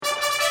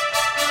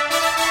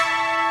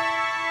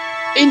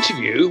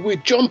Interview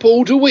with John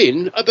Paul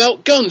DeWin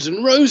about Guns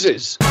N'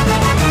 Roses.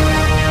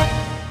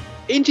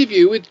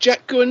 Interview with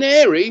Jack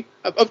Guarnieri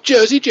of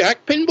Jersey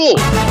Jack Pinball.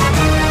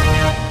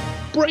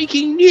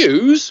 Breaking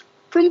news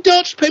from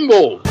Dutch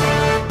Pinball.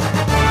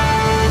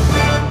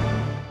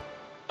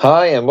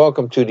 Hi, and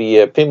welcome to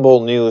the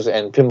Pinball News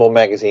and Pinball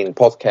Magazine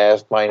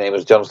podcast. My name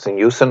is Jonathan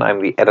Houston.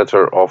 I'm the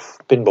editor of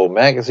Pinball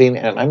Magazine,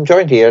 and I'm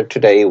joined here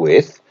today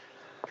with...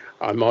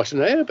 I'm Martin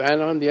Aab,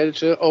 and I'm the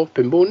editor of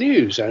Pinball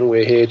News, and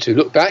we're here to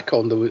look back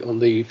on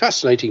the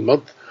fascinating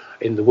month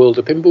in the world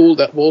of pinball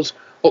that was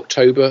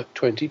October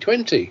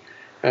 2020.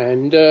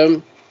 And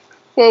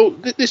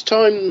this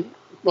time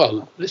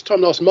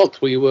last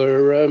month we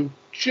were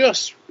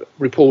just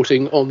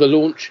reporting on the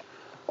launch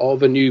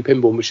of a new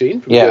pinball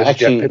machine. From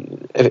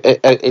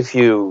If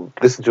you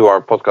listened to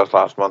our podcast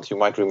last month, you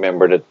might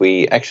remember that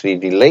we actually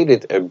delayed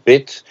it a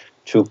bit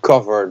to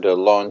cover the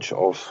launch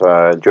of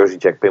Jersey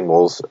Jack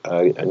Pinball's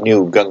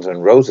new Guns N'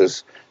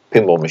 Roses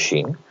pinball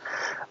machine.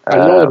 And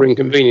rather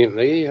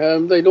inconveniently,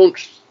 they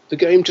launched the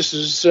game just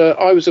as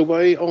I was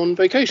away on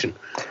vacation.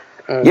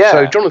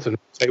 So Jonathan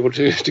was able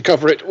to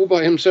cover it all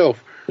by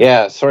himself.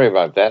 Yeah, sorry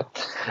about that.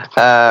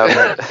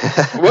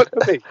 What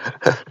for me?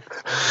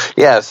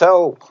 Yeah,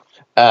 so,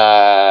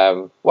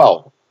 of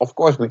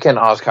course, we can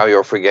ask how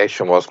your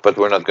vacation was, but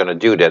we're not going to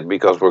do that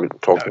because we're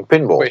talking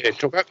pinball. We're here to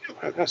talk about,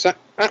 that's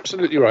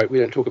absolutely right. We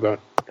don't talk about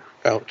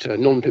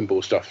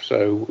non-pinball stuff.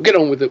 So we'll get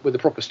on with the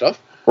proper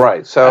stuff.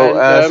 Right. So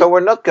so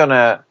we're not going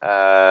to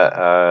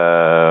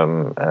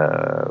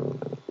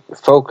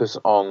focus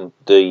on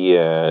the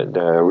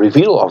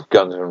reveal of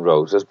Guns N'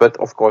 Roses, but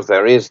of course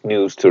there is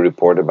news to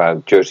report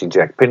about Jersey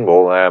Jack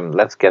Pinball.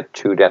 Let's get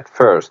to that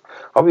first.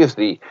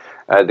 Obviously,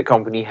 the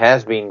company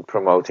has been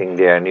promoting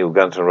their new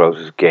Guns N'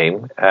 Roses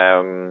game,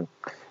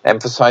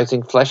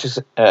 emphasizing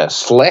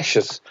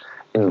Slash's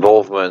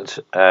involvement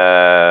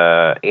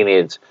in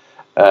it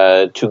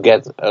to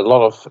get a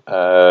lot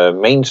of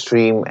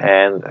mainstream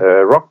and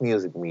rock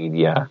music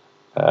media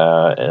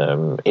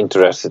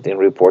interested in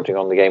reporting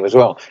on the game as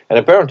well. And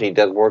apparently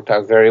that worked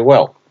out very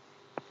well.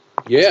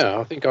 Yeah,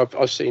 I think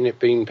I've seen it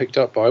being picked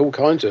up by all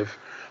kinds of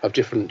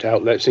different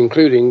outlets,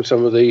 including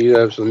some of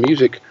the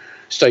music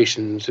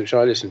stations which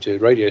I listen to,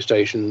 radio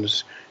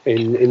stations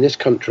in this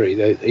country.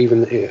 It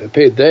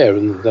appeared there,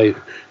 and I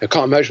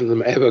can't imagine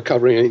them ever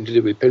covering anything to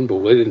do with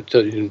pinball. They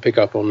didn't pick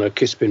up on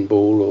Kiss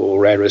Pinball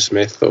or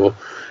Aerosmith or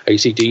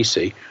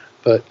AC/DC,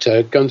 but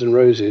Guns N'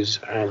 Roses,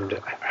 and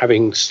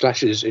having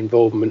Slash's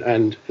involvement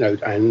and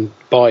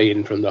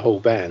buy-in from the whole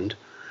band,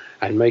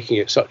 and making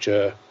it such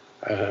a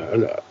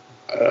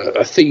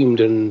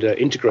themed and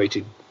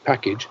integrated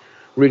package,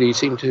 really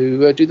seemed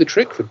to do the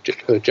trick for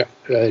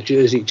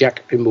Jersey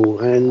Jack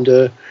Pinball, and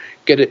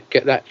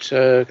get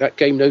that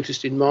game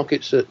noticed in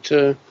markets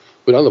that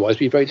would otherwise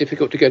be very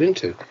difficult to get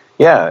into.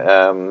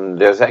 Yeah,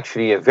 there's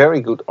actually a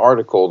very good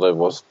article that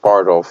was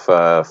part of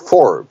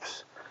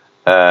Forbes.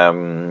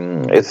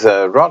 It's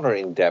rather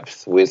in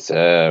depth with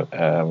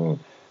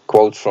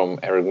quotes from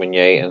Eric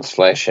Meunier and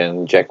Slash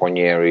and Jack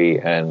Guarnieri,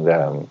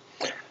 and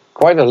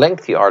quite a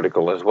lengthy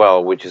article as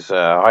well, which is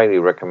highly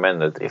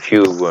recommended. If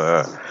you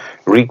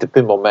read the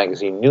Pinball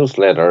Magazine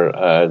newsletter,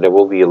 there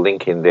will be a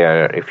link in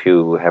there if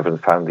you haven't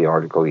found the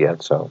article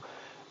yet. So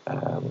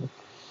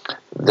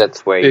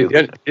that's where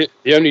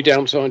the only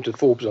downside to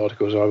Forbes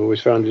articles I've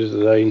always found is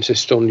that they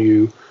insist on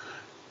you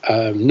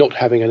not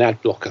having an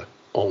ad blocker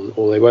on,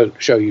 or they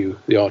won't show you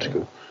the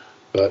article.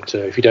 But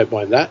if you don't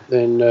mind that,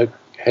 then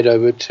head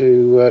over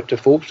to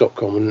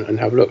Forbes.com and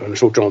have a look. I'm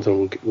sure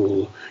Jonathan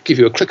will give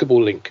you a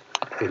clickable link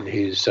in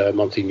his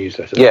monthly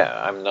newsletter. Yeah,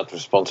 I'm not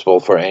responsible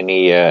for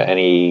any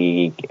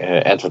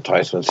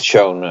advertisements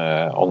shown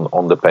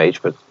on the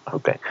page, but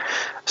okay.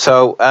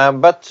 So,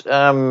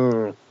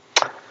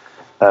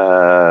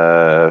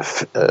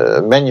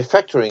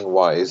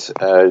 manufacturing-wise,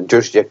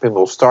 Jersey Jack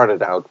Pinball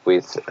started out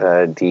with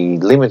the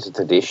limited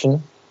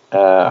edition.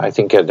 I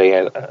think they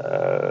had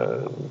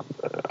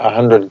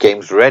 100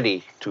 games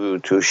ready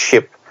to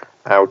ship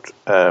out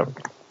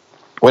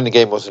when the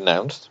game was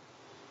announced.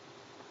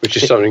 Which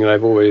is something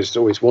I've always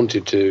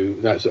wanted to.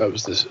 That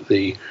was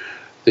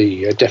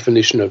the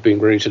definition of being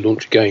ready to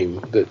launch a game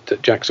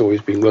that Jack's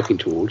always been working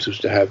towards, was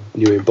to have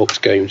new in-box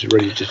games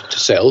ready to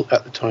sell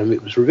at the time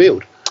it was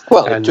revealed.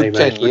 Well, it took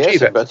 10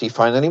 years, but he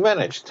finally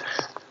managed.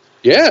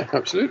 Yeah,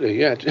 absolutely.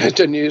 Yeah,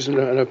 10 years and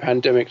a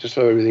pandemic to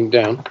slow everything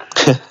down.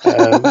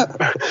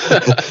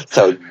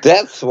 So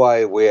that's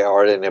why we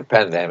are in a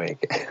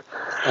pandemic.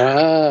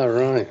 Ah,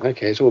 right.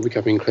 Okay, it's all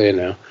becoming clear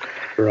now.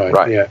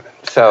 Right. Yeah.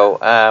 So,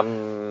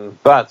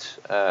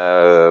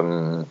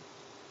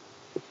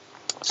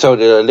 so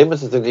the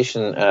limited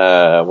edition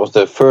was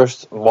the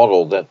first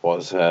model that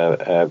was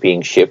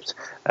being shipped,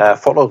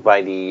 followed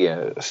by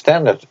the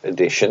standard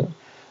edition,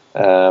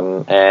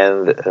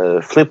 and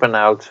Flippin'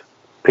 Out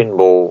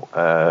Pinball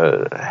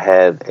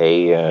had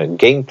a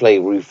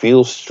gameplay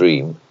reveal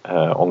stream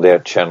on their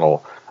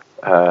channel,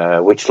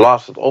 which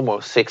lasted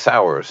almost 6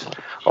 hours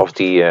of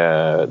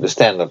the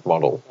standard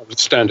model.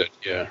 Standard,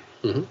 yeah.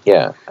 Mm-hmm.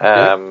 Yeah.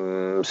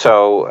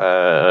 So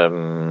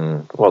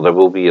and there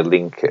will be a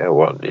link.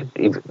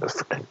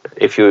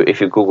 If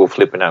you Google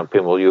Flipping Out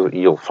Pinball,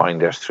 you'll find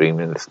their stream,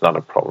 and it's not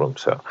a problem.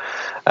 So,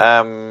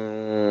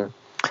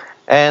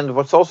 and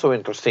what's also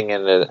interesting,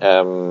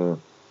 and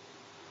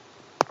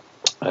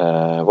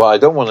I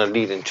don't want to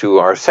lead into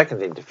our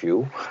second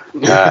interview.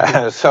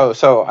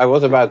 So I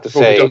was about to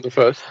say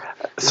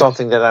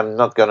something that I'm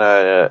not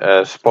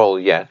gonna spoil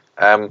yet.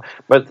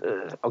 But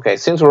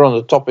since we're on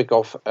the topic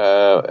of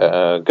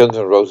Guns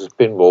N' Roses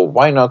Pinball,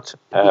 why not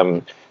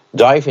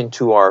dive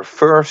into our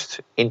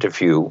first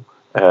interview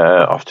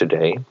of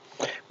today,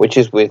 which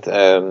is with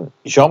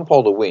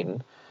Jean-Paul de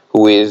Win,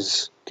 who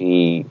is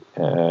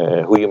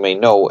who you may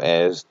know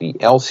as the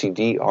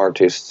LCD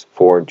artist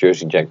for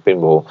Jersey Jack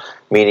Pinball,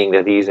 meaning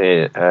that he's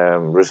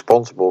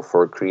responsible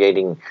for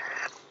creating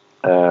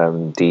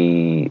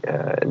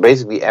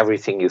basically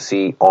everything you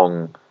see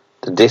on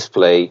the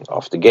display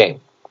of the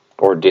game.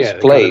 Or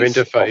displays, kind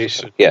of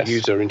interface,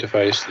 user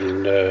interface,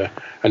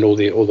 and all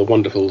the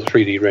wonderful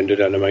 3D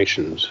rendered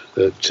animations.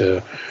 That's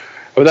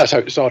how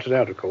it started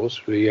out. Of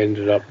course, we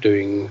ended up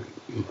doing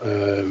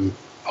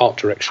art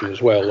direction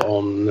as well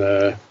on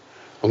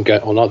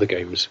other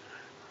games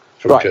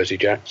from Jersey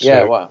Jack. So.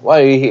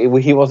 Yeah,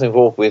 he was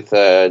involved with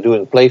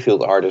doing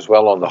playfield art as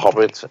well on The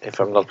Hobbit,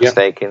 if I'm not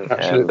mistaken.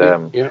 Absolutely.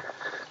 And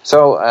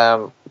so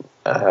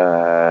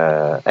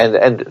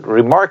and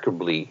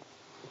remarkably.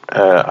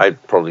 I'd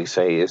probably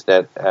say is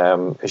that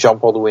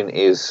Jean-Paul de Win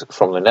is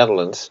from the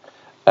Netherlands,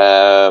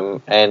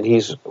 and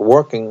he's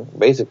working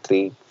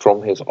basically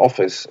from his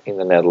office in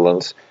the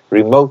Netherlands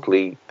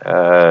remotely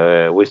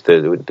with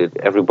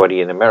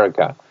everybody in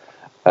America,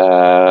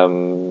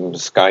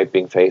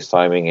 Skyping,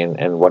 FaceTiming,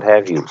 and what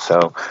have you.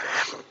 So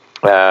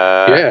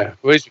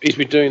he's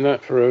been doing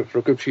that for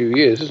a good few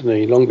years, hasn't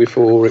he? Long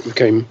before it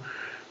became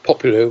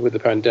popular with the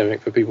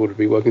pandemic for people to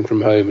be working from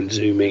home and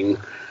Zooming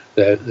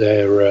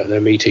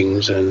their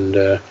meetings and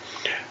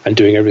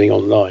doing everything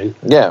online.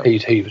 Yeah,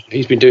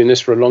 he's been doing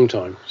this for a long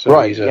time. So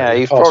right.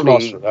 He's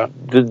probably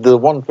the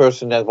one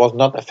person that was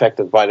not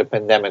affected by the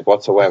pandemic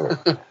whatsoever.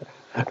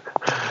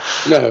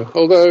 No,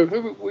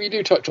 although we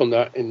do touch on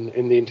that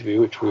in the interview,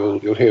 which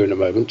you'll hear in a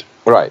moment.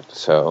 Right.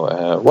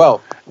 So,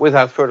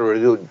 without further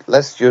ado,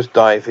 let's just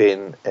dive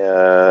in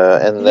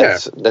and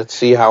let's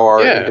see how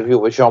our interview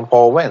with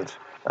Jean-Paul went.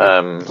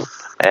 And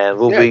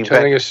we'll be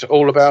telling us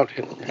all about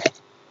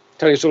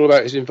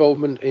his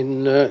involvement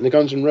in the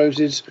Guns N'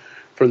 Roses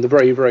from the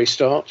very, very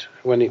start,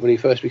 when he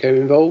first became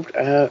involved,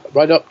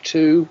 right up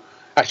to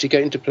actually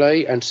getting to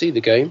play and see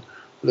the game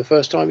for the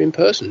first time in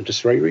person,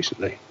 just very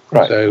recently.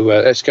 Right. So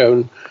let's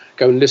go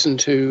and listen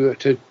to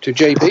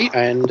JP,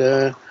 and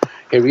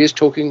here he is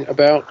talking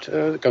about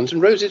Guns N'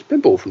 Roses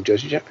Pinball from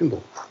Jersey Jack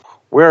Pinball.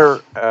 We're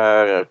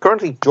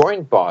currently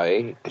joined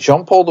by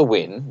Jean-Paul de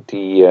Win,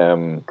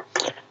 the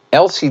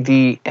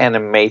LCD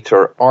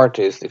animator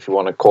artist, if you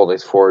want to call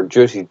it, for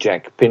Jersey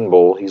Jack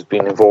Pinball. He's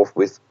been involved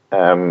with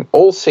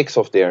all 6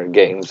 of their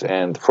games,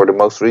 and for the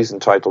most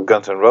recent title,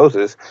 Guns N'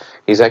 Roses,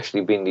 he's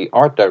actually been the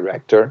art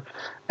director,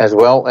 as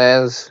well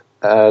as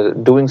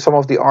doing some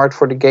of the art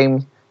for the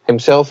game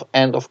himself,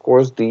 and of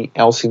course the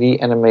LCD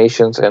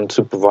animations and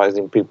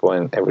supervising people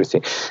and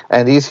everything.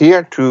 And he's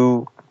here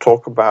to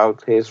talk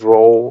about his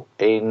role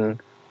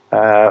in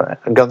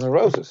Guns N'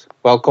 Roses.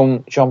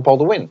 Welcome, Jean-Paul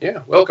de Win.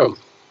 Yeah, welcome.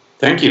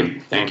 Thank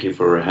you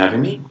for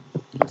having me.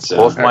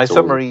 Was my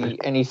summary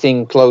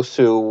anything close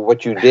to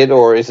what you did,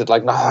 or is it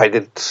like, no, I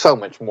did so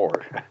much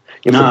more?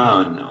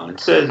 No,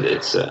 it's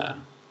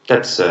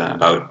that's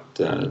about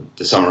the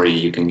summary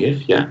you can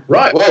give. Yeah.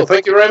 Right. Well,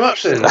 thank you very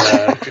much, then,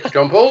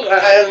 Jean-Paul.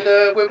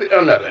 And we're going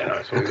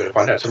to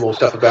find out some more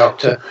stuff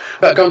about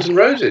Guns N'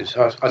 Roses,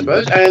 I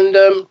suppose. And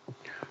I'm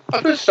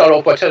going to start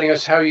off by telling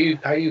us how you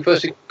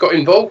first got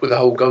involved with the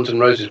whole Guns N'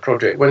 Roses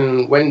project.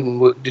 When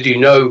did you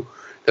know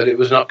that it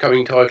was an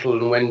upcoming title,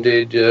 and when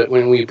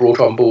were you brought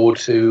on board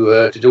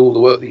to do all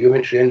the work that you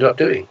eventually ended up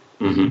doing?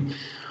 Mm-hmm.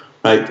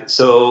 Right.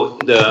 So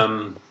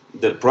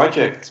the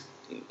project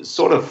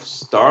sort of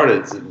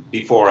started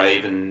before I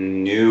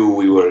even knew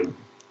we were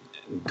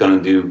going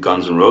to do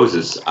Guns N'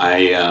 Roses.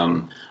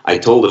 I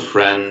told a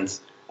friend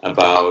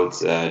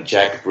about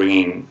Jack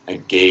bringing a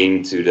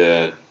game to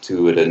the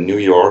New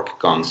York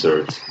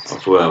concert,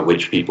 of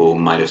which people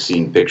might have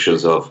seen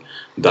pictures of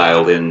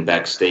dialed in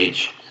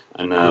backstage.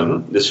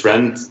 And this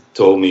friend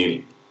told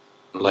me,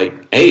 like,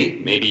 hey,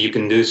 maybe you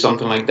can do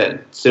something like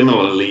that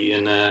similarly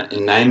in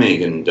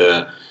Nijmegen,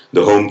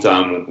 the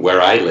hometown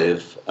where I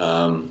live.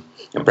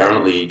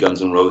 Apparently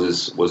Guns N'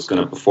 Roses was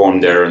going to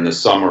perform there in the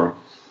summer,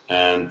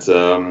 and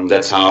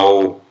that's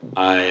how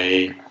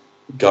I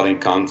got in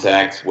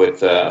contact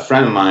with a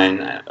friend of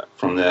mine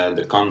from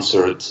the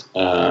concert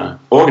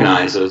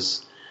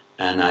organizers,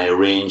 and I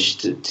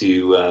arranged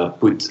to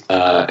put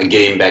a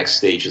game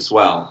backstage as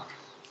well.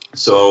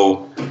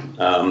 So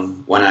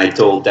when I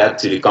told that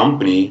to the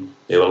company,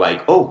 they were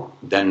like, "Oh,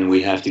 then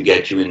we have to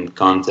get you in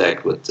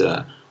contact with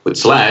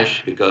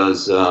Slash,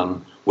 because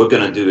we're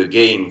gonna do a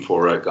game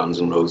for Guns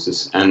N'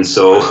 Roses." And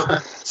so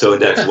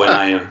that's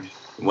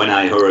when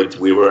I heard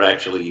we were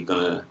actually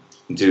gonna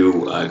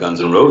do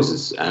Guns N'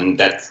 Roses, and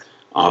that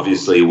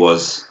obviously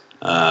was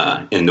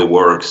in the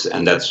works,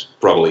 and that's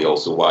probably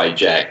also why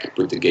Jack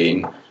put the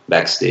game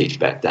backstage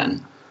back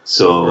then.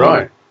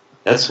 So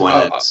that's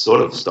when it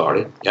sort of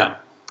started. Yeah.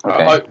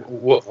 Okay.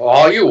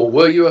 Are you or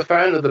were you a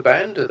fan of the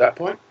band at that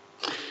point?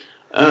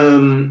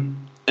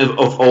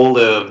 Of all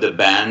the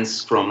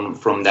bands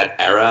from that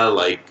era,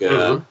 like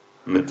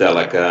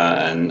Metallica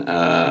and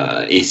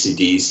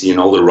AC/DC and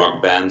all the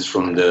rock bands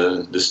from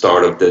the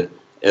start of the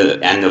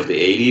end of the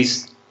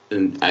 80s.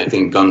 And I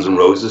think Guns N'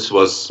 Roses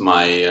was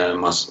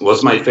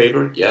my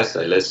favorite. Yes,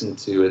 I listened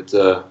to it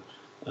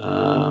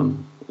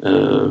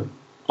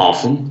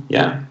often.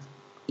 Yeah,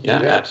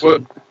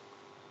 absolutely.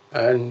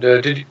 And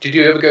did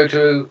you ever go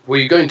to? Were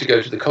you going to go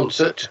to the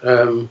concert,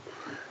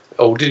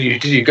 or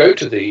did you go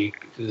to the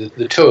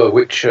tour,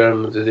 which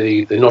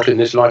the Not in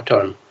This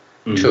Lifetime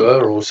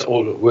tour, or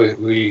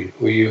were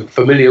you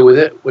familiar with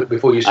it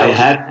before you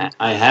started?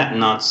 I had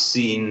not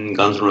seen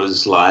Guns N'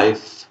 Roses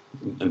live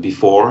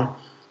before.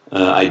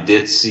 I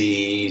did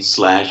see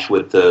Slash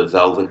with the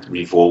Velvet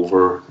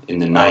Revolver in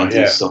the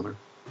 90s summer.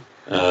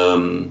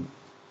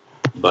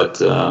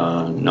 But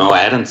no, I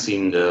hadn't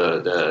seen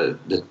the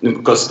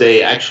because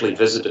they actually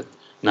visited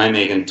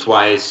Nijmegen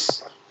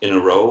twice in a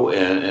row.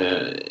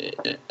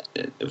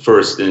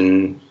 First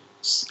in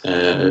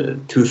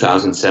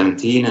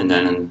 2017 and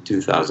then in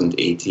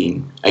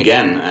 2018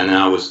 again, and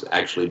I was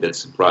actually a bit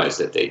surprised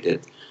that they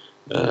did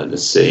the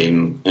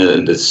same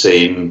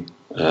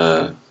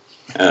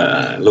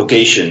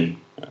location,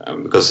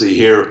 because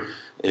here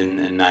in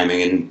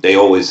Nijmegen they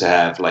always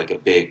have like a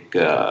big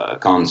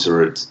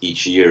concert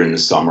each year in the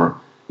summer,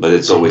 but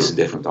it's always a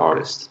different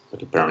artist.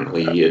 But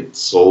apparently it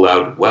sold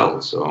out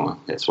well, so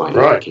that's why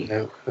they're lucky.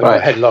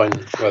 Right. Headline,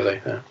 were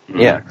they?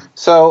 Yeah.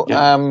 So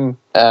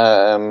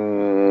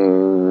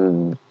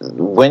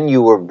when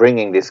you were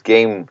bringing this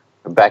game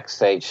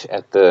backstage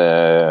at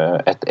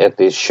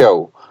this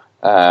show,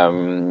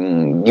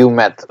 you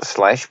met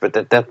Slash, but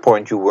at that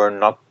point you were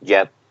not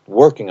yet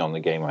working on the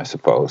game, I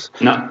suppose.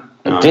 No.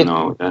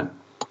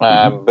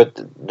 But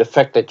the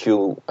fact that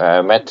you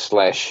met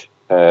Slash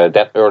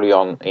that early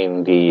on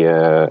in the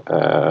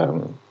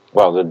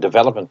the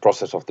development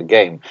process of the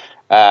game,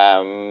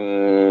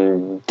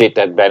 did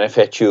that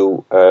benefit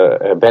you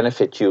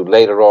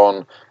later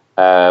on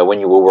when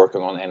you were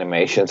working on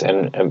animations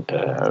and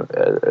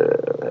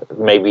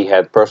maybe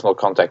had personal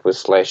contact with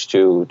Slash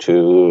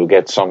to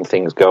get some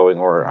things going,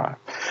 or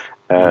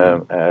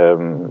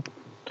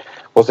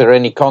was there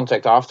any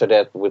contact after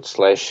that with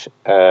Slash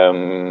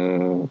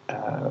during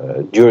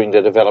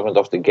the development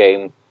of the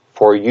game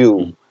for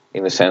you,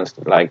 in a sense,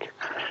 like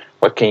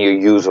what can you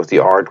use of the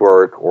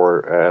artwork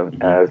or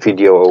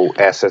video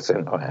assets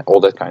and all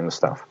that kind of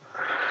stuff?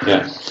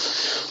 Yeah,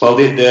 well,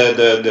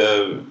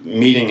 the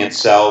meeting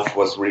itself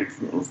was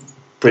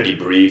pretty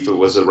brief. It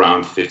was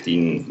around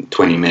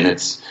 15-20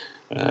 minutes,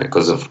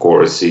 because of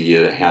course he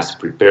has to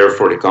prepare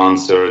for the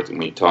concert, and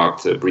we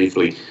talked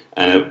briefly,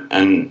 and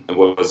it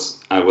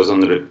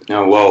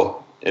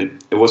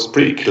was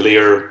pretty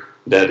clear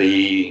that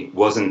he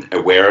wasn't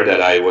aware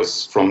that I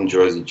was from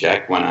Jersey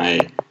Jack when I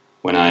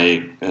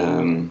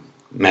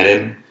met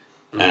him,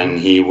 and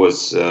he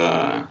was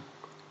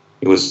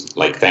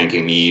like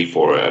thanking me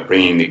for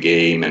bringing the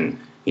game, and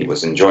he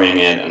was enjoying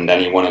it, and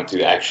then he wanted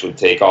to actually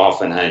take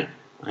off, and I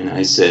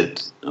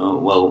said,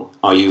 well,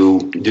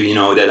 do you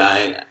know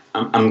that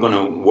I'm going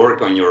to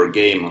work on your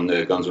game, on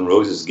the Guns N'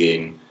 Roses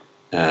game,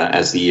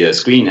 as the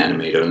screen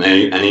animator, and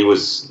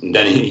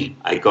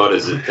I got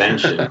his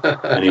attention,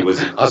 and he was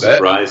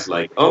surprised,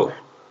 like, oh,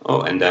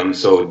 and then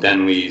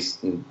we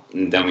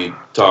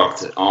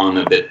talked on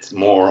a bit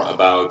more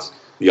about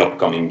the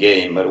upcoming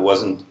game, but it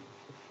wasn't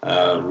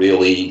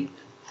really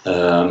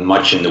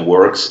much in the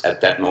works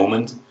at that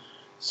moment.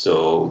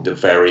 So the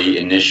very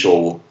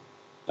initial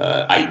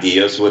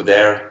ideas were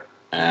there,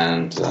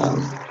 and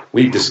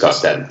we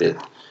discussed that a bit.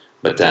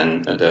 But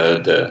then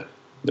the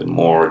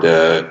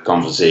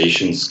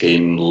conversations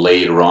came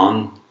later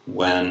on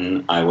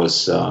when I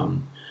was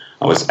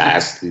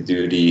asked to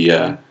do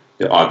the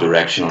art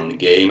direction on the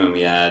game, and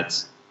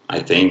I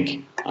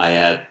think I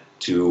had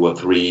 2 or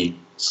 3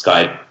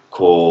 Skype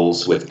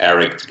calls with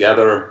Eric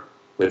together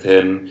with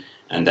him,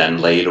 and then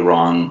later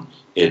on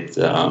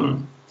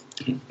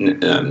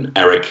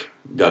Eric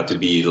got to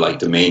be like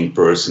the main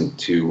person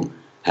to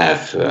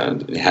have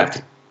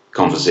the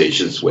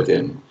conversations with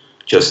him,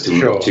 just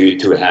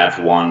to have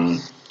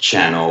one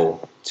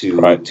channel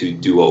to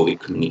do all the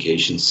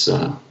communications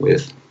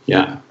with.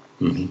 Yeah.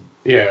 Mm-hmm.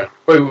 Yeah.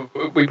 Well,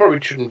 we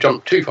probably shouldn't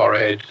jump too far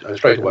ahead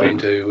straight away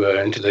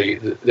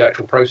into the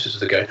actual process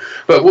of the game.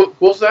 But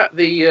was that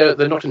the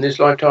Not in This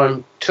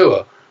Lifetime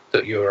tour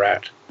that you were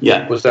at?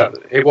 Yeah. Was that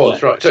it?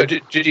 Was right. So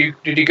did you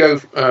go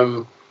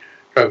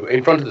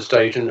in front of the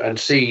stage and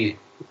see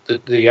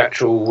the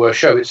actual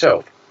show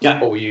itself?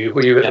 Yeah. Or were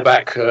you at the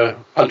back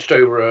hunched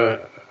over a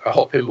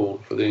hot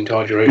pinball for the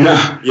entire duration?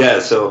 Yeah.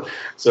 So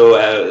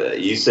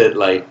you said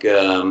like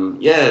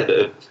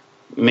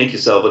make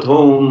yourself at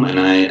home, and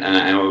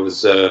I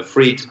was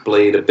free to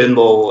play the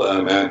pinball,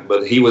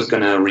 but he was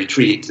gonna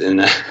retreat,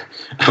 and I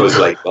was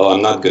like, well,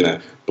 I'm not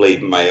gonna play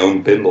my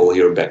own pinball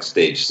here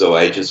backstage, so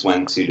I just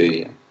went to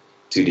the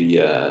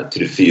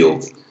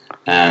field,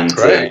 and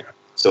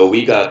so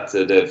we got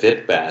the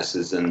VIP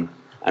passes, and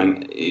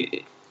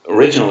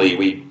originally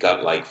we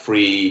got like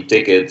free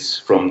tickets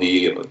from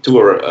the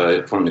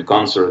tour from the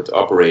concert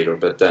operator,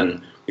 but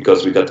then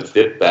because we got the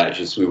VIP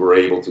badges, we were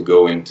able to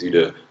go into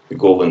the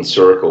golden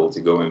circle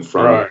to go in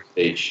front of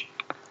the stage,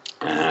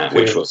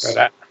 which was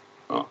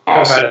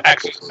awesome.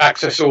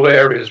 Access all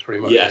areas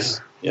pretty much.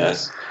 Yes,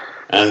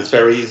 and it's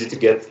very easy to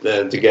get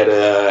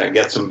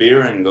some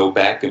beer and go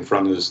back in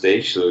front of the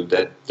stage. So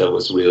that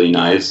was really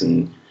nice,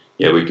 and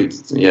we could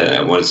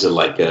it was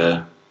like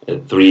a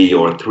 3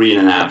 or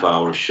 3.5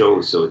 hour show,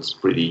 so it's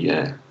pretty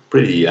a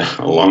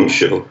long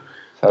show.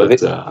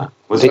 But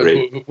was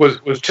great.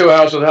 Was 2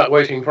 hours of that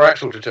waiting for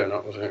Axel to turn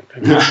up, was it?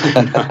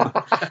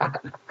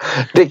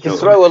 Did you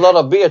throw a lot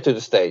of beer to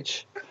the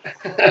stage?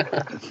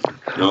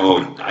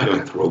 No, I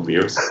don't throw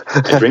beers.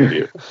 I drink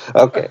beer.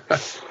 Okay.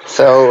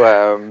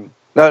 So,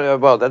 no,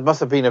 well, that must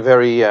have been a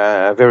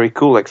very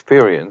cool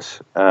experience,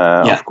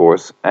 of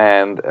course.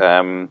 And,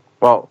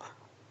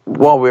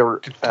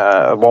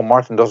 while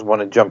Martin doesn't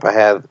want to jump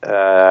ahead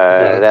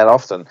that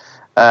often,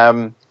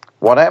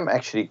 what I'm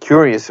actually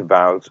curious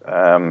about,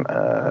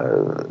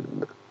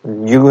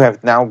 you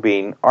have now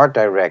been art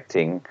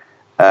directing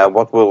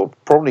what will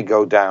probably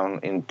go down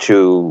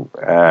into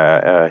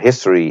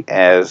history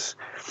as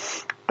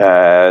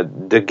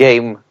the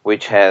game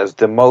which has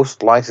the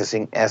most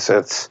licensing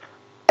assets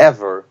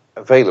ever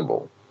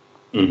available.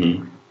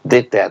 Mm-hmm.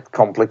 Did that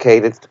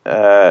complicated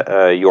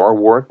your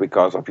work?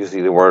 Because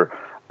obviously there were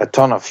a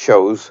ton of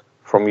shows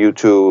from you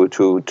to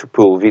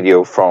pull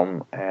video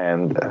from,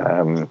 and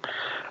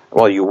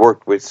you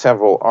worked with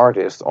several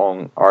artists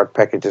on art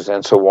packages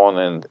and so on,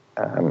 and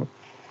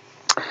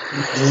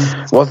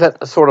was that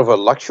a sort of a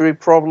luxury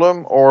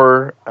problem,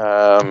 or?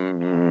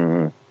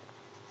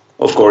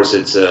 Of course,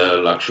 it's a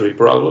luxury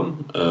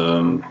problem.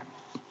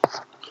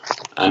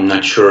 I'm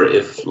not sure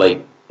if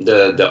like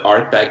the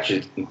art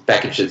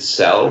package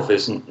itself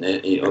isn't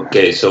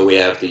okay. So we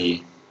have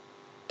the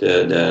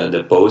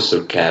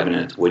poster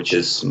cabinet, which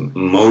is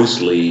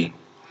mostly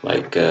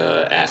like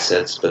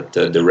assets, but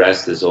the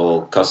rest is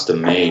all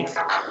custom made.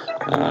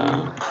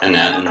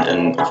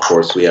 And of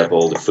course we have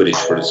all the footage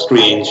for the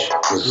screens,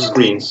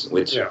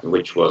 which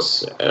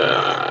was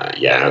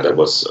that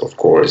was of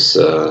course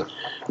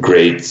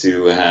great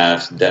to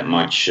have that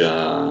much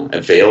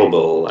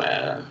available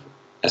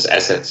as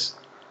assets.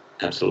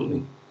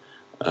 Absolutely.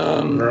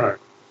 Right.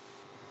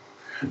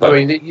 But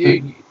I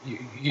mean,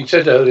 you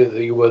said earlier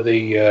that you were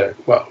the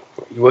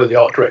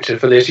art director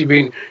for this.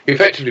 You've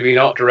effectively been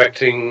art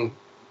directing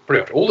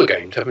pretty much all the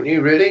games, haven't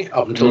you? Really,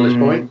 up until this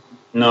point.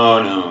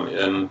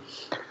 No.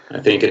 I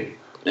think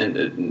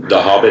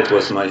The Hobbit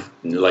was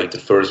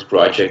the first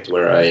project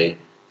where I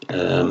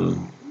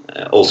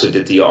also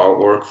did the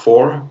artwork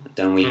for.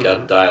 Then we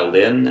got dialed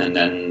in, and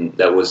then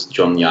that was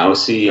John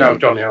Yowsey. Yeah,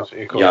 John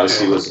Yowsey.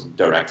 Yowsey was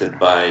directed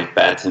by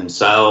Pat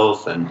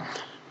himself, and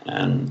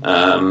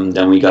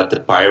then we got the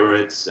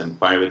Pirates, and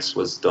Pirates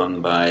was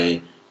done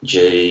by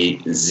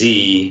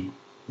Jay-Z.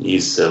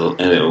 He's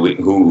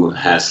who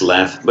has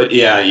left, but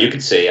yeah, you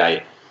could say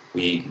I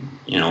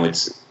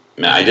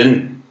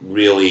didn't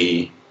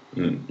really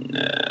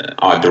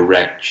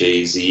direct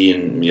Jay-Z,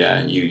 and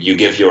you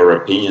give your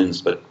opinions,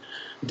 but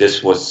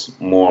this was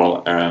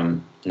more.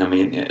 Then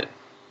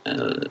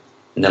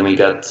we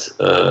got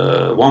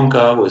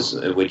Wonka,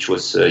 which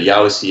was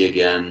Yowsey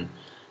again,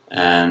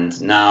 and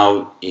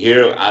now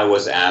here I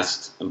was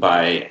asked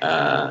by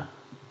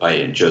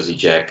Jersey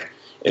Jack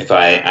if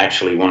I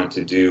actually wanted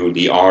to do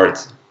the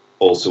art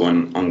also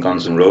on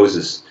Guns N'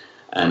 Roses,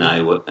 and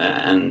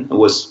it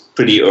was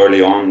pretty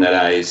early on that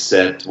I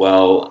said,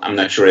 well, I'm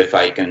not sure if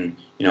I can,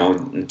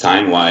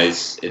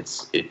 time-wise,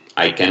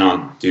 I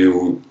cannot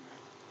do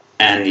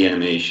and the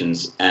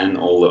animations and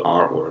all the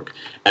artwork,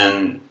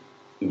 and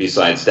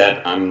besides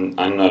that, I'm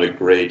not a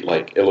great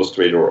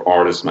illustrator or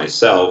artist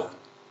myself,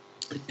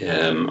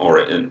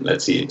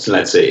 let's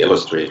say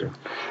illustrator,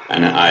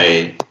 and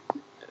I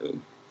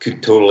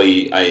could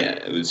totally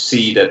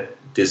see that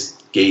this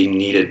game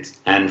needed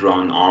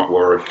hand-drawn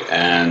artwork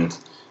and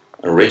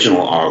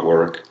original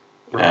artwork,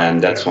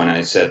 and that's when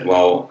I said,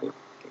 well,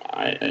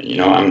 I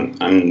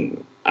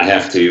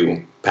have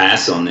to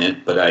pass on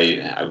it, but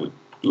I would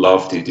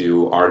love to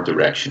do art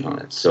direction on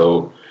it.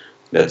 So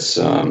that's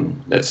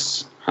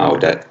how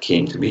that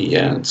came to be.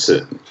 Yeah.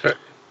 So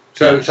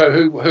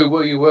who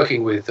were you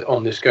working with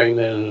on this game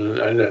then,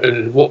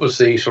 and what was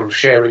the sort of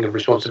sharing of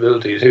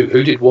responsibilities?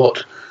 Who did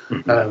what?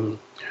 Mm-hmm.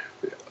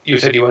 You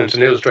said you weren't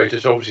an illustrator,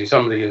 so obviously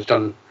somebody has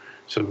done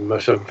some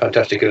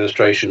fantastic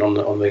illustration on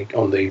the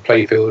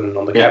playfield and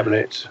on the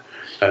cabinets.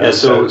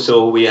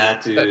 So we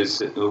had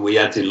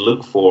to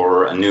look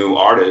for a new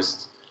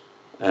artist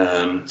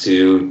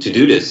to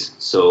do this.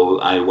 So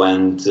I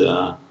went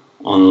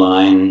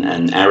online,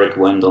 and Eric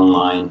went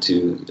online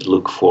to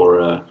look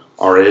for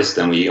artists,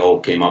 and we all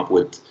came up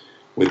with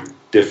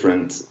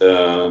different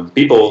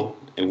people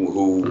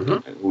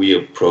who we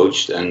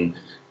approached, and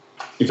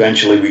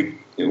eventually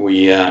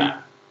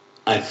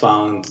I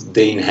found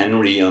Dane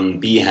Henry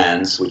on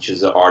Behance, which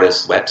is an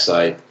artist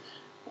website,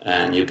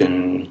 and you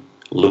can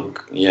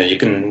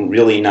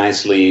really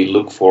nicely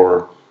look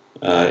for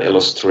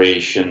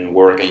illustration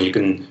work, and you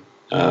can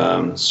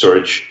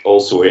search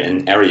also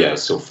in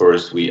areas. So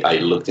first I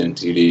looked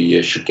into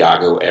the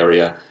Chicago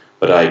area,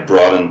 but I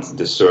broadened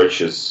the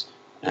searches,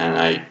 and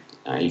I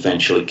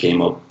eventually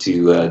came up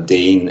to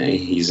Dane.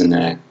 He's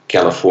in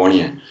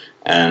California,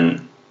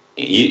 and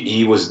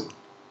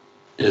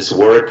his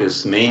work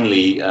is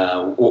mainly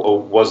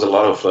was a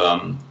lot of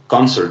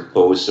concert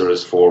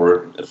posters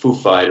for Foo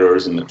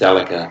Fighters and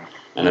Metallica,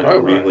 and it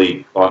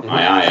really caught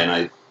my eye, and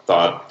I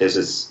thought, this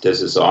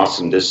is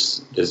awesome.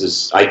 This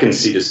is, I can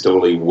see this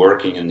totally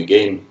working in the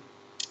game,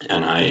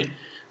 and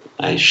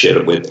I shared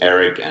it with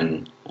Eric,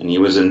 and he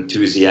was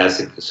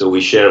enthusiastic. So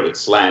we shared it with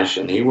Slash,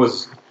 and he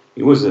was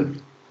a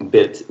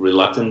bit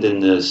reluctant in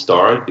the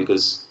start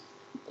because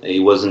he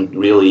wasn't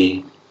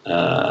really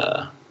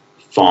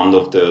fond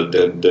of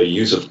the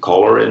use of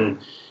color in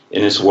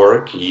his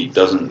work. He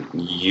doesn't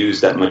use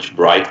that much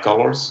bright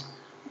colors,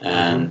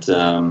 and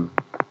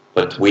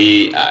but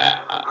we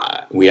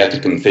had to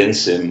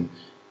convince him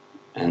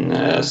and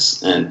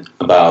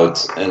about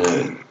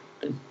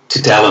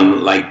to tell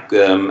him, like,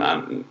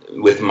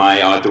 with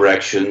my art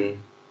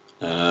direction,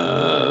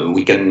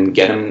 we can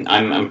get him.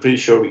 I'm pretty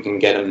sure we can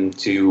get him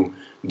to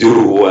do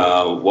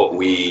what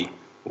we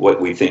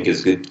think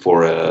is good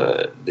for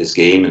this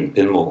game and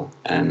pinball.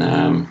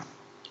 And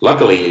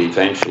luckily,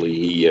 eventually,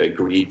 he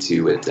agreed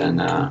to it.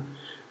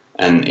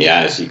 And yeah,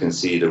 as you can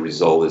see, the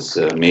result is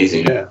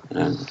amazing. Yeah.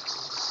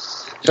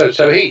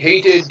 So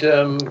he did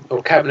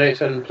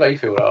cabinets and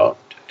playfield art,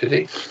 did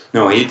he?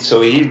 No, he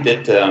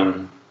did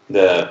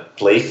the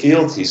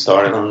playfield. He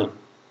started on the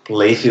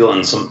playfield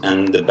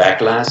and the back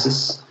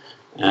glasses,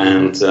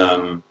 and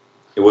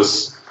it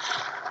was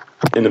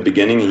in the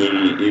beginning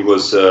he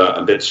was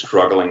a bit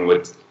struggling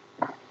with.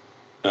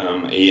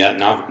 He had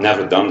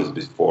never done this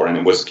before, and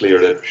it was clear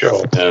that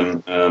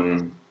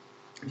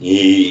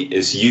he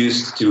is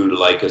used to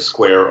like a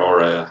square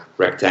or a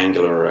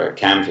rectangular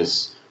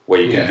canvas where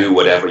you can do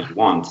whatever you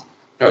want.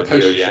 But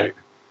here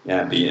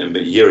but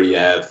here you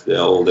have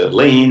all the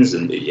lanes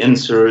and the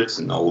inserts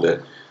and all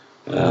the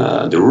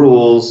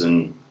rules,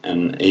 and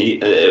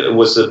it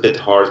was a bit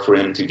hard for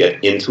him to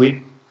get into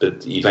it.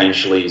 But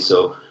eventually,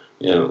 so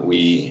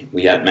we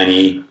had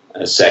many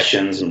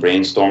sessions and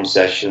brainstorm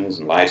sessions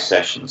and live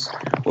sessions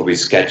where we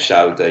sketched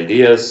out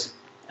ideas,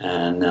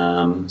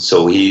 and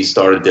so he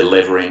started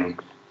delivering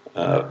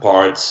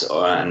parts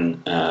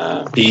and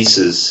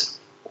pieces,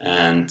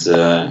 and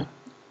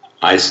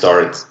I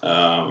started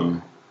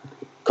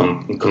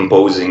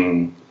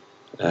composing,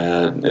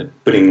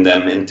 putting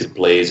them into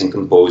place and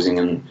composing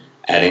and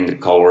adding the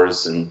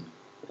colors, and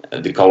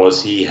the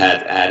colors he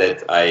had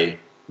added, I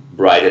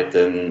brightened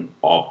them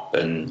up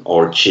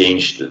or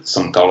changed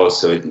some colors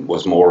so it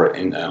was more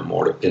in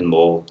more the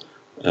pinball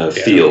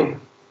feel.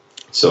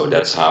 So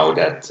that's how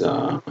that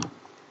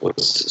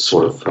was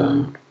sort of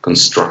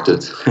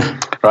constructed.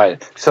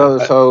 Right. So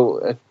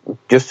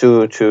just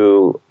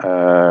to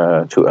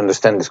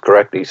understand this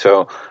correctly,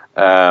 so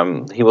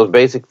he was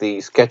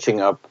basically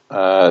sketching up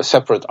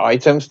separate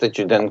items that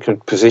you then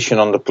could position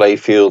on the play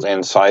field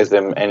and size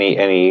them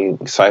any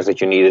size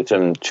that you needed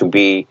them to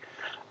be,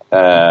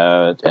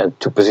 and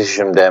to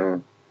position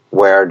them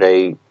where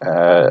they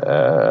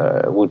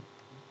would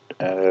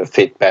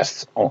fit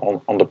best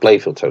on the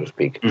playfield, so to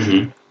speak.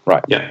 Mm-hmm.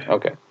 Right. Yeah.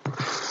 Okay.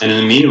 And in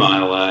the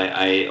meanwhile,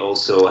 I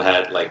also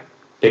had like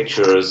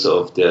pictures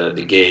of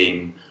the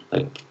game,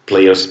 like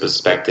player's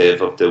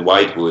perspective of the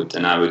whitewood,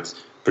 and I would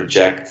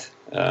project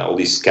all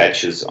these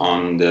sketches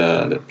on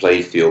the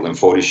playfield in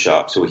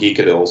Photoshop, so he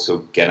could also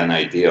get an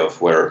idea of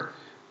where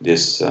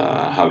this,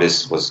 how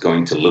this was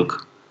going to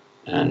look.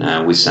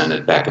 And we send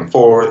it back and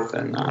forth,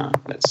 and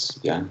it's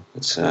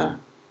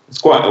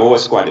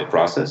always quite a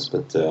process,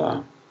 but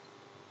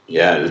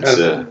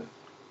it's.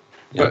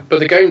 But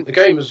the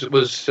game was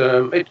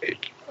it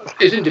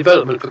is in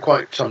development for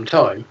quite some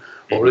time,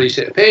 or at least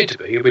it appeared to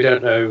be. We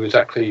don't know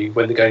exactly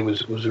when the game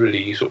was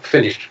really sort of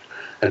finished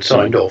and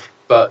signed off,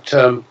 but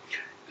there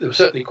was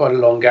certainly quite a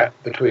long gap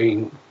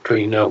between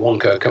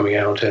Wonka coming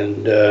out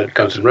and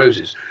Guns N'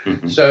 Roses.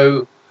 Mm-hmm.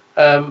 So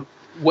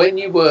when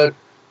you were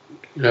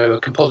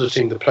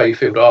compositing the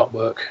playfield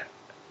artwork,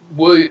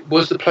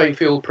 was the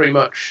playfield pretty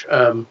much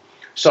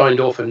signed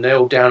off and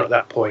nailed down at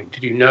that point?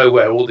 Did you know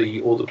where all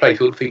the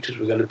playfield features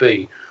were going to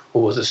be,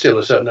 or was there still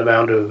a certain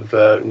amount of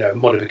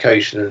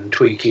modification and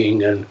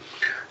tweaking and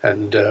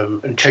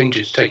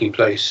changes taking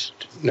place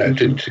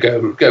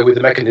to go with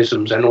the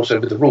mechanisms and also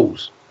with the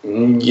rules?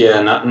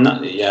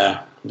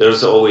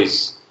 There's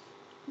always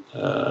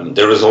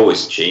there is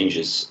always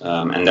changes,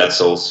 and that's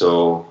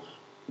also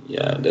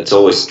that's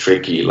always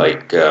tricky.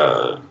 Like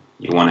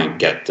you want to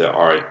get the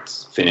art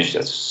finished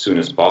as soon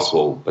as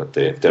possible, but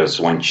if there's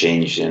one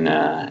change in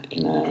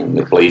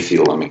the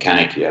playfield or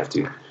mechanic, you have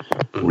to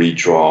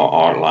redraw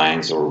art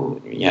lines or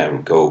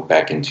go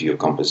back into your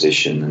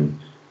composition and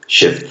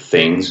shift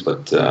things.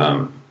 But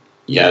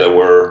there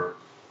were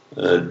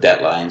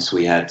deadlines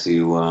we had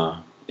to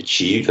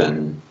achieve,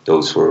 and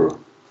those were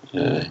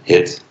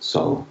hit.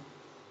 So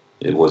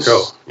it was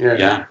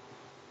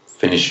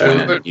finished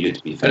when it needed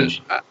to be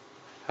finished.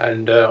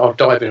 And I'll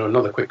dive in on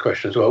another quick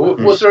question as well.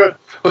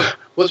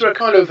 Was there a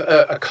kind of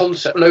a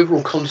concept, an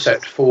overall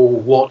concept for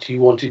what you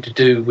wanted to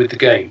do with the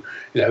game?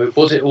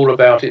 Was it all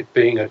about it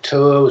being a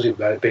tour? Was it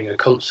about it being a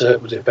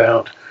concert? Was it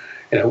about,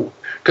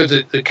 because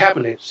the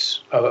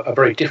cabinets are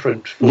very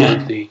different for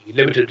the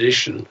limited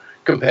edition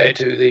compared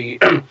to the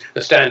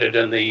standard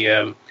and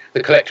the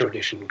collector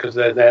edition, because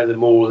they're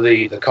more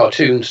the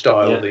cartoon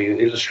style, the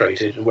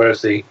illustrated, and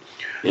whereas the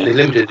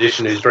limited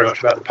edition is very much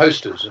about the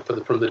posters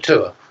from the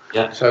tour.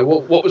 Yeah. So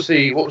what was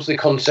the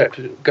concept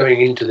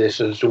going into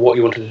this as to what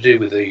you wanted to do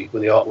with the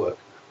artwork?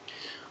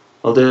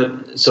 Well,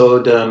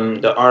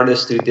 the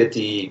artist who did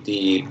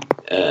the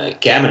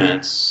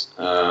cabinets,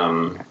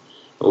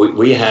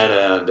 we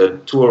had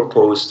the tour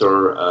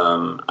poster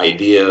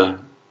idea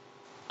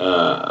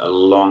a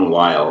long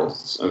while.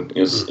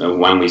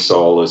 When we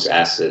saw all those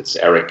assets,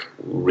 Eric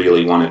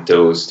really wanted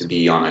those to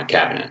be on a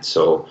cabinet.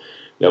 So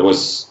that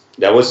was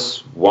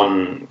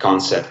one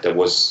concept that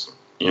was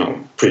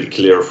pretty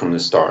clear from the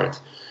start.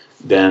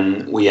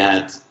 Then we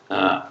had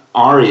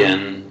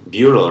Arjen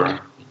Buehler,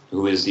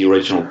 who is the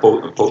original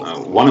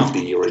one of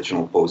the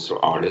original poster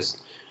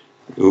artists,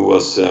 who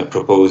was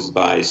proposed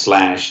by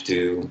Slash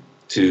to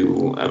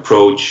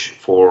approach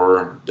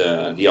for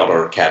the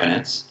other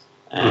cabinets,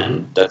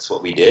 and that's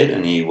what we did.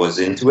 And he was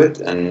into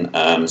it,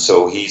 and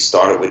so he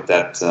started with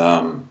that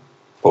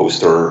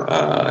poster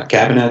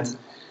cabinet,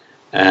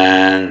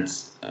 and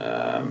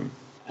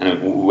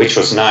which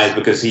was nice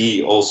because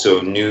he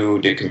also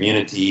knew the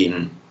community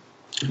in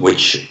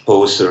which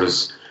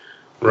posters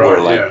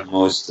were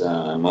most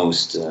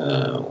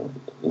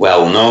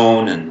well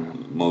known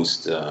and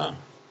most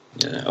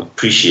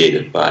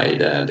appreciated by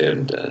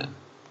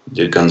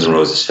the Guns N'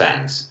 Roses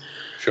fans.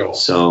 Sure.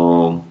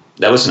 So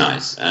that was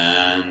nice,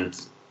 and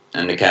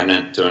the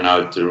cabinet turned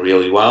out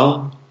really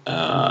well.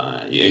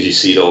 You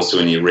see it also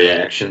in your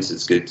reactions.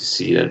 It's good to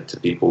see that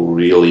people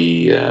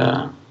really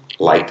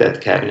like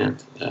that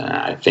cabinet.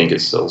 I think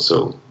it's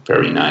also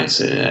very nice,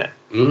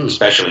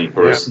 especially in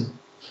person.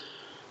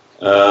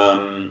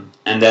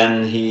 And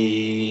then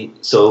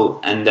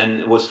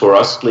it was for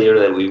us clear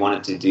that we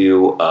wanted to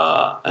do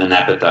an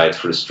Appetite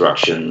for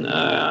Destruction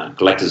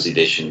collector's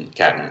edition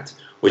cabinet,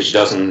 which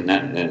doesn't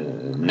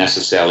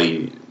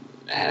necessarily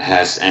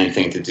has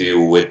anything to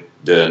do with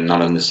the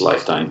Not in This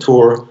Lifetime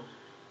tour.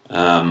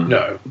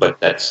 No, but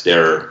that's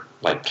their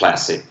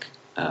classic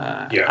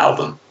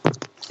album.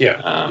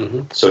 Yeah.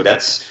 So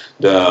that's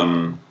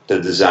the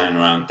design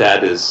around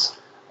that is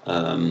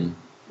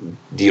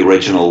the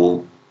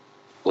original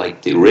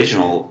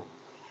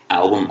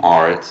album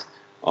art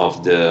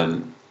of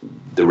the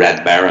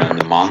Red Baron,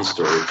 the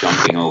monster,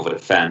 jumping over the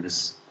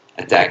fence,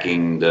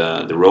 attacking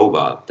the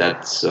robot.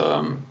 That's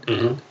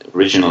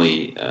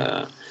originally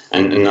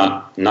and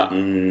not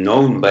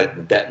known by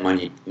that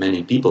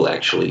many people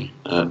actually.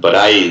 But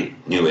I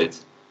knew it,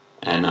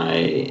 and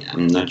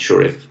I'm not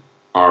sure if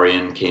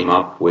Arjen came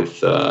up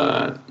with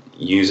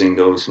using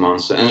those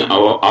monsters, and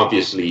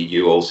obviously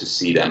you also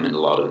see them in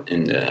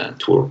in the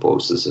tour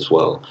posters as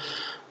well.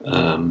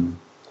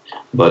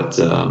 But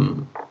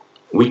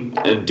we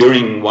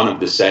during one of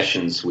the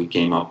sessions we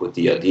came up with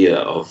the idea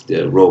of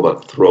the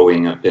robot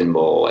throwing a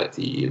pinball at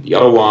the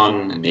other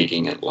one and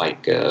making it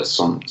like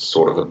some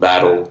sort of a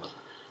battle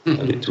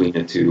between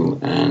the two,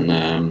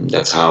 and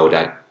that's how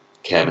that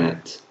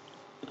cabinet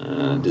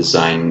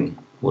design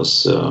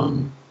was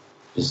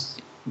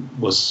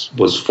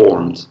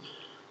formed,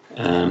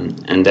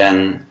 and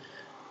then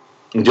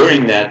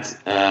during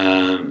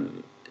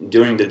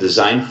the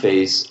design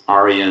phase,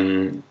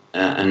 Arjen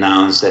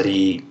announced that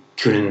he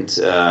couldn't.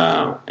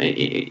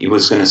 He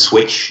was going to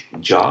switch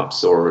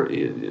jobs or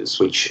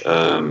switch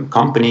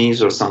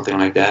companies or something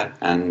like that,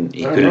 and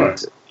he couldn't.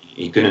 Right.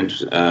 He couldn't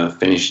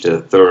finish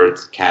the third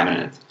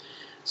cabinet,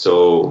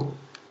 so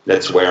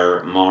that's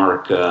where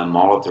Mark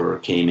Molitor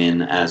came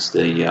in as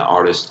the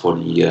artist for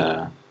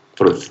the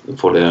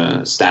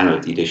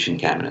standard edition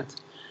cabinet,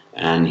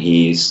 and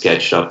he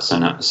sketched up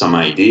some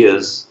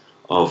ideas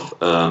of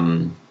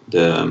the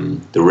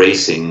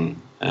racing,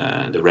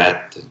 the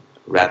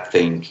Red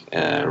Thing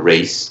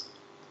race,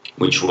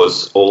 which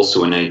was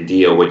also an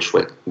idea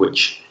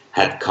which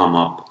had come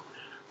up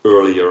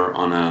earlier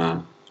on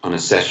a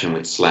session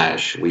with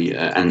Slash. We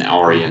and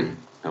Arjen.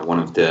 One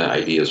of the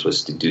ideas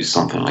was to do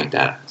something like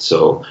that.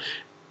 So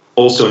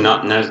also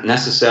not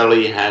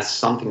necessarily has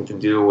something to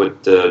do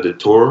with the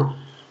tour,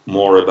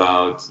 more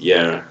about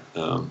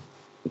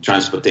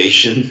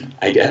transportation,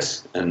 I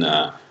guess, and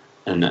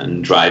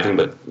driving.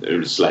 But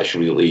Slash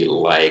really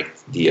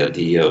liked the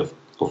idea of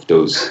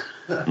those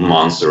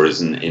monsters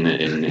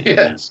in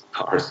these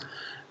cars,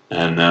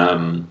 and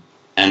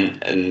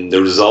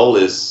the result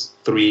is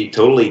 3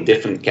 totally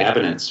different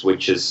cabinets,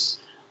 which is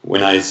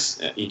when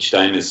each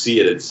time I see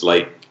it, it's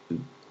like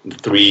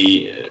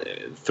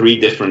three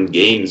different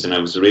games, and I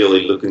was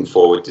really looking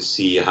forward to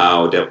see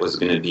how that was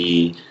going to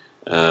be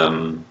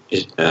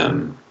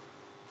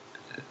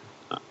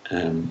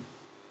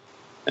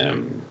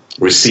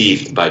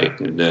received by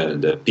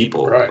the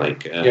people. Right.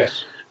 Like,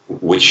 yes.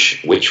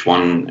 Which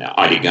one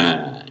are they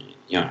gonna,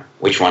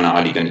 which one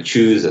are they gonna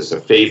choose as their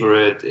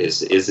favorite?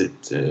 Is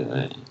it,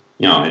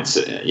 it's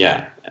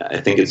I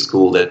think it's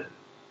cool that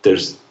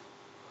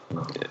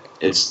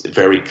it's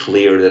very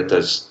clear that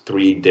there's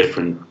three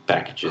different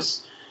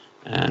packages,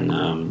 and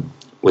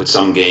with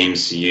some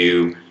games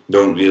you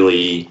don't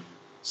really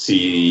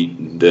see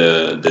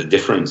the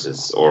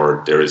differences,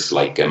 or there is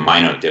like a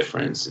minor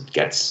difference. It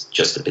gets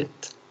just a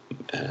bit,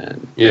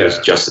 there's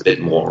just a bit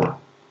more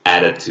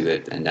added to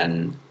it, and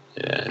then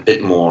a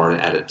bit more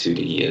added to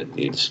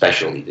the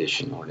special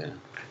edition or the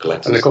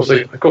collector's. And of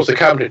course, the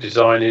cabinet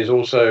design is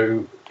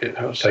also,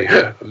 I'll say,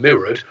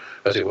 mirrored,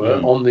 as it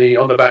were, on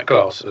the back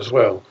glass as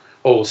well,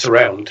 or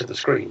surround to the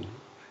screen,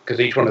 because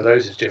each one of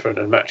those is different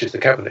and matches the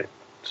cabinet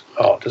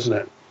art, doesn't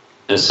it?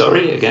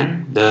 Sorry,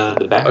 again,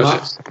 the back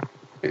glass.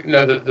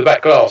 No, the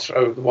back glass.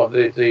 Oh, what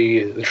the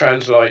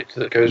translight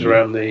that goes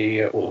around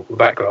the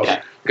back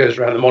glass goes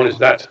around the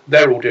monitors.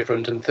 They're all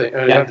different and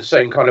have the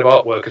same kind of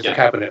artwork as the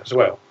cabinet as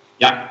well.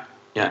 Yeah.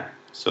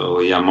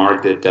 So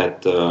Mark did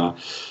that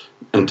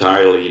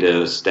entirely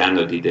the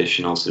standard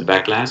edition, also the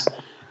back glass.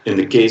 In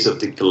the case of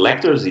the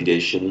collector's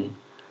edition,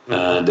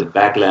 the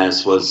back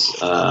glass was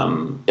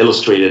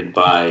illustrated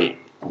by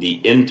the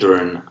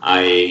intern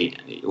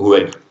who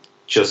had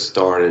just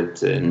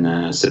started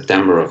in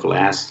September of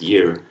last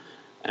year.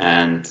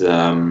 And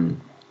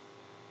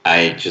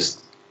I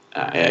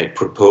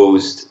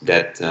proposed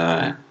that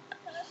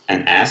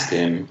and asked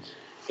him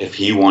if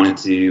he wanted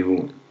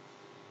to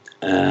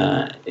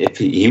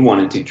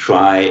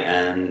try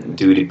and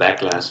do the back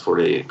glass for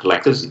the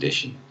collector's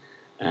edition,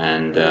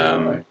 and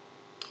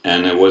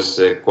it was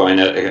it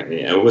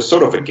was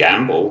sort of a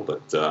gamble,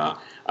 but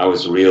I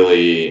was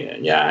really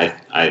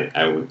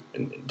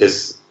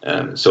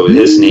so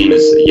his name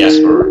is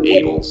Jesper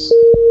Abels.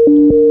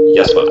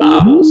 Jesper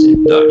Abels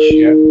in Dutch.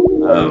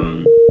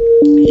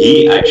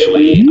 He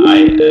actually,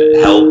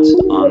 helped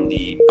on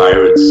the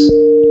Pirates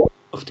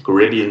of the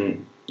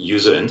Caribbean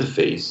user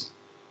interface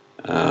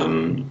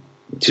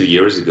 2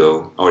 years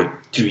ago,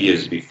 or 2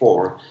 years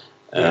before,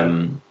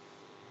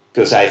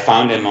 because I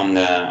found him on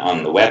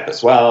the web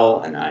as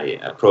well, and I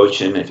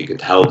approached him if he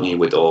could help me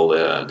with all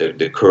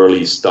the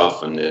curly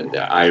stuff and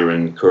the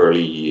iron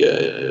curly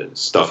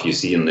stuff you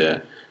see in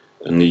the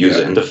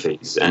user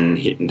interface, and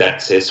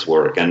that's his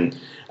work, and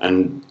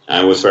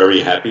I was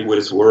very happy with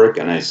his work,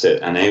 and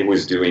I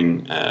was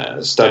doing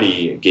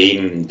study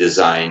game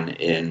design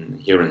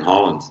here in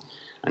Holland,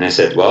 and I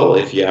said, well,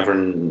 if you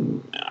ever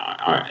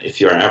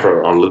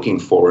are looking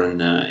for an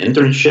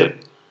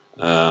internship,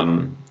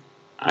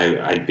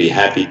 I'd be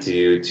happy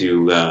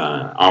to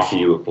offer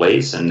you a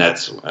place, and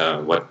that's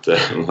what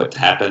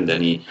happened.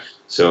 And he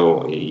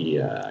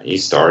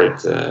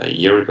started a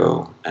year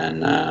ago,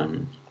 and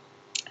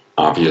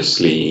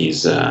obviously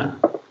he's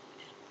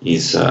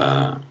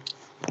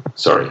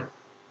sorry.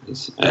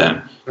 He's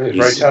a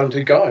very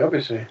talented guy,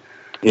 obviously.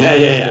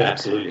 Yeah,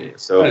 absolutely.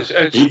 So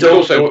he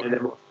told me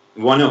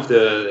one of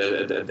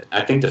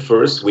I think the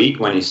first week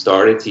when he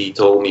started, he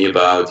told me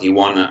about he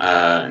won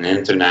an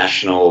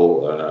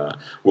international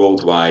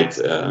worldwide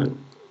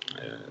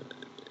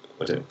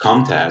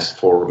contest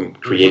for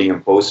creating a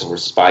poster for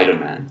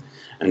Spider-Man,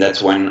 and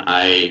that's when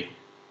I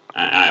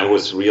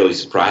was really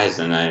surprised,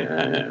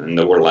 and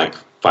there were like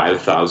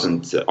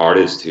 5,000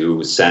 artists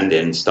who sent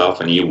in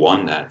stuff, and he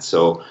won that.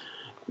 So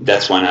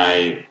that's when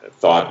I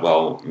thought,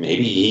 well,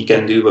 maybe he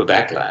can do a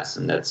back glass,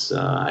 and that's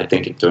I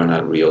think it turned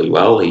out really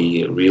well.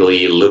 He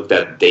really looked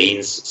at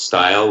Dane's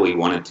style. We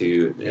wanted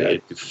to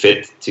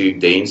fit to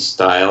Dane's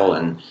style,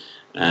 and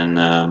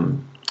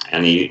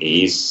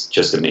he's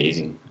just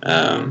amazing.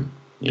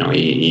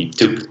 He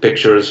took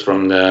pictures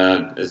from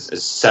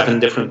 7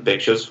 different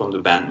pictures from the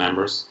band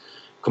members,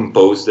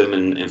 composed them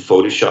in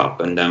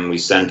Photoshop, and then we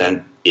sent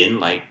them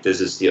in like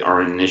this is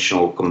our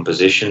initial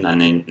composition,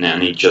 and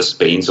he just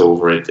paints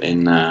over it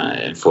in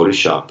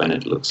Photoshop, and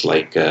it looks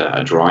like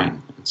a drawing.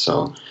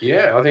 So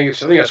I think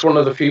that's one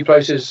of the few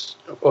places,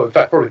 or in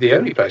fact probably the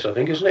only place, I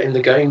think, isn't it, in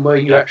the game where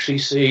you actually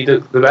see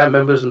the band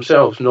members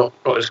themselves, not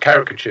as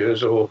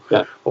caricatures or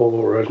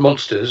as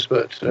monsters,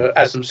 but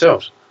as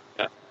themselves.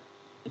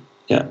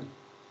 Yeah.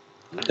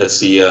 That's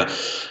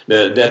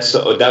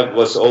that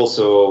was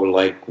also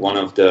like one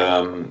of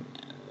the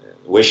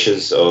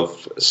wishes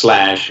of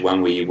Slash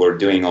when we were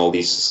doing all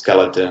these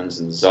skeletons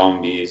and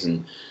zombies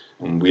and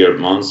weird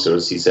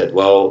monsters. He said,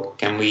 well,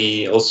 can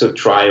we also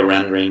try a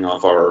rendering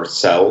of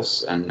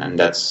ourselves? And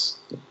that's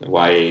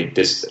why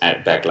this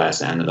back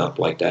glass ended up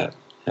like that.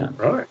 Yeah.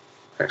 Right.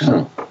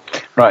 Excellent.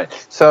 Right.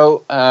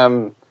 So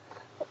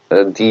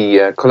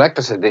the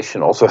collector's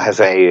edition also has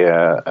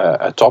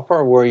a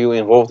topper. Were you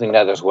involved in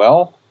that as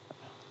well?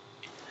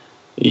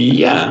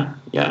 Yeah.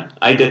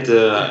 I did.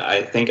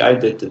 I think I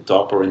did the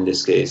topper in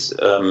this case.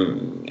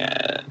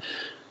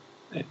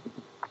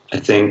 I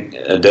think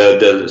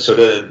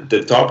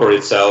the topper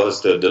itself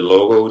is the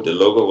logo. The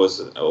logo was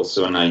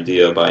also an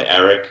idea by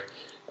Eric.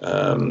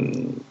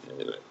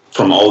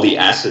 From all the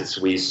assets,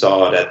 we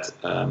saw that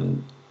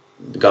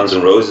Guns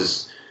N'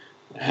 Roses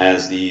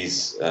has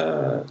these.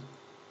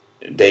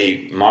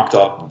 They mocked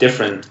up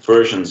different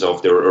versions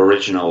of their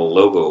original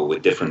logo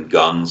with different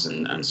guns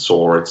and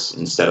swords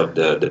instead of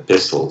the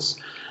pistols.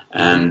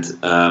 And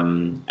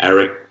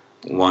Eric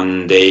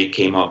one day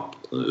came up.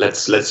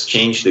 Let's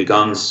change the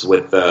guns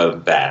with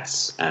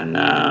bats and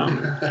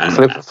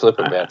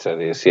flipper bats. That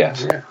is,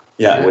 yes.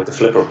 Yeah, with the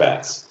flipper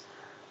bats.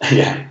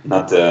 Yeah,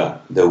 not the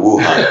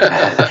Wuhan.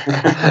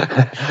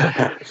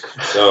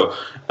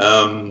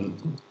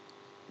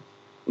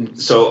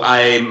 So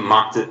I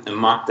mocked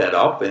that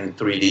up in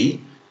 3D,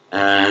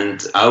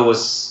 and I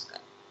was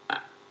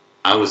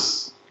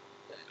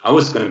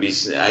going to be.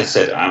 I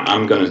said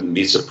I'm going to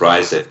be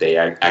surprised if they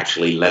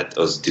actually let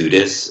us do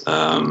this.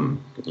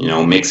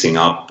 Mixing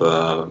up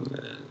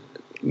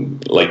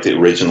like the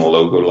original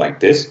logo like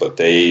this, but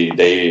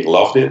they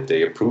loved it.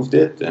 They approved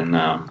it, and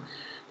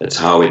that's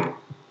how it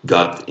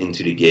got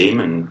into the game,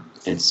 and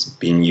it's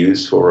been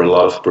used for a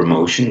lot of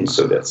promotion.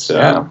 So that's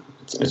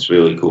it's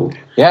really cool.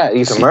 Yeah,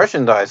 even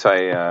merchandise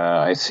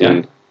I see.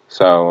 Yeah.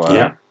 So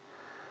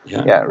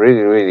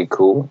really really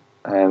cool.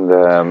 And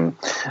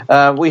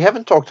we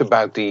haven't talked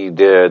about the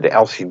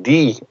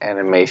LCD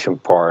animation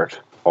part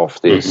of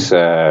this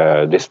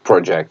this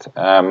project.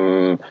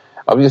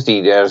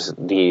 Obviously, there's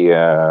the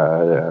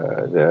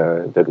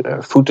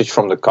footage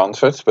from the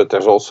concerts, but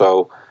there's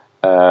also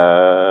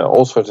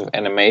all sorts of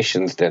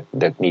animations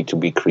that need to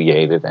be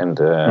created and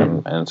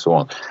so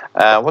on.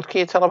 What can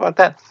you tell about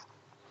that?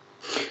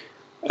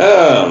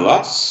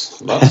 Lots.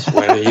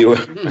 Where you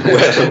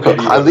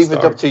I'll leave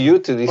it up to you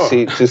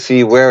to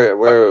see where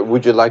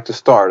would you like to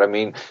start. I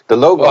mean, the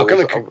logo. Well,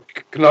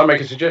 can I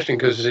make a suggestion?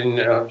 Because in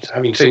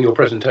having seen your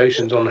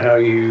presentations on how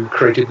you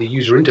created the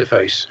user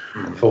interface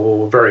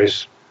for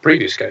various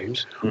previous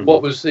games,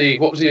 what was the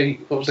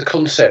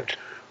concept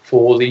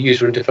for the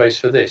user interface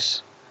for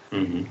this?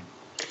 Mm-hmm.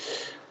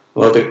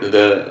 Well,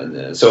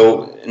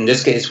 so in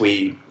this case,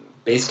 we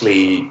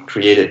basically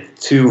created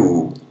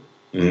two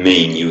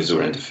main user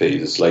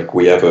interfaces. Like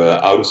we have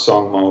a out of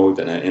song mode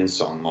and an in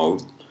song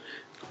mode.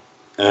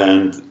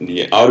 And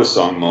the out of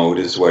song mode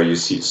is where you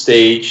see the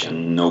stage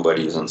and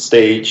nobody is on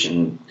stage,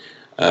 and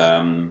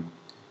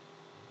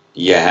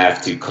you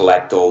have to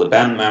collect all the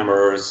band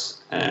members.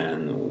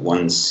 And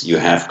once you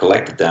have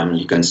collected them,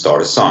 you can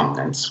start a song.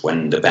 That's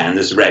when the band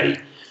is ready.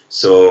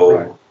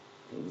 So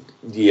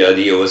the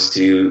idea was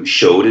to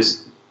show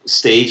this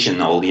stage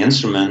and all the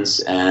instruments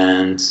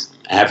and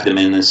have them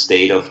in a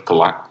state of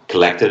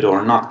collected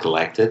or not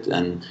collected,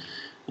 and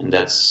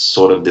that's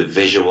sort of the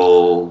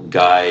visual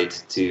guide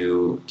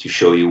to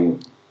show you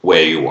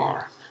where you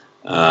are.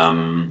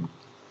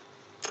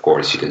 Of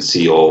course, you can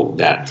see all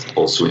that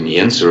also in the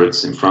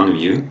inserts in front of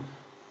you,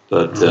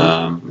 but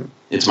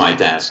it's my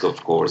task,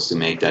 of course, to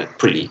make that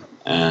pretty.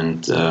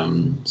 And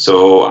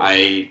so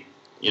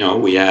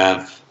we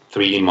have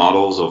 3D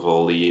models of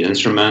all the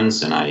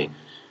instruments, and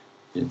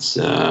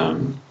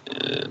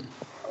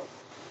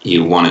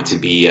you want it to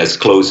be as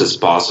close as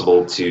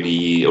possible to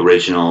the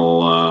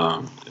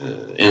original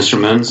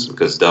instruments,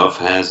 because Duff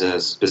has a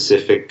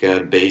specific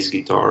bass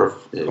guitar,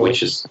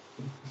 which is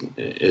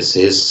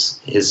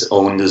his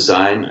own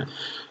design.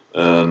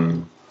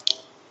 And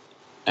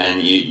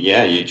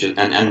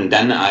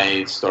then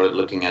I started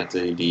looking at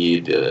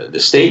the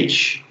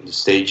stage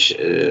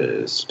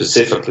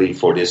specifically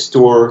for this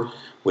tour,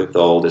 with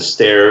all the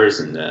stairs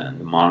and the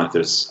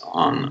monitors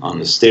on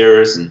the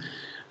stairs,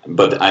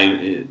 but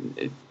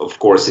of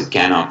course it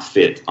cannot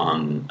fit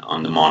on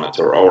the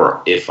monitor,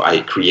 or if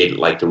I create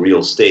like the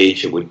real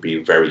stage, it would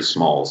be very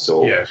small.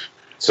 So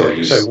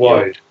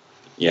wide.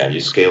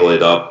 You scale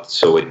it up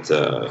so it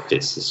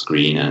fits the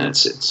screen, and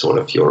it's sort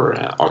of your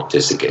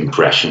artistic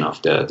impression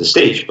of the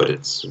stage, but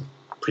it's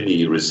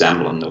pretty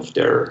resemblant of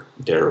their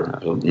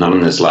Not in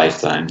This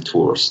Lifetime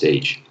tour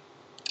stage.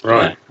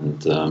 Right.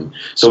 And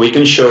so we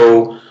can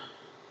show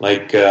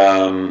like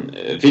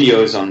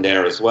videos on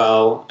there as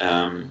well,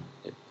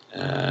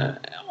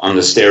 on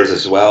the stairs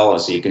as well.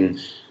 So you can,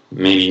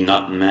 maybe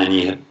not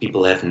many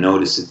people have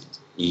noticed it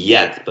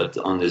yet, but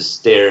on the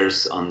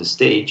stairs on the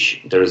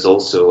stage there's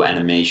also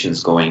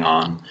animations going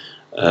on,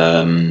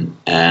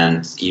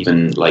 and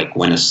even like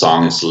when a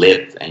song is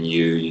lit and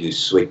you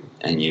switch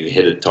and you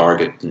hit a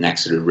target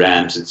next to the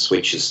ramps, it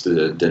switches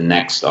to the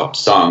next up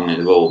song,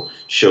 and it will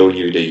show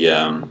you the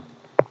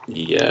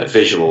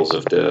visuals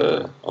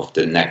of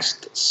the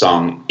next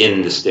song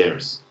in the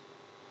stairs.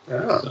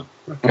 So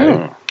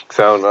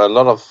a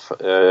lot of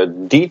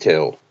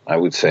detail, I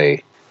would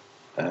say,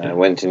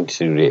 went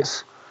into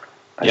this,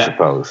 I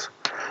suppose.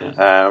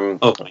 Yeah.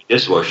 My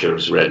dishwasher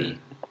is ready.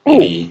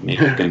 Maybe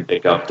you can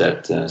pick up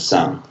that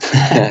sound.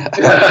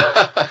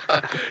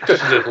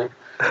 Just a little.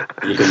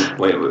 You can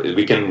wait.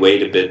 We can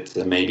wait a bit,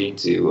 maybe,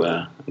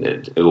 to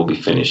it will be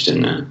finished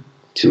in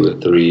 2 or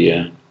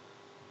 3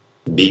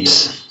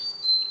 beats.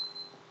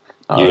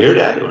 You hear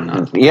that or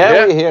not?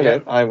 Yeah, we hear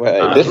that.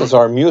 This is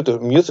our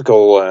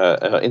musical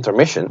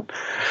intermission.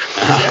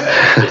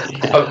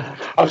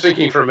 I was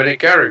thinking for a minute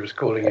Gary was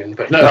calling in,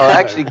 but no. No,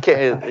 actually,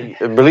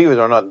 believe it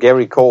or not,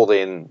 Gary called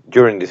in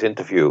during this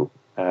interview,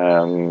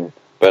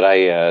 but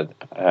I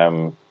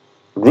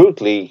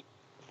rudely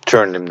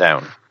turned him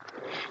down.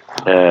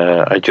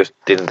 I just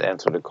didn't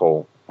answer the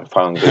call. I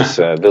found this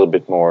a little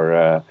bit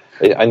more.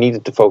 I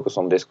needed to focus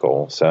on this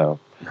call, so.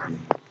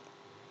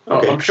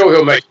 Okay. I'm sure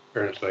he'll make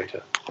appearance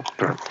later.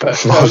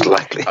 But, most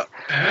likely.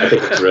 I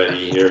think it's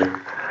ready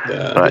here.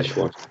 Right.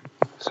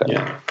 So.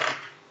 Yeah.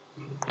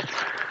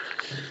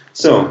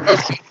 So.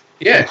 Okay.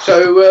 Yeah.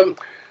 So.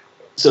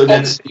 So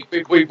then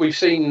we've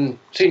seen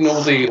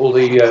all the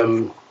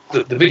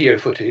video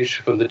footage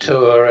from the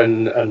tour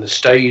and the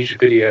stage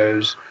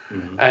videos,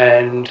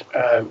 and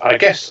I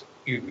guess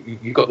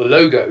you got the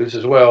logos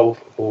as well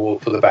for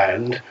the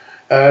band.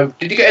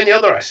 Did you get any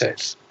other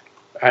assets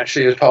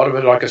actually as part of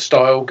it, like a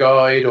style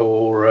guide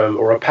or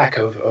a pack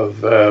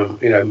of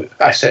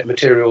asset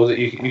material that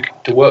you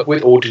to work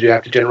with, or did you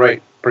have to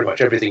generate pretty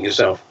much everything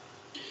yourself?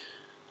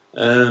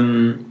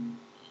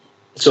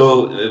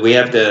 So we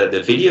have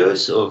the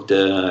videos of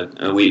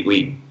the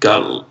we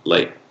got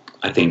like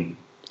I think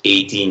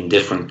 18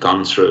 different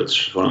concerts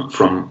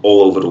from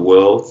all over the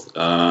world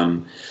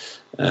from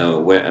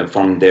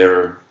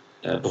their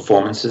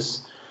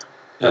performances.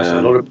 That's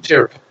a lot of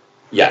material.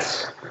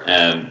 Yes,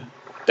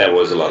 that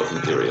was a lot of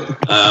material,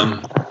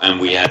 and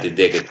we had to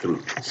dig it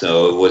through.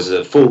 So it was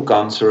a full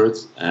concert,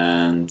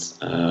 and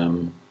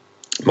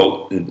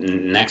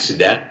next to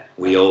that,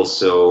 we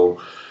also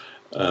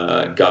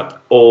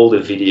got all the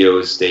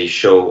videos they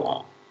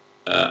show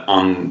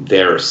on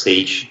their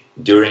stage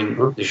during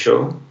the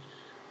show.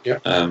 Yeah.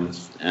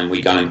 And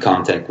we got in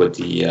contact with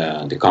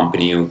the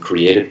company who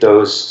created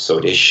those, so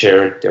they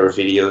shared their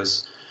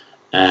videos,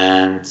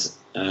 and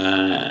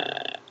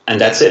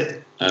that's it.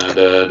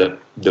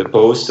 The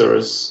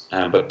posters,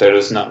 but there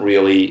is not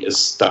really a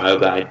style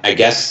guide. I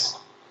guess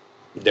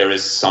there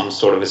is some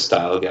sort of a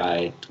style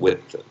guide with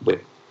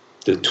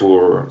the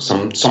tour,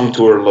 some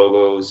tour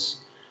logos,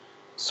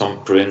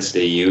 some prints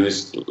they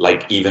used,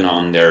 like even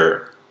on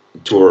their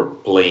tour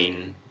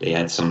plane, they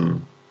had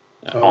some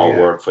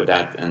artwork for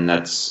that, and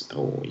that's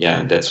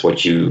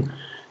what you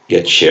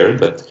get shared.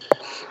 But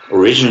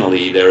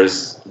originally, there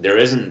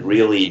isn't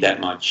really that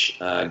much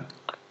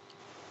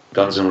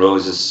Guns N'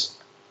 Roses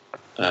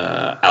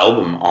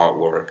album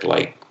artwork,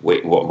 like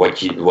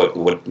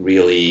what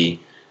really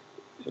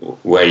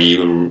where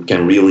you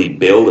can really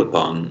build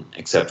upon,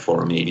 except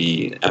for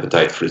maybe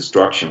Appetite for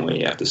Destruction, where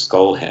you have the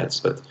skull heads.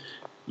 But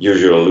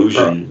Use Your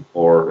Illusion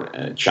or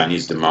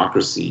Chinese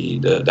Democracy,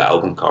 the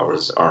album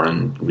covers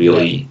aren't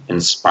really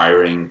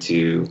inspiring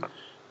to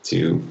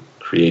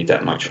create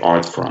that much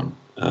art from.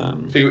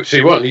 So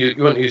you weren't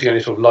using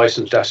any sort of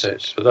licensed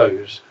assets for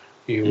those.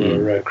 You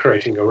were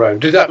creating your own.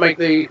 Did that make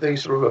the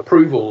sort of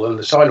approval and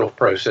the sign-off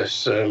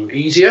process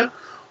easier,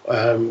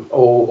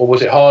 or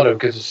was it harder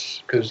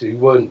because you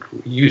weren't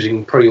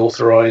using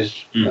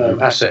pre-authorized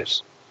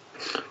assets?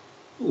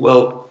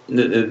 Well,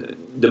 the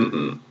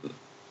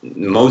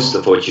most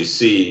of what you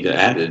see, the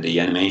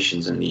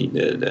animations and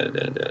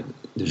the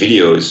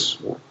videos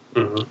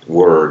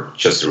were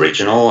just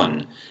original,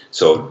 and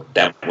so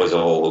that was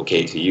all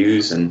okay to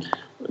use. And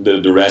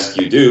the rest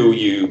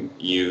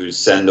you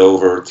send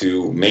over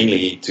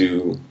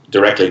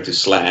directly to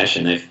Slash,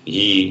 and if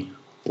he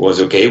was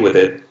okay with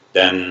it,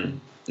 then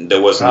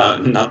there was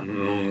not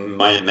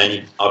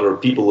many other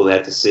people who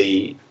had to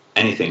say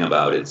anything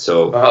about it.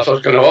 So that's what I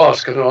was going to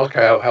ask.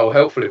 How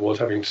helpful it was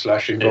having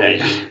Slash involved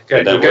in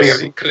getting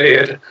everything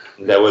cleared.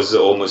 That was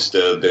almost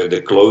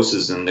the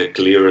closest and the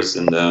clearest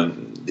and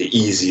the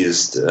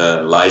easiest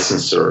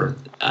licensor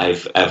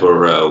I've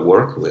ever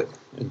worked with.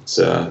 It's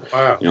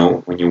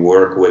when you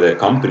work with a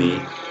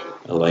company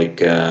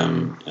like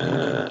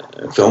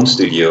a film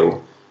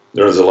studio,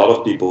 there's a lot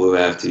of people who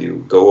have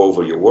to go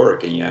over your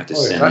work, and you have to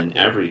send in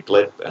every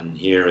clip. And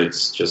here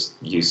it's just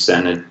you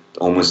send it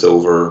almost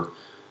over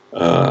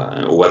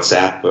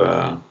WhatsApp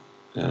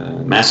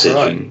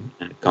messaging.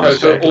 And it comes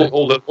so back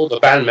all the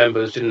band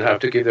members didn't have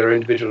to give their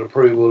individual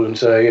approval and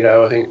say,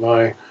 I think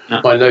my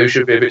nose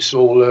should be a bit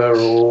smaller,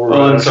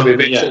 or should be a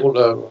bit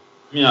taller.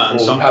 Yeah,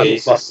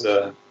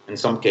 in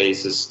some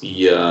cases,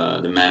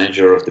 the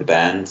manager of the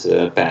band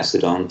passed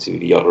it on to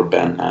the other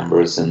band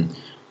members, and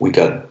we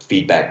got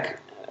feedback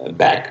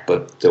back,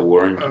 but there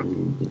weren't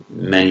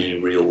many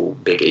real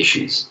big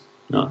issues.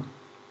 No.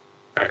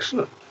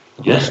 Excellent.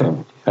 Yes.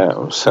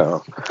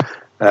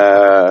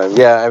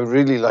 I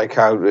really like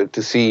how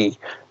to see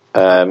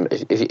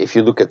if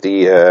you look at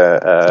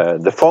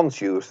the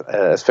fonts used,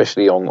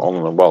 especially on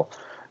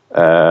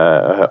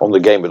the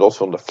game, but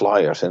also on the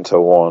flyers and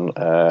so on.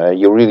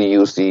 You really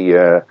use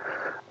the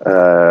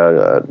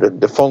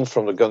fonts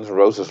from the Guns N'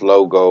 Roses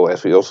logo,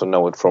 as we also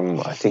know it from,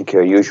 I think,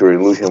 Use Your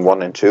Illusion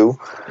 1 and 2.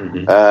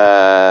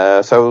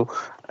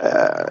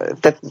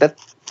 That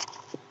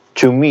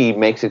to me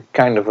makes it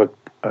kind of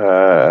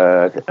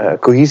a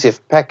cohesive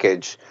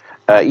package,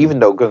 even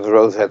though Guns N'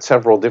 Roses had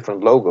several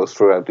different logos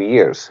throughout the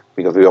years,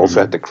 because we also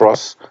had the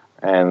cross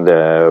and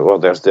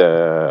there's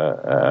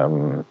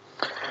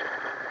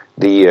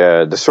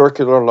the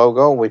circular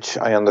logo, which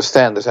I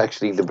understand is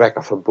actually the back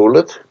of a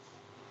bullet.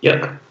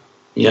 Yeah.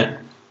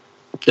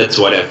 That's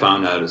what I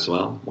found out as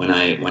well. We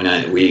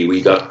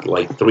got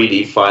like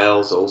 3D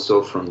files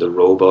also from the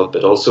robot,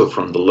 but also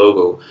from the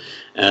logo.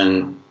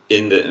 And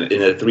in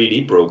the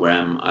 3D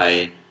program,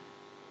 I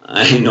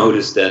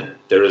noticed that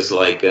there is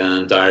like an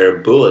entire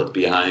bullet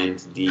behind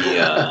the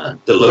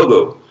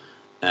logo,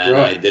 and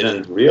right. I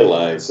didn't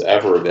realize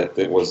ever that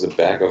it was the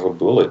back of a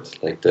bullet,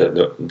 like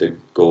the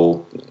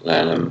gold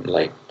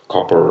like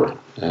copper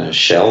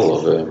shell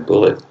of a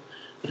bullet,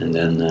 and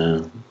then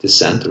the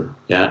center.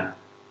 Yeah.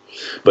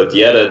 But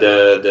yeah,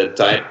 the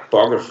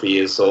typography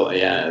is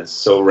it's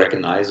so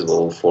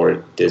recognizable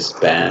for this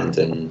band,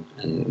 and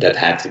that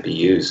had to be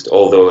used.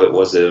 Although it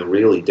was a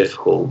really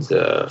difficult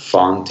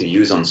font to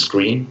use on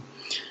screen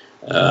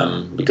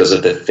because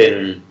of the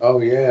thin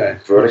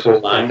vertical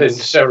lines. Thin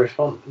serif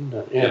font, isn't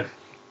it? Yeah.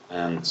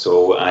 And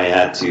so I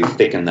had to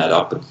thicken that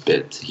up a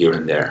bit here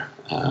and there,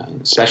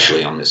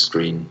 especially on the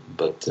screen.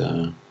 But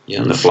and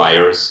the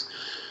flyers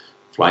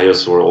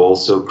were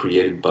also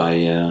created by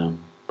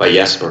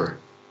Jesper.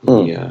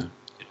 He did a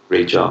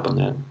great job on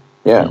that.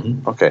 Yeah.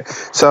 Mm-hmm. Okay.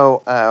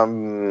 So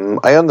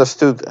I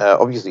understood.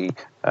 Obviously,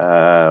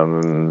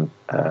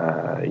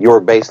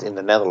 you're based in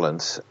the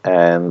Netherlands,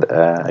 and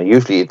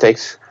usually it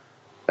takes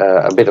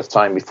a bit of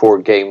time before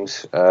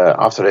games,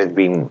 after they've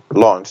been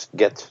launched,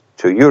 get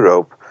to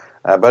Europe.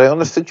 But I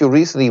understood you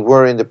recently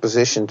were in the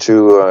position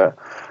to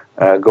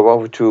go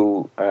over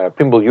to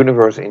Pinball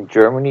Universe in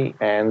Germany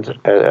and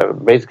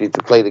basically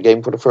to play the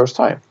game for the first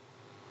time.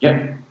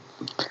 Yeah.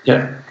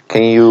 Yeah.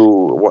 Can you?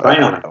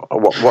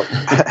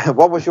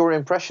 What was your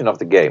impression of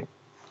the game?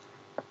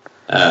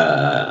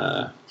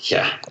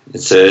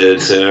 It's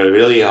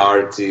really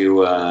hard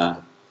to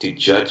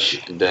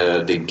judge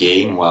the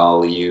game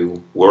while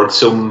you work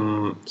so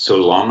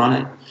long on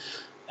it,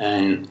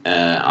 and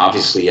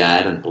obviously I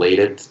hadn't played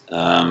it,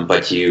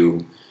 but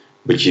you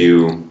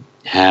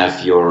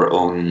have your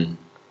own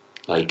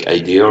like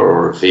idea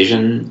or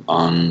vision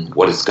on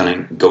what it's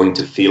going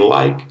to feel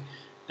like,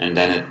 and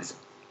then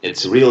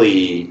it's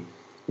really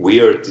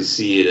weird to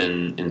see it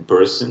in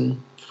person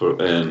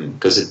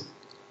because it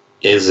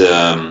is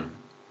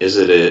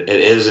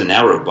a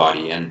narrow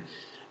body and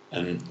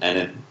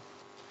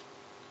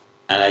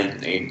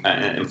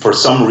for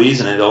some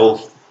reason it all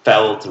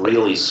felt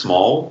really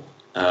small.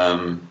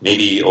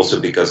 Maybe also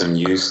because I'm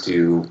used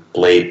to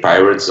play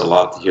Pirates a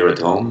lot here at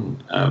home,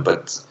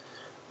 but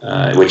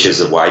which is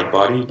a wide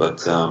body,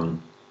 but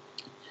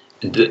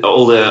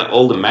all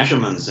the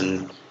measurements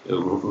and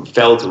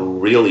felt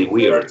really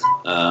weird.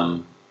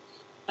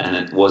 And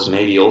it was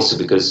maybe also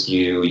because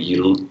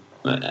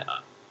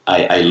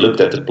I looked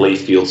at the play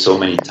field so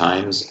many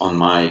times on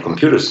my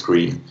computer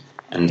screen,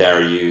 and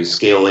there you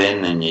scale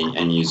in and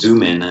you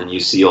zoom in and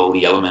you see all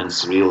the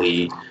elements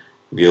really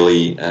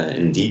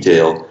in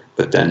detail.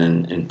 But then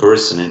in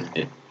person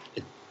it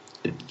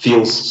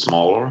feels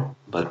smaller.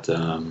 But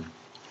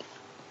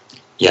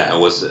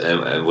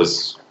it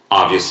was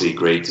obviously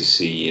great to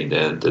see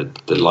the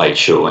light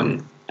show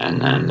and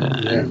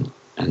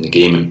the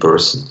game in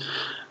person.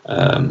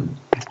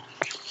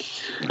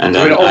 And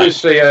then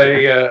obviously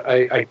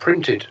a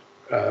printed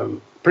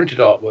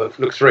artwork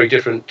looks very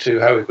different to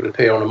how it would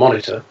appear on a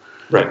monitor.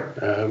 Right.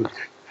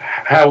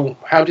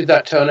 How did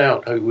that turn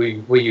out?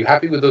 Were you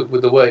happy with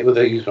the way with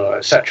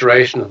the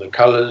saturation of the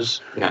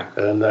colours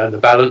and the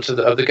balance of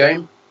the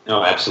game?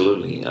 No,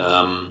 absolutely.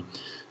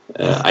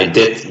 I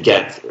did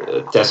get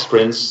test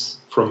prints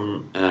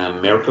from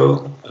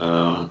Mirko,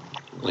 of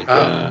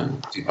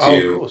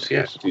course,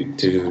 yes.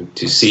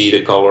 to see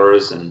the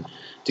colors and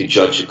to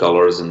judge the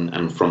colors,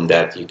 and from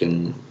that you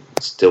can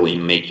still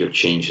make your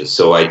changes.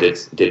 So I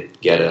did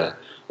get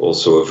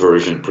also a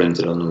version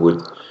printed on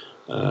wood,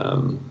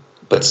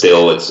 but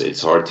still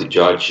it's hard to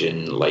judge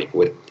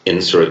with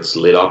inserts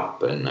lit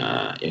up and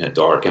in a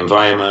dark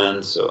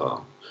environment.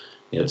 So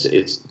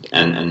it's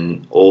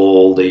and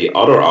all the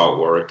other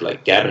artwork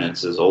like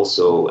cabinets is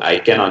also, I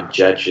cannot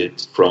judge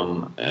it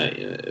from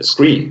a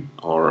screen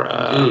or.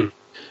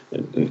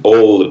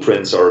 All the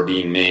prints are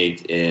being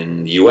made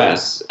in the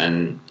US,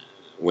 and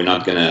we're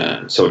not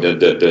gonna. So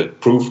the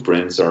proof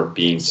prints are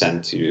being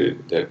sent to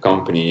the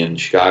company in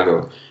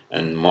Chicago,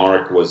 and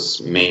Mark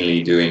was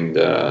mainly doing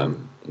the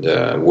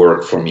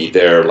work for me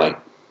there, like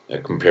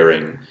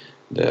comparing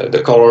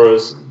the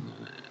colors,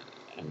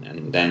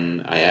 and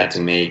then I had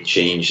to make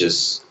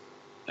changes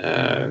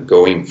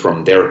going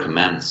from their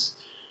commands,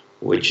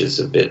 which is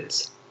a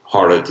bit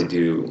harder to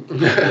do.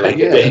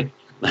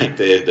 Like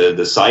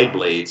the side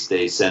blades,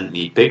 they sent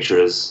me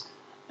pictures,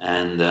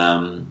 and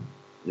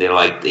they're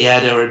like,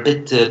 they're a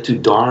bit too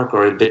dark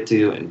or a bit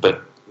too.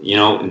 But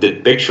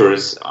the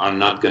pictures are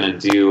not gonna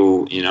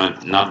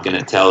not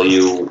gonna tell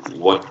you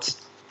what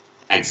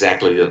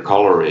exactly the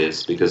color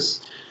is,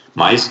 because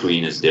my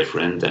screen is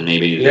different, and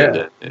maybe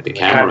the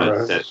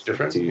camera is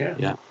different too.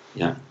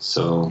 Yeah.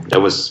 So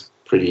that was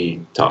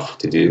pretty tough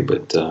to do.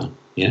 But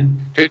yeah.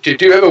 Do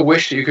you ever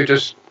wish that you could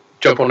just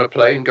jump on a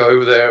plane, go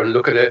over there and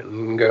look at it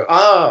and go,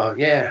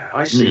 yeah,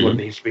 I see what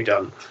needs to be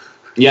done?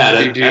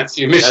 Yeah, do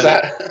you miss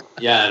that?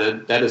 Yeah,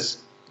 that is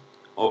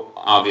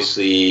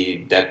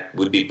obviously that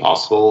would be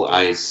possible.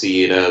 I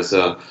see it as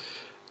a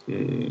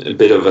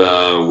bit of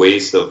a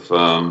waste of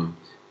time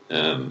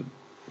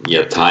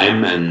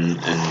and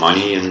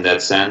money in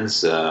that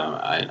sense.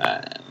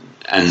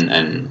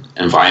 And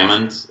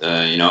environment,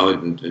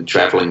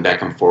 traveling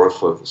back and forth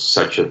for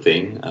such a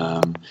thing,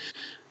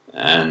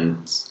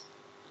 and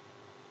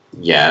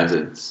yeah,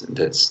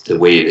 that's the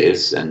way it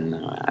is, and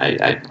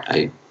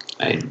I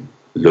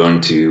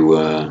learned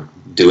to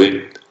do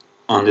it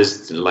on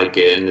this, like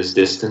in this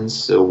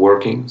distance,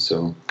 working.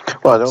 So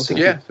well, I don't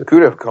think you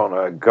could have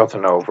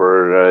gotten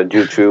over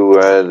due to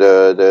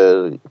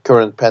the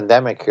current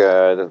pandemic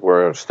that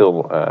we're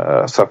still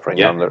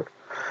suffering under.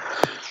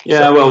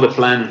 Yeah, well, the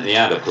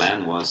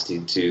plan was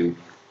to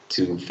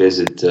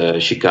visit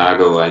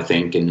Chicago, I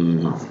think,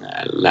 in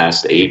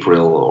last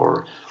April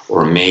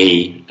or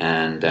May,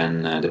 and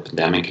then the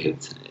pandemic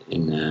hit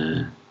in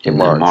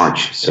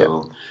March.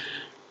 So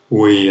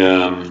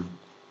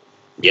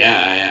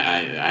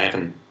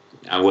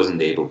I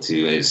wasn't able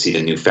to see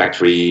the new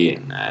factory,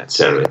 and et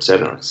cetera, et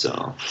cetera.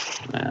 So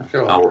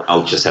sure.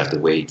 I'll just have to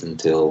wait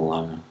until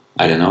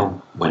I don't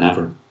know,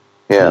 whenever.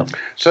 Yeah.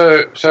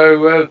 So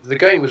the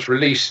game was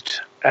released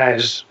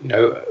as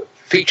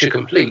feature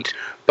complete,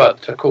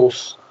 but of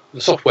course the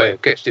software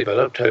gets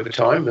developed over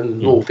time and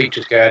more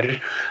features get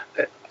added.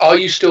 Are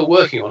you still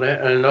working on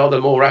it, and are there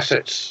more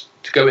assets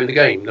to go in the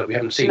game that we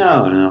haven't seen?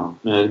 No.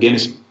 The game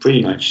is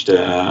pretty much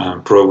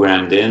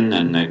programmed in,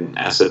 and the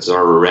assets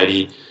are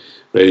ready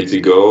to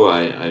go.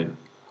 I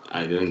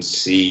don't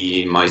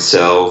see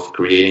myself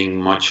creating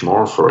much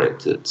more for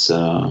it. It's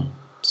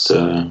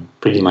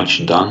pretty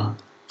much done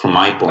from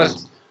my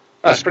point.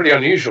 That's pretty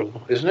unusual,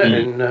 isn't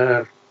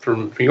it?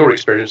 From your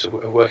experience of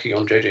working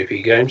on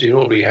JJP games, you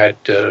normally had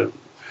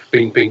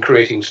been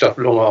creating stuff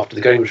long after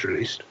the game was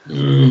released.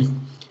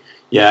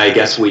 Yeah, I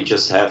guess we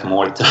just have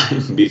more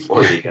time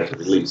before they get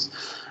released.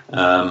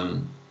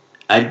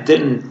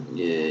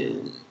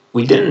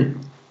 We didn't.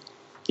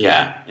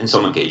 Yeah, in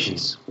some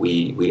occasions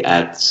we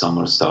add some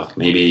more stuff.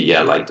 Maybe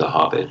like The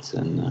Hobbit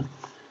and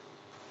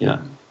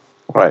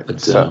Right.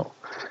 But,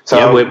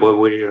 So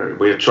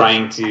we're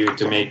trying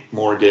to make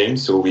more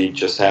games, so we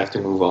just have to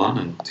move on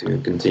and to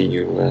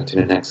continue to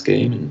the next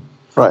game.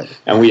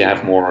 And we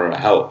have more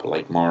help.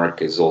 Like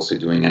Mark is also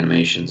doing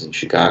animations in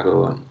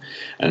Chicago,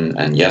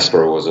 and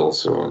Jesper was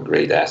also a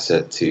great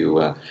asset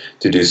to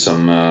do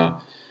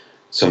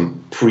some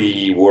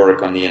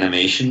pre-work on the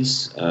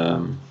animations.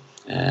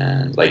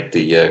 And like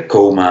the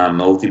Coma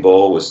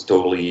multi-ball was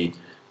totally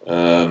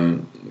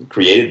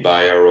created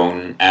by our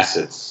own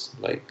assets.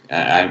 Like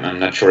I'm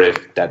not sure if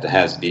that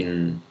has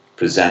been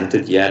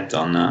presented yet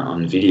on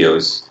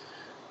videos,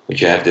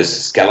 but you have this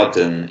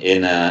skeleton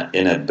in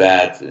a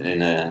bed,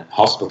 in a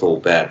hospital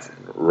bed,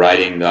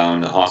 riding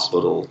down the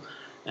hospital,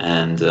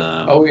 and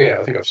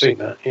I think I've seen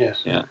that.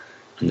 Yes. Yeah,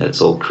 and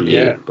that's all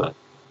created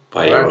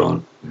by our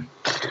own.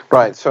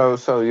 Right.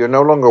 So you're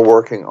no longer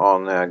working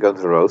on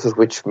Guns N' Roses,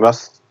 which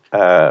must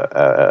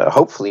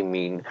hopefully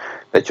mean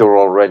that you're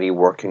already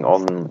working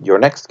on your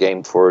next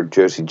game for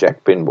Jersey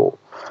Jack Pinball.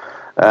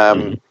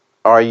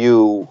 Are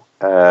you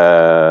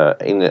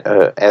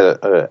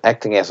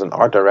acting as an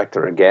art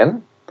director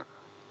again,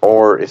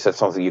 or is that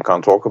something you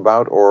can't talk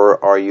about,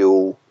 or are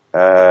you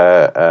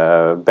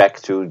back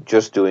to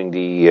just doing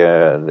the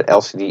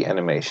LCD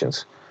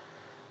animations?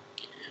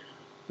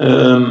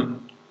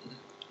 I'm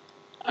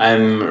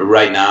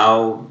right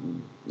now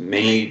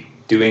mainly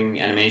doing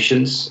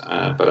animations,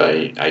 but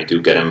I do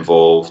get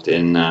involved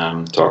in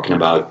talking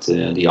about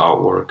the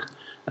artwork.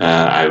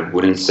 I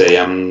wouldn't say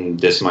I'm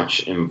that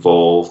much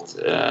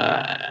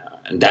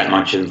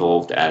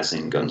involved as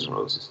in Guns N'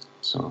 Roses.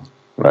 So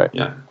right,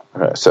 yeah.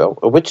 So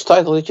which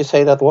title did you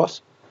say that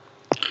was?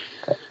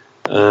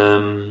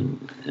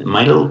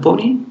 My Little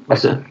Pony,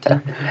 was it?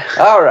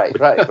 All right.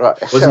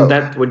 Wasn't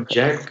that what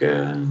Jack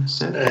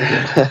said?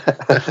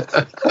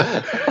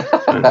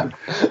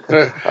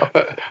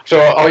 So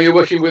are you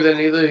working with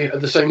any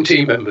of the same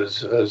team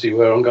members as you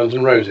were on Guns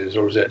N' Roses,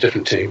 or is it a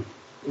different team?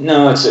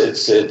 No,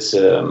 it's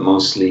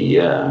mostly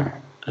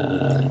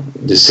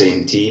the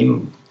same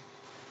team.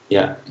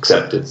 Yeah,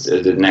 except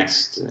the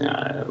next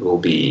will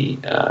be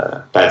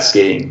Pat's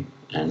game,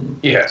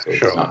 and so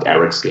it's not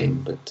Eric's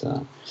game, but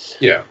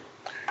yeah.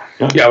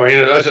 I mean,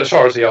 as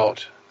far as the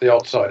art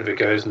side of it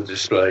goes, and the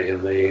display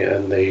and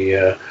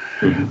the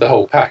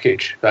whole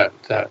package, that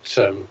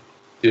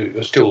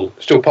you're still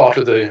part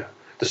of the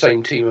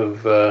same team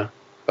of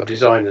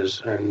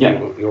designers, and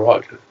you're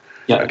right.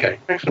 Yeah. Okay.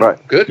 Excellent.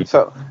 Right. Good.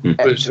 So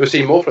we'll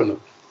see more from them.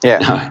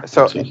 Yeah.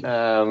 So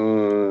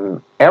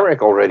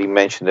Eric already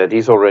mentioned that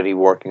he's already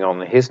working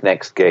on his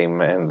next game,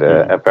 and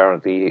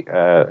apparently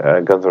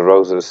Guns N'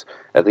 Roses,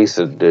 at least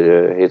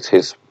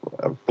his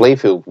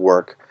playfield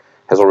work,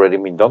 has already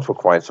been done for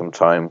quite some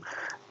time.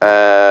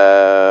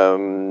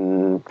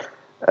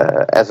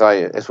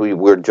 as we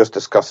were just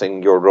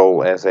discussing your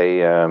role as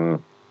a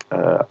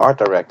art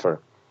director,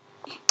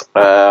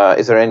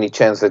 is there any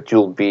chance that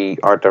you'll be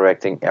art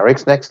directing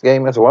Eric's next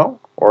game as well,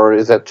 or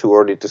is that too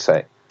early to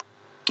say?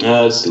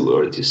 It's too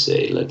early to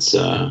say. Let's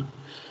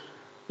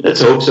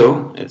hope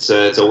so.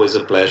 It's always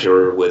a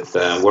pleasure with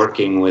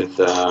working with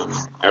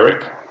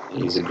Eric.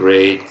 He's a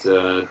great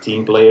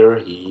team player.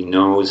 He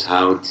knows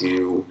how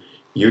to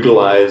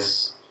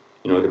utilize,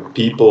 the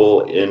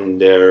people in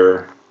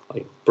their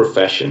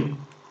profession,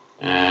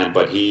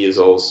 but he is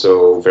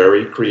also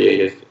very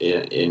creative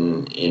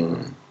in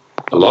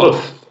a lot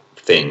of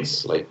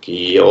things. Like,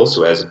 he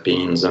also has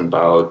opinions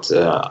about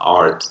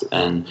art,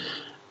 and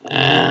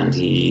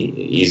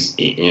he's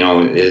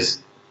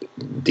is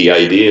the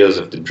ideas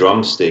of the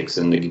drumsticks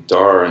and the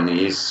guitar, and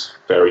he's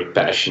very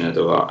passionate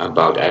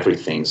about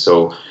everything.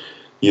 So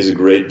he's a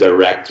great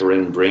director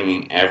in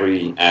bringing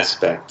every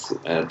aspect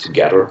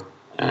together,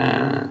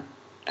 and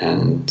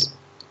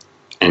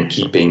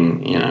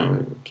keeping,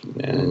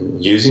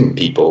 and using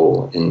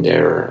people in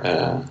their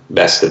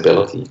best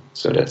ability.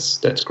 So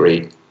that's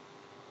great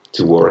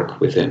to work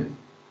with him.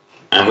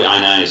 And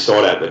I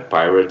saw that with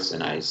Pirates,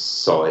 and I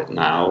saw it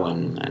now,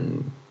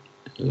 and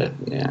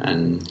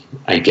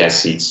I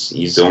guess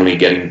he's only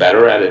getting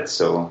better at it.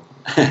 So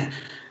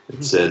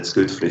it's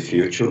good for the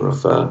future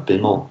of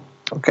pinball.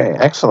 Okay,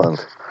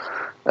 excellent.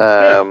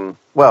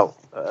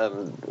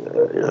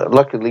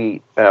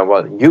 Luckily,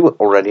 you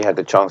already had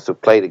the chance to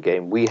play the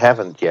game. We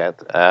haven't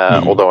yet,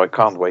 although I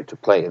can't wait to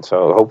play it.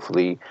 So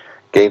hopefully,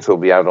 games will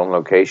be out on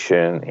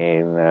location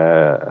in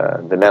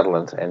the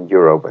Netherlands and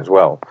Europe as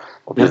well.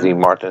 Obviously,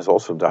 Martin is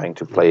also dying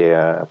to play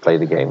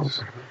the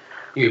games.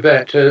 You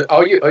bet.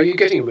 Are you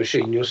getting a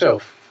machine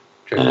yourself?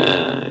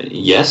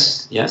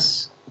 Yes.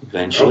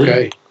 Eventually.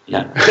 Okay.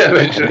 Yeah.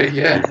 Eventually,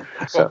 yeah.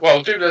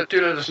 Well, do let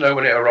us know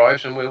when it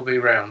arrives, and we'll be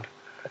round.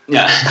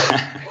 Yeah,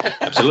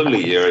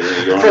 absolutely. You're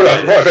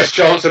my best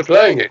chance of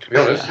playing it, to be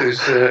honest,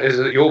 is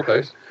at your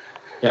place.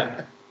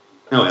 Yeah.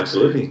 No,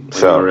 absolutely.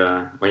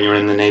 When you're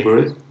in the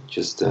neighborhood,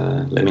 just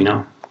let me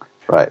know.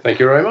 Right. Thank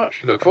you very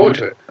much. Look forward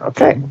to it.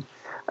 Okay.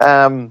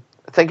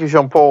 Thank you,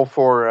 Jean-Paul,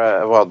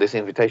 for this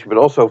invitation, but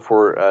also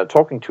for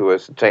talking to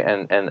us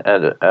and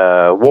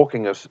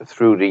walking us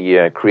through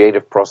the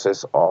creative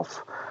process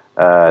of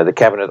the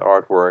cabinet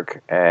artwork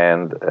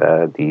and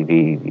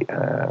the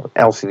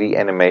LCD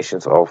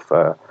animations of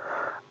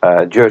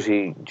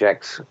Jersey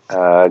Jack's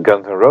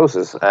Guns N'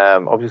 Roses.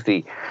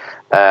 Obviously,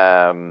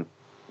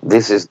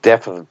 this is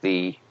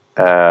definitely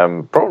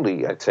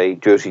probably, I'd say,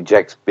 Jersey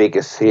Jack's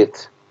biggest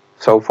hit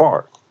so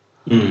far.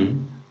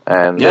 Mm-hmm.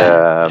 And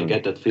I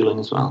get that feeling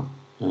as well.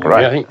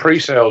 Right. Yeah, I think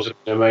pre-sales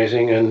have been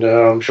amazing, and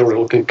I'm sure it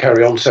will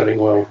carry on selling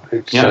well.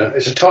 It's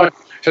a time.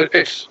 So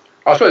it's,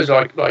 I suppose,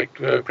 like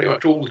pretty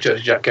much all the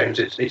Jersey Jack games,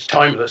 it's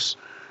timeless.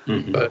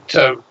 Mm-hmm. But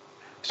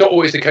it's not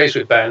always the case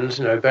with bands.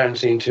 Bands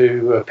seem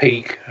to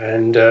peak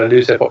and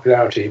lose their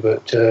popularity,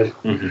 but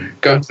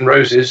Guns N'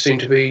 Roses seem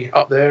to be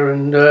up there,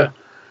 and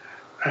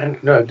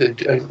no,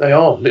 they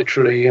are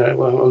literally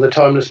one of the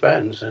timeless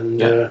bands,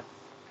 and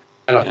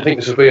I think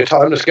this will be a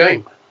timeless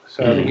game.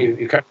 So I think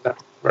you captured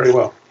that very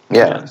well.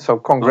 Yeah. So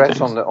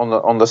congrats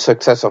on the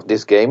success of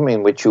this game,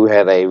 in which you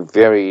had a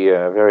very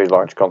very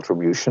large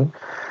contribution.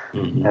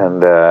 Mm-hmm.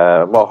 And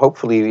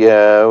hopefully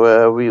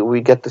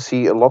we get to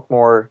see a lot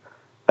more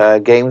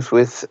games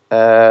with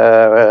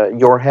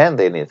your hand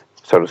in it,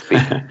 so to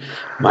speak.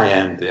 My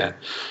hand, yeah.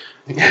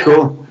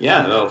 Cool.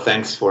 Yeah. Well,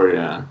 thanks for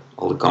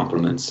all the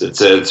compliments.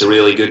 It's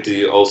really good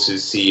to also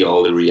see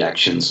all the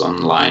reactions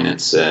online.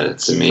 It's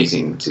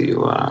amazing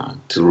to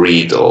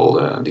read all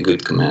the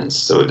good comments.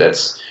 So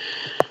that's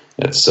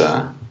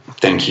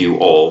thank you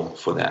all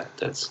for that.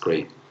 That's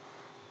great.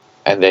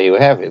 And there you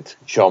have it,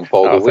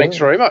 Jean-Paul de Win. Thanks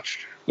very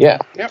much. Yeah.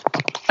 Yep.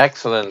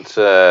 Excellent.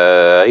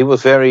 He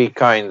was very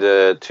kind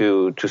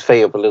to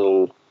stay up a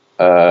little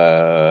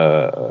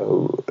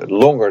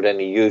longer than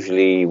he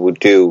usually would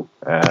do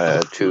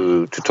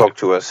to talk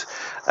to us.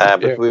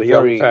 But we're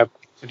very to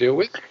deal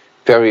with.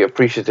 Very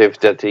appreciative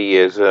that he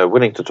is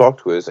willing to talk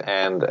to us,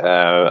 and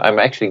I'm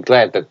actually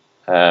glad that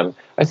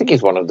I think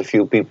he's one of the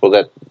few people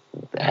that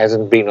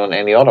hasn't been on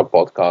any other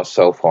podcast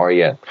so far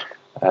yet,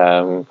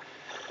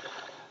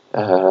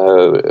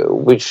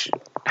 which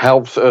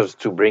helps us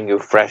to bring you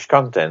fresh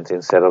content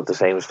instead of the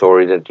same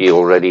story that you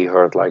already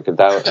heard like a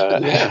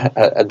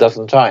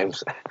dozen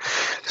times.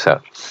 So,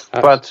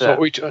 but that's what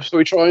we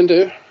try and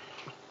do.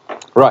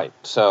 Right.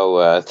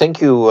 So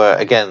thank you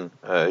again,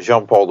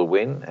 Jean-Paul de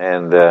Win,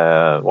 and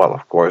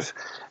of course,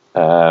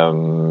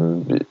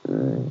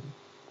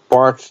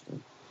 part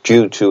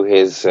due to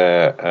his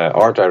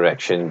art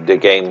direction, the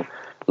game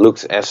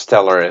looks as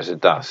stellar as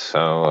it does.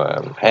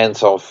 So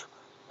hats off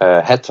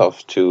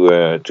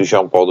to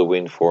Jean-Paul de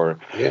Win for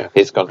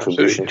his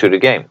contribution to the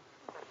game.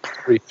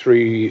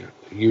 Three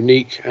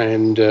unique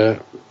and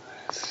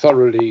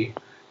thoroughly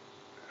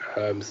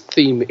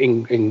theme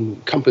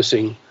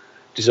encompassing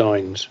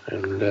designs,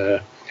 and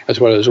as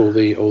well as all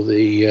the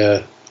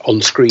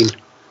on-screen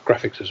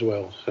graphics as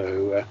well.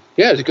 So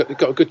it's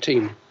got a good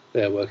team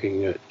they're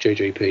working at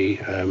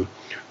JJP,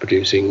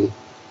 producing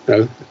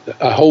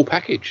a whole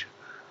package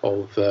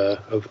of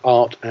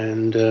art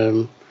and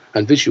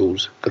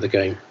visuals for the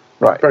game.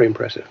 Right. Very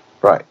impressive.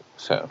 Right.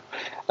 So,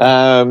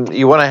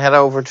 you want to head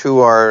over to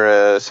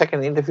our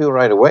second interview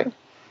right away?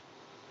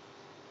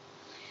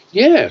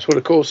 Yes. Well,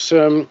 of course,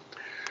 we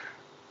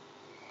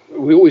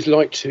always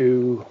like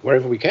to,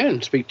 wherever we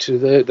can, speak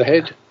to the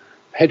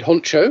head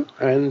honcho,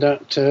 and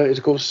that is,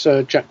 of course,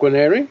 Jack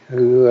Guarneri,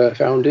 who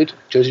founded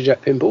Jersey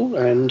Jack Pinball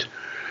and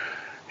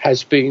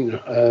has been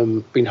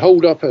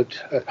holed up at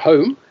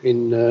home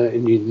in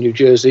New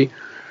Jersey,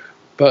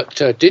 but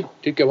did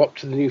go up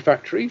to the new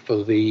factory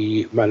for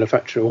the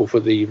manufacture or for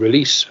the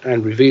release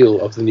and reveal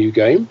of the new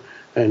game,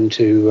 and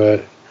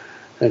to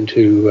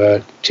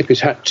tip his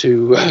hat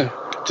to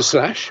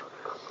Slash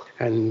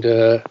and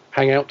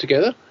hang out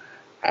together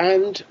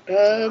and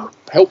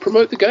help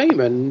promote the game.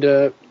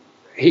 And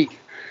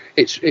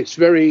it's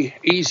very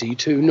easy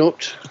to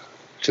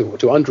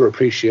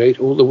underappreciate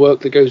all the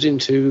work that goes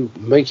into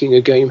making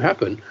a game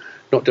happen,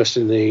 not just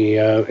in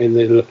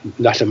the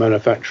latter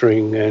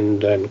manufacturing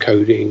and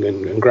coding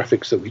and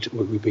graphics that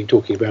we've been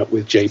talking about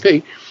with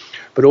JP,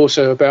 but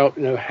also about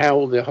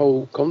how the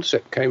whole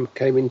concept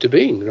came into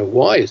being.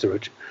 Why is there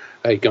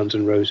a Guns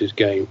N' Roses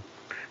game?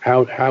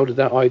 How did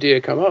that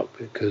idea come up?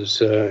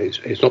 Because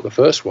it's not the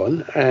first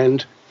one.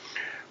 And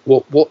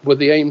what were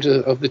the aims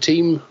of the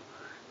team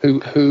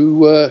who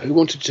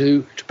wanted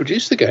to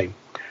produce the game?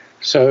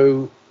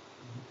 So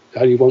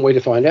only one way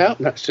to find out,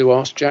 and that's to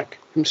ask Jack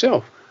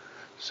himself.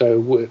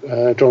 So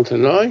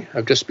Jonathan and I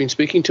have just been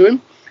speaking to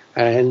him,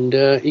 and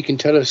he can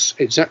tell us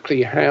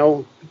exactly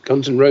how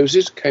Guns N'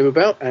 Roses came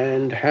about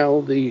and how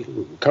the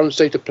current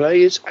state of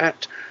play is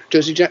at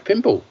Jersey Jack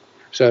Pinball.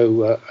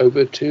 So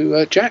over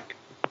to Jack.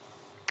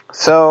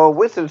 So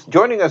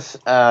joining us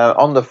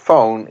on the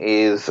phone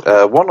is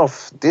one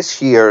of this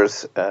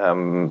year's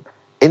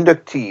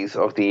inductees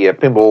of the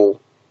Pinball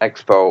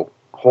Expo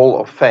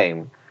Hall of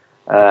Fame,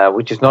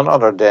 which is none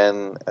other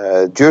than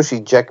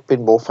Jersey Jack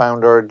Pinball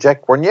founder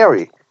Jack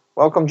Guarneri.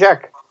 Welcome,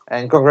 Jack,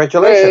 and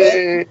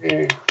congratulations.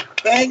 Hey.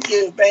 Thank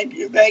you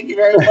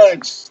very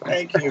much.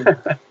 Thank you.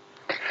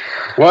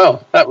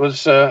 Well, that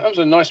was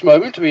a nice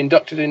moment to be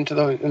inducted into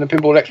the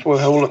Pinball Expo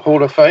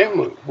Hall of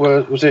Fame.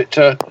 Was it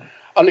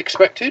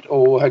unexpected,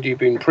 or had you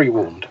been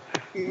pre-warned?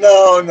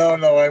 No.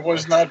 I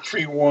was not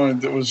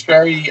pre-warned. It was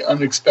very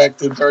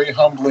unexpected, very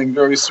humbling,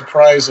 very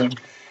surprising,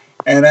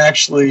 and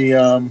actually,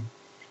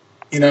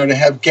 to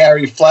have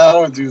Gary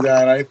Flower do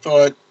that, I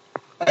thought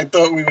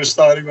we were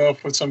starting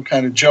off with some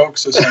kind of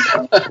jokes or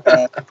something like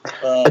that.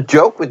 A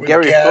joke with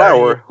Gary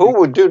Flower? Who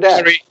would do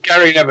that?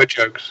 Gary never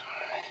jokes.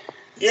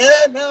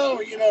 Yeah, no,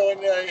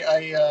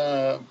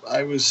 and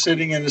I was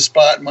sitting in a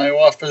spot in my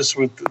office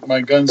with my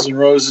Guns N'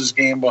 Roses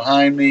game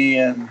behind me,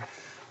 and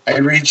I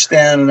reached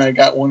down and I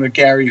got one of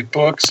Gary's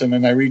books, and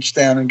then I reached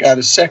down and got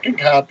a second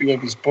copy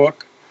of his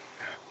book.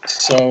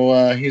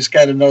 So he's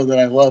got to know that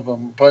I love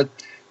him, but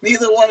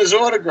neither one is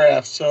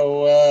autographed,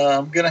 so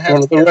I'm going to have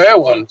one of the rare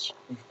ones.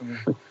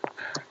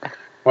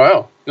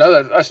 Wow.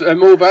 No, they're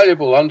more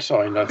valuable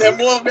unsigned, I think. They're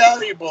more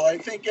valuable. I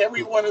think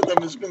every one of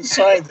them has been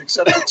signed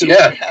except the two.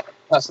 Yeah,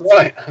 that's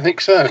right. I think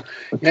so.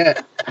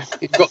 Yeah.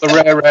 You've got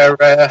the rare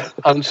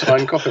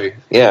unsigned copy.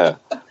 Yeah.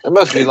 It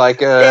must be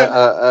like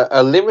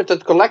a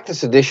limited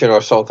collector's edition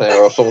or something,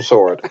 or some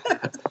sort.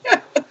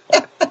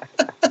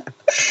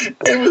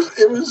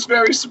 It was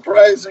very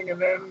surprising,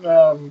 and then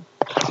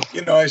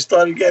I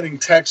started getting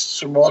texts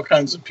from all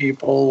kinds of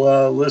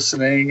people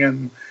listening,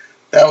 and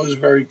that was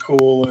very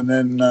cool. And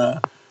then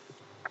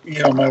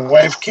my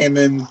wife came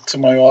into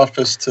my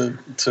office to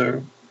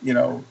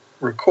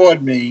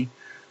record me.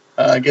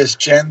 I guess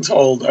Jen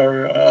told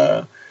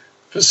her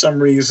for some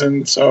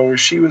reason, so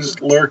she was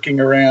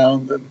lurking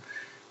around. And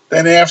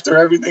then after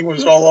everything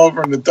was all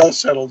over and the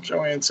dust settled,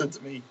 Joanne said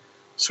to me,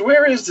 "So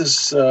where is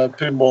this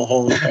Pinball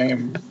Hall of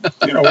Fame?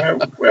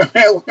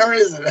 Where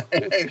is it?"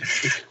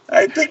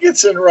 I think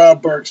it's in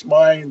Rob Burke's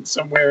mind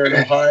somewhere in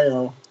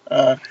Ohio.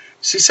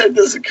 She said,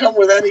 "Does it come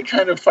with any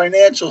kind of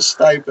financial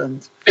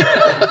stipend,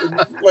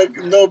 like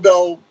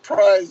Nobel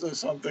Prize or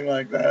something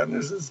like that?"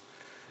 And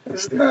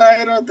no,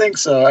 I don't think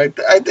so. I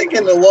think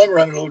in the long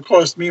run it'll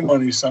cost me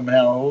money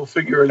somehow. We'll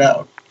figure it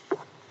out.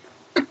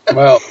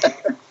 Well,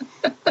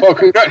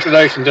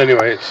 congratulations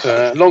anyway. It's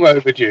long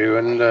overdue,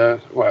 and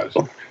it's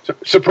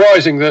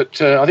surprising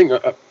that I think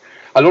a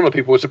lot of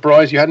people were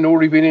surprised you hadn't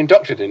already been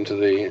inducted into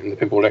the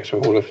Pinball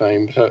Expo Hall of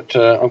Fame. But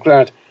I'm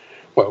glad.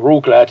 Well, we're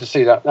all glad to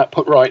see that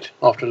put right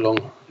after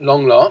long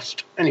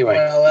last. Anyway.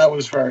 Well, that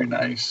was very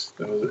nice.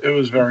 It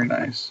was very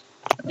nice.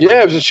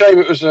 Yeah, it was a shame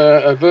it was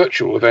a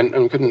virtual event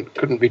and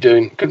couldn't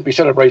be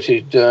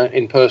celebrated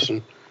in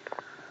person.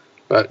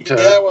 But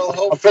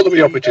hopefully, I'm sure there'll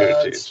be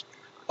opportunities.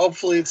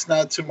 Hopefully, it's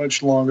not too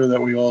much longer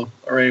that we all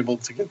are able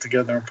to get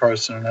together in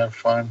person and have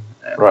fun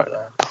and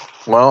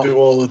do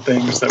all the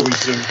things that we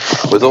do.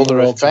 With all the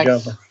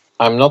respect,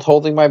 I'm not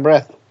holding my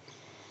breath.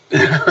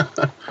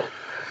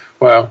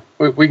 Well,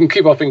 we can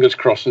keep our fingers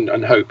crossed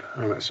and hope.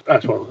 And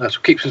that's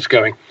what keeps us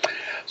going.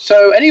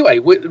 So anyway,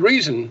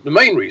 the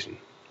main reason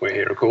we're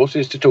here, of course,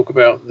 is to talk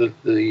about the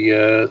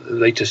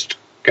latest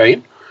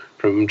game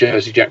from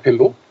Jersey Jack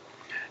Pinball,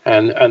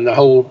 and the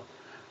whole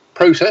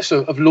process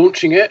of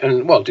launching it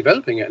and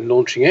developing it and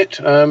launching it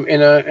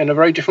in a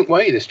very different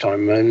way this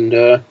time.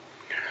 And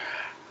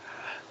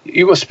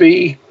you must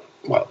be,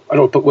 I don't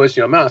want to put words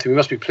in your mouth. You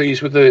must be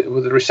pleased with the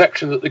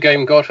reception that the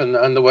game got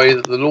and the way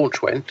that the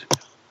launch went.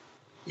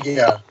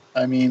 Yeah,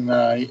 I mean,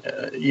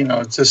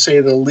 to say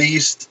the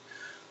least.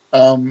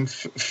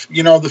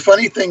 The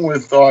funny thing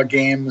with our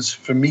games,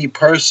 for me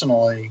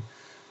personally,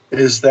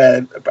 is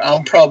that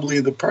I'm probably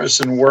the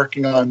person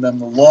working on them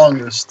the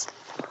longest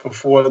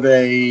before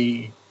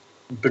they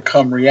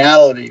become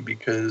reality,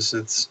 because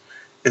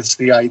it's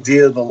the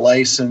idea of the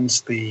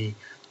license, the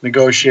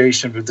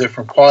negotiation for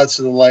different parts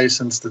of the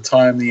license, the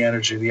time, the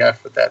energy, the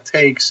effort that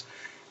takes,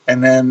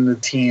 and then the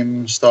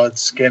team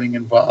starts getting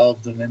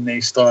involved, and then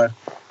they start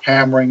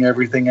hammering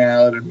everything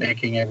out and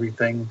making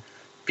everything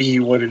be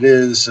what it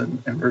is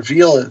and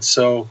reveal it.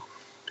 So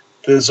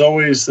there's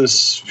always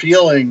this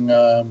feeling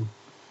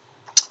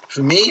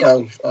for me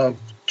of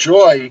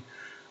joy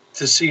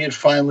to see it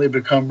finally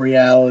become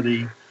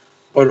reality,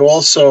 but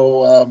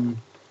also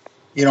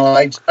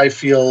I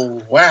feel,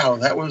 wow,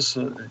 that was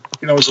it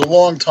was a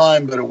long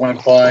time, but it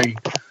went by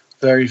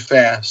very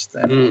fast,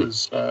 and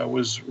it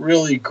was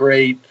really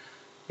great.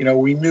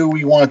 We knew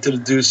we wanted to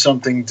do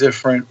something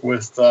different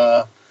with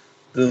the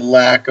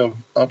lack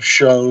of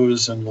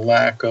shows and the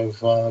lack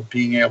of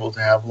being able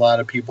to have a lot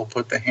of people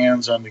put their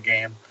hands on the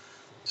game.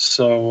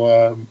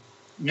 So,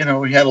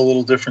 we had a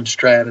little different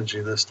strategy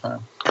this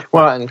time.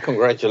 Well, and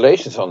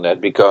congratulations on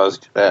that, because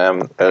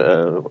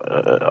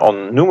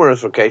on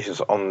numerous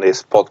occasions on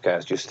this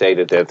podcast, you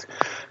stated that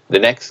the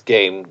next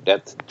game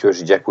that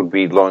Jersey Jack would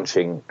be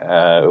launching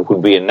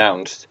would be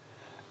announced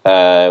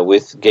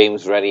with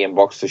games ready and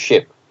boxed to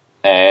ship.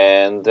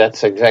 And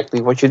that's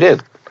exactly what you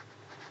did.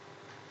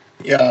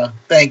 Yeah,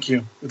 thank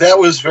you. That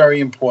was very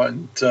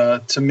important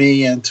to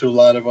me and to a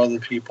lot of other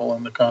people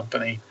in the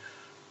company,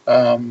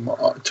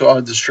 to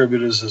our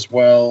distributors as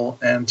well,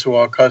 and to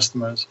our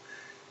customers.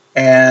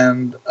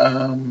 And,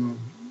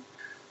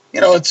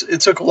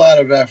 it took a lot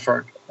of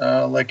effort,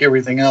 like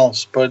everything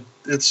else, but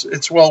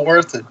it's well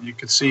worth it. You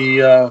could see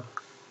the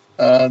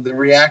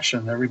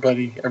reaction.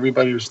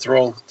 Everybody was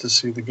thrilled to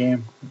see the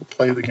game,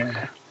 play the game.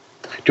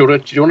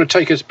 Do you want to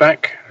take us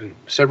back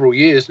several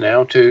years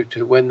now to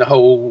when the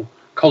whole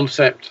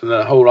concept and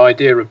the whole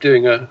idea of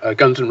doing a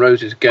Guns N'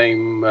 Roses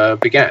game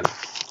began?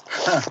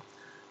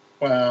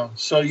 Wow.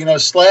 So,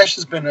 Slash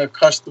has been a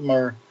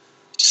customer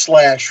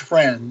 /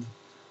 friend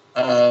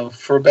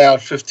for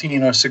about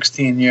 15 or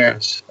 16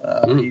 years.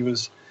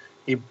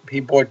 He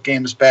bought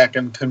games back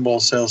in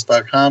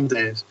pinballsales.com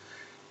days.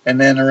 And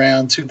then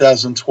around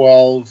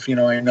 2012,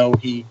 I know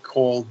he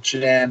called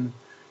Jen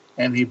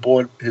and he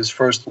bought his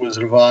first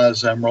Wizard of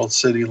Oz Emerald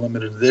City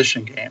limited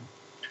edition game.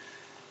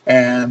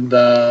 And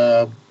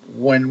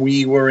when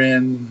we were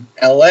in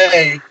LA,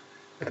 I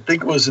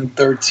think it was in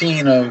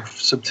 13 of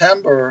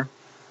September,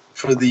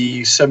 for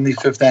the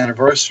 75th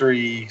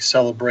anniversary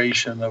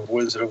celebration of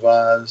Wizard of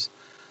Oz,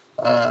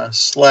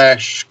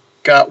 Slash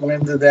got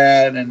wind of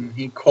that, and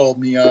he called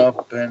me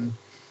up, and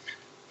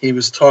he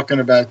was talking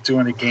about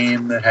doing a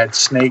game that had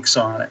snakes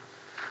on it.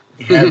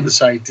 He had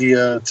this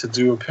idea to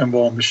do a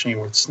pinball machine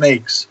with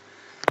snakes.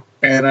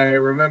 And I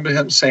remember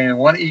him saying,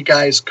 why don't you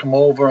guys come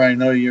over? I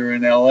know you're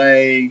in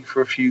LA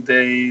for a few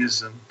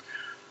days. And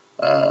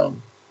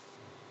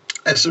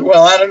I said,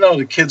 well, I don't know.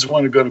 The kids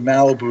want to go to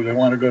Malibu. They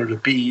want to go to the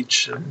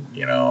beach. And,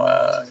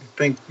 I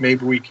think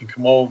maybe we can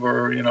come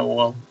over,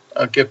 well,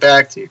 I'll get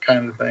back to you,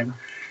 kind of thing.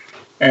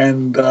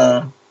 And,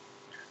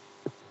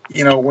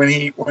 when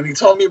he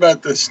told me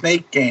about the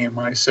snake game,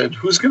 I said,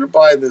 who's going to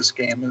buy this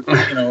game?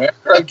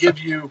 After I give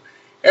you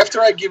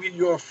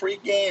your free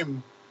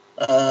game,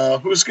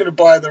 who's going to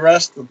buy the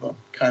rest of them,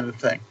 kind of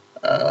thing.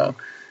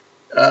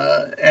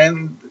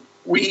 And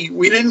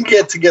we didn't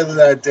get together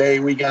that day.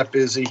 We got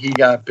busy. He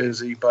got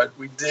busy. But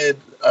we did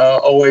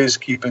always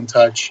keep in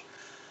touch.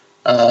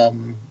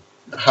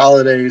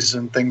 Holidays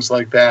and things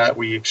like that,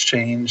 we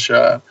exchange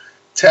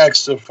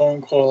texts or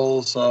phone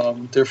calls,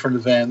 different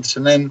events.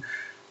 And then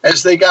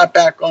as they got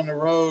back on the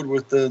road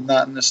with the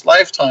Not in This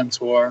Lifetime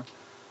tour,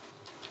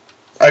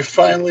 I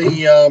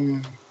finally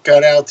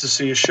got out to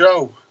see a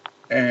show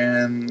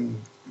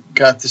and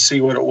got to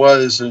see what it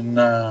was in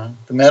the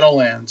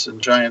Meadowlands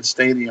in Giant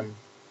Stadium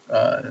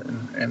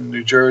in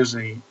New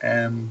Jersey.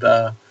 And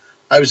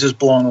I was just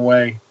blown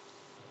away.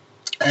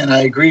 And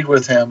I agreed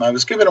with him. I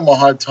was giving him a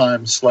hard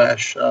time,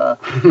 Slash.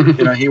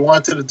 He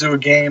wanted to do a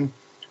game.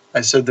 I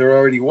said there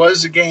already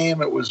was a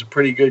game. It was a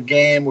pretty good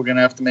game. We're going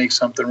to have to make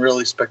something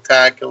really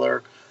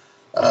spectacular,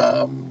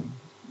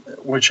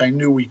 which I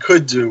knew we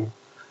could do.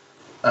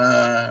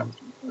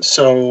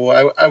 So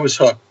I was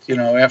hooked.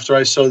 After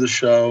I saw the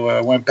show,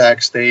 I went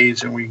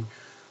backstage and we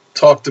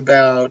talked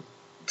about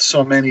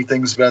so many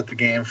things about the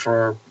game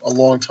for a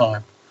long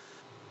time.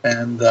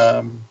 And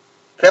then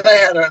I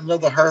had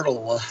another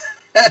hurdle.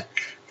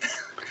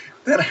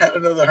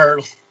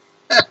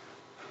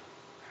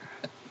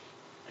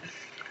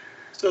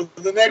 So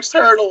the next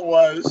hurdle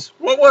was,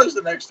 what was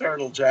the next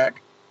hurdle,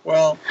 Jack?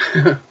 Well,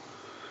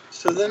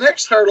 so the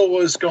next hurdle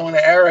was going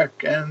to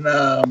Eric, and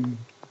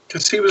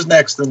because he was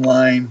next in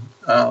line,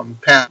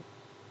 Pat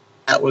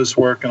was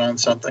working on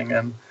something,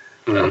 and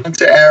I went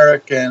to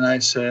Eric and I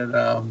said,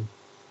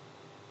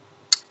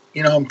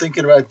 you know, I'm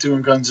thinking about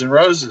doing Guns N'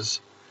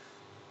 Roses.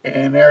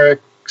 And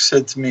Eric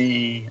said to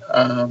me,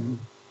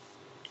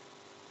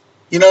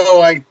 you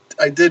know, I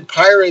did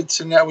Pirates,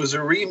 and that was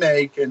a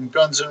remake, and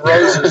Guns N'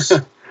 Roses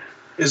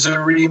is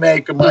a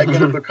remake. Am I going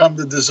to become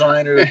the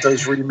designer that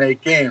does remake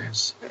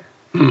games?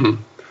 Yeah.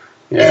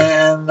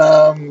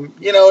 And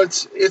you know,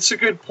 it's a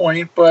good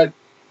point, but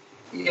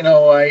you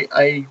know,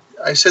 I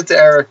said to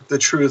Eric the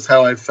truth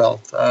how I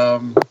felt.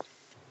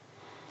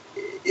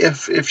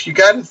 If you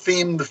got a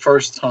theme the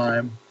first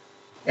time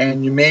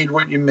and you made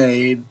what you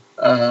made,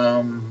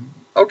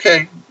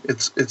 okay,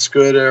 it's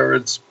good or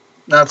it's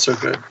not so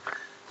good.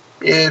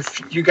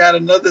 If you got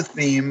another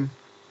theme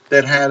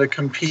that had to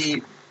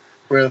compete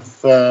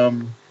with,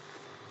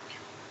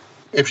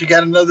 if you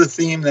got another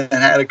theme that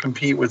had to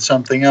compete with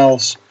something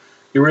else,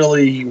 you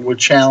really were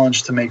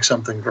challenged to make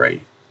something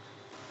great.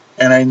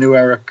 And I knew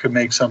Eric could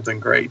make something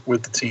great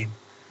with the team,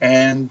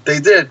 and they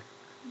did.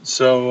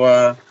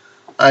 So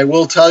I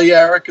will tell you,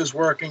 Eric is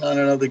working on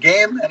another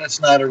game, and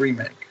it's not a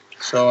remake.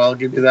 So I'll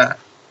give you that.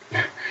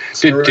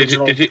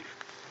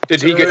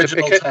 Did he get to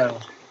pick it?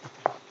 Title.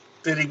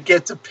 Did he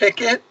get to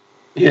pick it?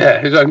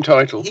 Yeah, his own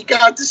title. He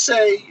got to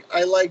say,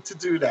 I like to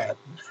do that.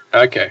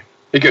 Okay.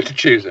 He got to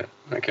choose it.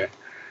 Okay.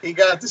 He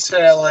got to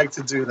say, I like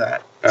to do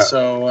that. Oh.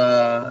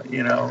 So,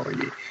 you know,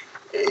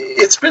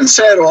 it's been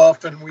said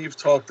often. We've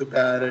talked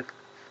about it.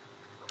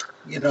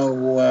 You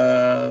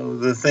know,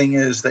 the thing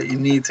is that you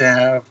need to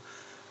have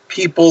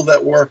people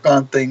that work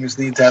on things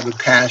need to have a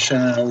passion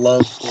and a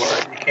love for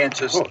it. You can't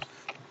just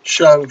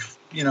shove,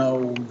 you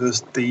know,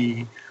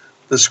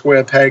 the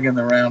square peg in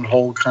the round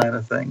hole kind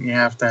of thing. You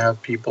have to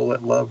have people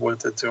that love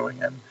what they're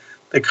doing, and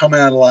they come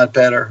out a lot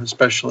better,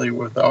 especially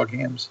with our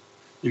games.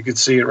 You could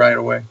see it right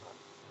away.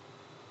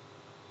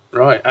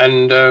 Right,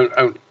 and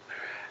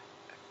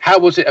how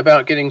was it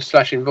about getting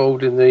Slash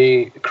involved in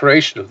the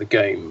creation of the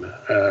game,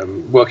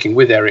 working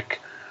with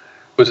Eric?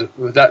 Was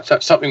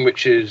that something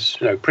which is,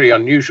 you know, pretty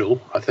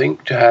unusual, I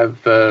think, to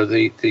have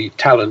the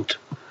talent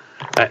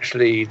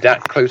actually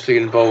that closely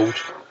involved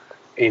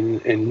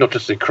in not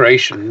just the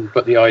creation,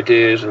 but the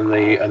ideas and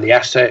the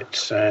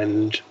assets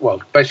and,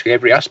 well, basically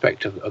every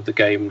aspect of the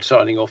game,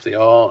 signing off the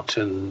art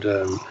and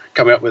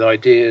coming up with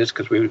ideas,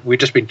 because we've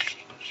just been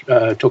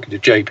talking to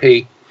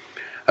JP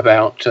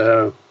about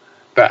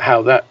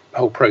how that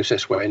whole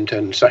process went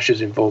and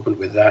Slash's involvement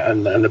with that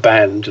and the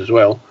band as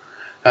well.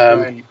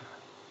 Right.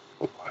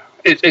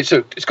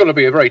 It's got to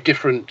be a very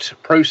different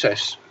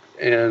process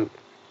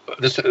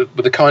with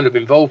the kind of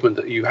involvement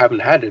that you haven't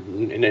had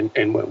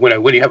in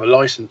when you have a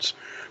license,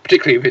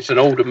 particularly if it's an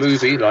older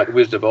movie like The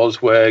Wizard of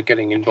Oz, where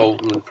getting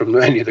involvement from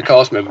any of the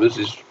cast members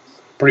is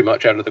pretty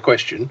much out of the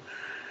question,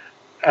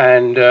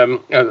 and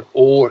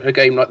or a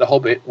game like The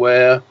Hobbit,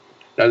 where,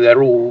 you know,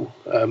 they're all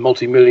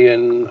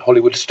multi-million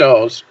Hollywood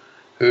stars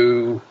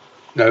who,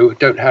 you know,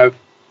 don't have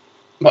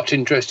much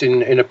interest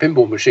in a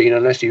pinball machine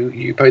unless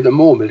you pay them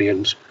more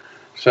millions.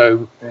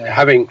 So yeah.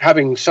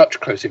 having such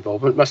close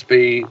involvement must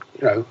be,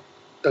 you know,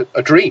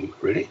 a dream,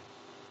 really.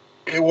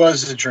 It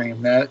was a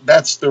dream.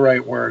 That's the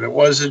right word. It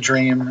was a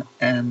dream,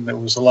 and it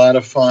was a lot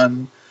of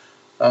fun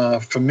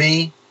for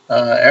me,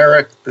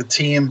 Eric, the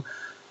team.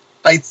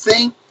 I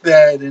think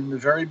that in the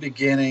very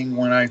beginning,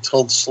 when I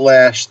told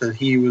Slash that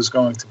he was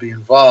going to be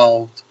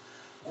involved,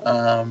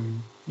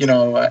 you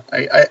know,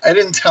 I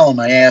didn't tell him.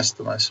 I asked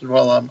him. I said,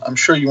 "Well, I'm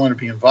sure you want to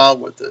be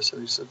involved with this."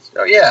 And he said,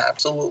 "Oh yeah,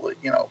 absolutely."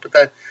 You know, but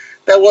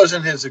that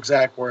wasn't his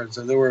exact words.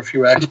 There were a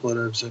few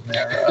expletives in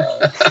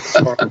there.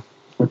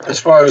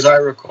 As far as I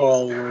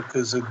recall, with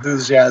his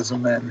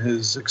enthusiasm and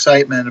his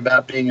excitement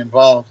about being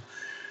involved.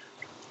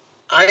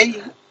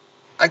 I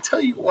tell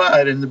you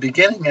what, in the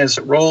beginning, as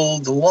it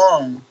rolled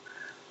along,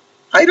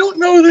 I don't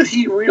know that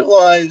he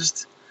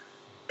realized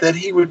that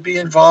he would be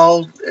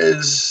involved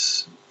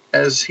as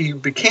he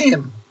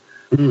became,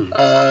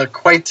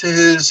 quite to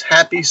his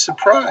happy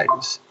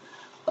surprise.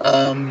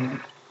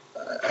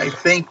 I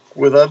think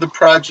with other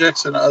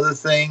projects and other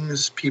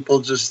things, people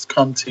just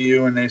come to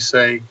you and they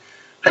say,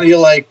 how do you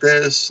like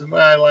this? And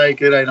I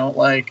like it, I don't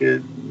like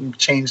it,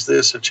 change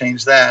this or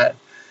change that.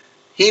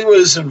 He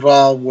was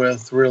involved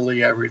with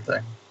really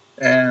everything.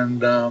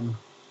 And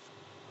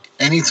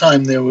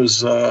anytime there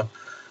was a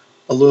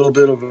little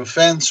bit of a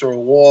fence or a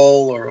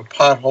wall or a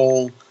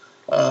pothole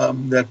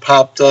that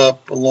popped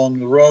up along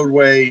the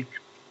roadway,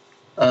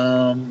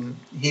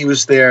 he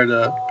was there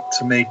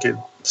to make it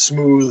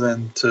smooth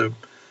and to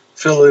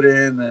fill it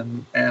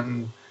in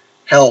and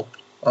help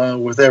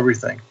with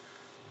everything.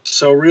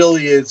 So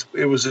really,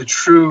 it was a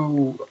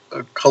true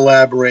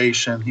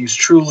collaboration. He's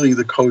truly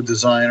the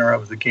co-designer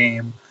of the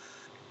game.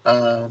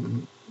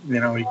 You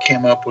know, he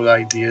came up with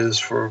ideas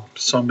for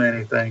so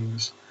many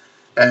things,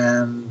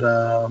 and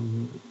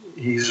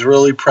he's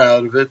really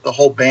proud of it. The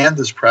whole band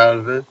is proud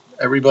of it.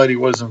 Everybody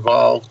was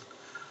involved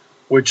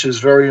which is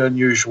very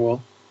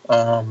unusual.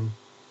 And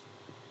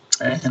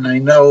I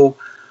know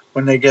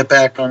when they get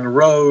back on the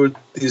road,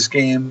 these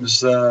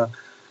games,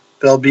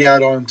 they'll be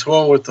out on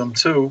tour with them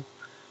too.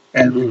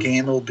 And the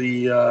game will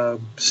be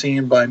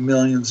seen by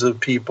millions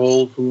of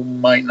people who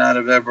might not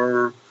have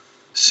ever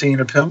seen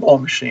a pinball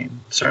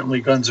machine.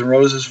 Certainly Guns N'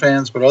 Roses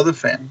fans, but other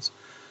fans.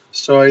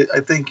 So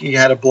I think he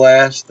had a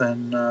blast,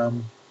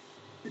 and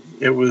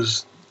it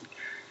was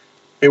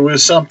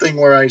something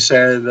where I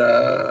said,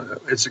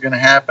 it's going to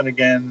happen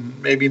again,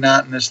 maybe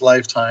not in this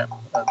lifetime,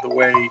 the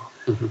way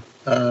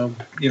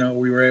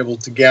we were able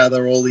to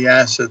gather all the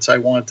assets. I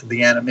wanted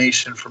the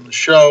animation from the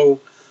show.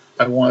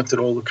 I wanted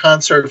all the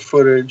concert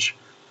footage.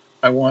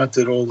 I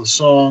wanted all the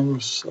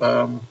songs.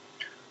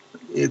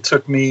 It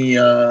took me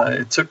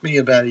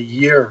about a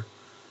year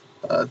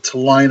to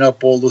line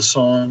up all the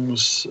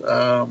songs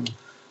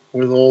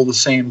with all the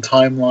same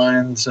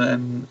timelines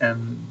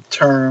and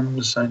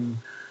terms and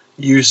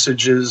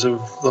usages of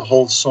the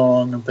whole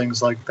song and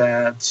things like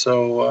that.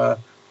 So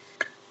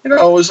it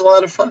was a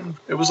lot of fun.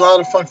 It was a lot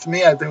of fun for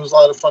me. I think it was a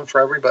lot of fun for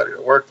everybody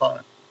that worked on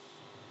it.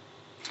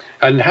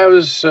 And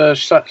how's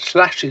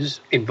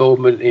Slash's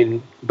involvement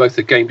in both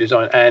the game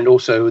design and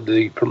also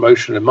the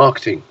promotion and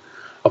marketing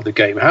of the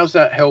game? How's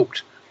that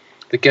helped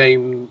the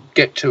game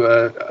get to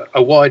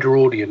a wider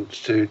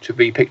audience, to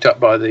be picked up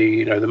by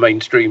the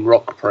mainstream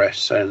rock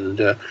press, and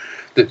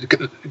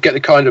get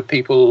the kind of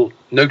people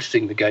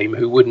noticing the game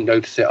who wouldn't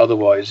notice it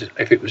otherwise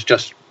if it was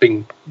just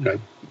being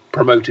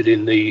promoted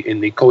in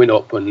the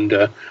coin-op and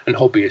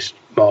hobbyist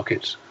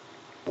markets?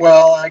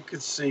 Well, I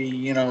could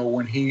see,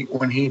 when he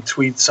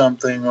tweets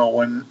something, or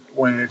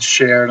when it's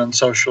shared on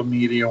social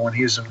media, when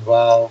he's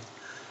involved,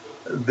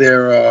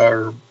 there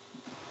are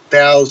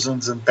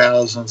thousands and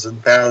thousands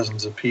and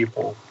thousands of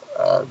people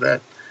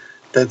that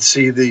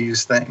see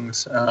these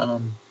things,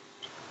 and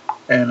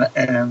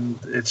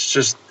it's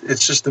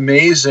just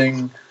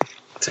amazing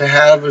to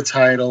have a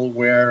title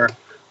where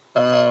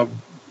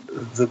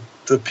the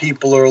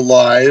people are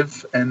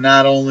alive, and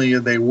not only are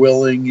they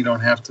willing, you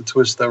don't have to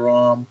twist their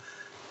arm.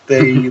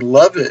 They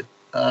love it,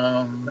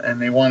 and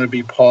they want to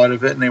be part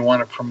of it, and they want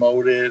to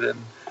promote it. And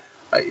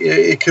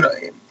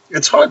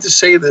it's hard to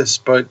say this,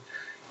 but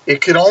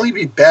it could only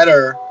be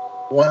better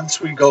once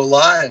we go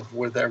live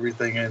with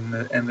everything,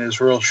 and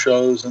there's real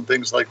shows and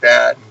things like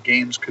that, and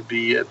games could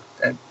be at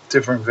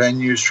different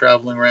venues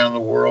traveling around the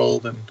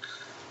world, and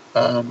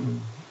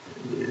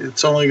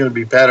it's only going to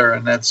be better.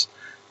 And it's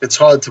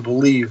hard to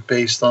believe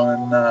based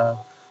on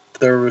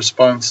the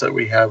response that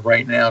we have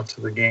right now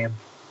to the game.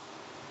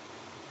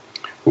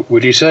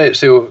 Would you say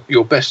it's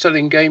your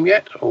best-selling game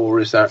yet, or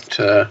is that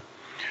not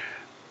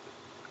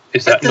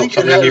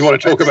something you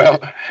want to talk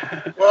about?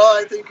 Well,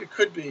 I think it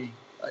could be.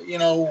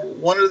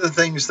 One of the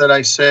things that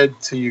I said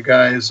to you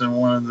guys in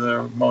one of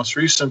the most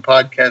recent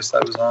podcasts I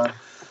was on,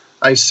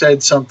 I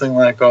said something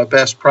like, our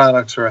best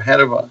products are ahead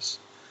of us.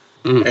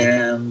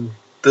 And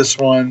this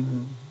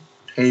one,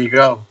 here you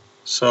go.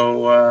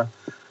 So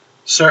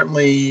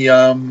certainly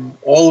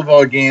all of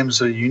our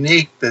games are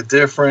unique. They're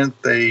different.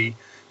 They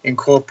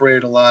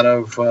incorporate a lot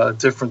of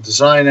different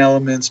design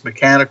elements,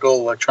 mechanical,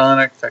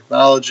 electronic,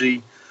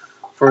 technology.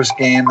 First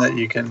game that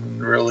you can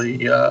really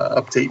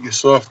update your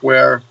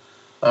software,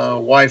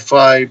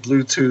 Wi-Fi,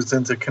 Bluetooth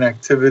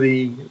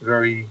interconnectivity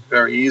very,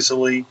 very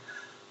easily.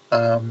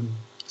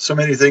 So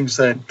many things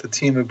that the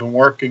team have been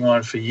working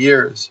on for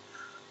years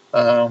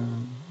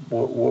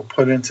will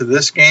put into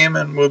this game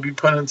and will be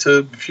put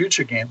into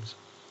future games.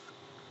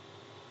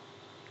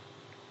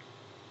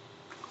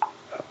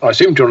 I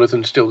assume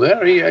Jonathan's still there.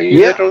 Are you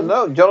there, Jonathan?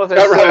 No,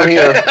 Jonathan's still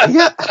here.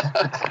 Yeah.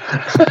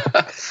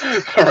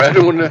 All right, I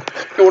don't want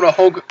to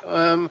hog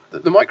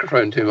the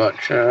microphone too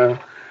much. Have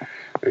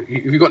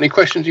you got any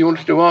questions you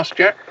wanted to ask,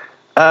 Jack?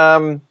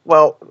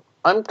 Well,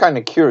 I'm kind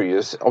of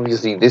curious.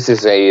 Obviously, this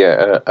is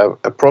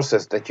a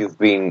process that you've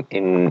been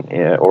in,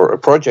 or a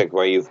project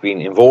where you've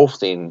been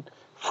involved in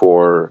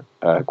for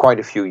quite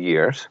a few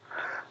years.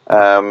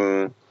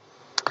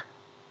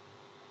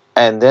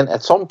 And then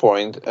at some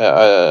point,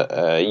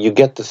 you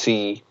get to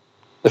see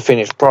the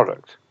finished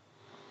product.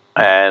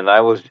 And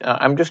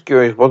I'm just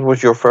curious, what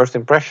was your first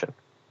impression?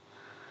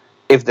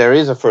 If there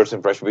is a first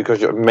impression,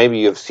 because maybe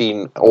you've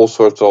seen all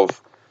sorts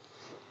of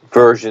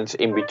versions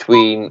in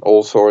between,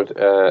 all sorts,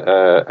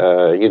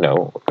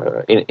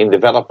 in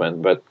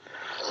development. But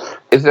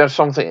is there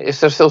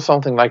still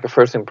something like a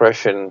first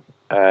impression?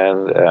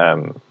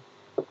 And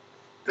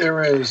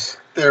there is,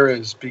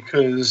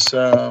 because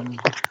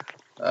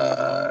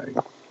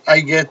I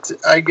get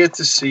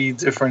to see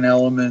different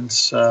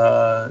elements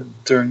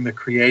during the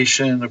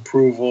creation,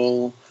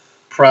 approval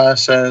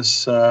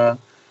process.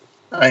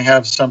 I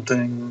have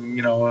something,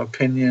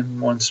 opinion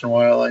once in a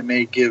while. I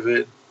may give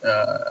it,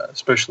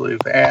 especially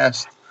if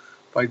asked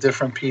by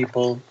different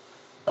people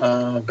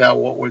about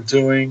what we're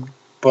doing.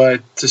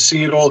 But to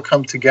see it all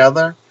come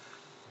together,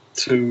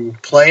 to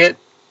play it,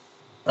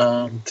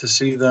 to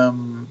see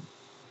them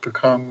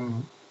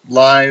become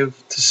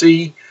live, to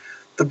see.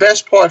 The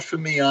best part for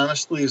me,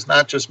 honestly, is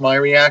not just my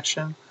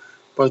reaction,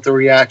 but the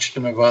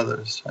reaction of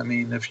others. I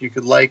mean, if you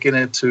could liken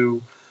it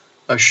to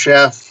a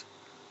chef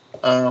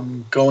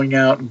going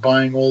out and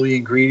buying all the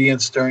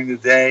ingredients during the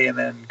day and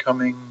then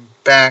coming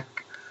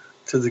back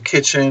to the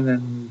kitchen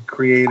and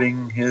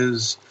creating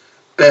his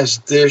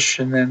best dish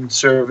and then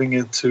serving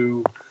it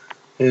to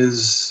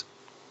his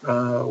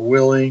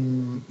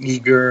willing,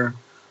 eager,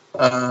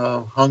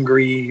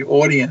 hungry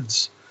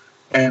audience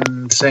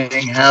and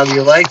saying, how do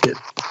you like it?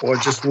 Or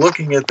just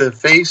looking at their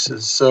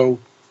faces. So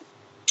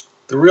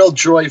the real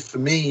joy for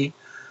me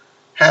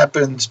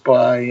happens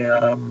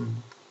by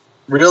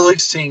really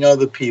seeing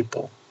other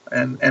people.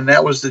 And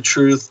that was the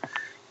truth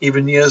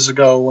even years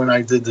ago when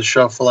I did the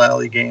Shuffle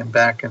Alley game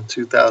back in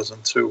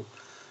 2002.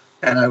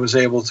 And I was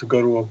able to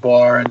go to a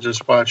bar and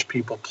just watch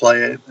people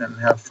play it and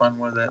have fun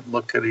with it,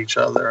 look at each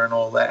other and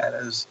all that.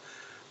 Is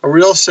a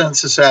real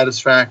sense of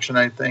satisfaction,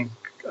 I think,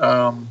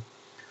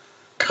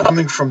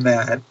 coming from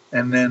that.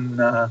 And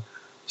then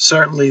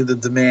certainly the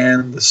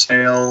demand, the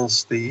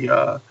sales,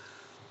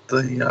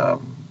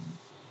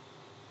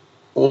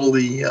 all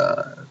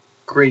the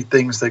great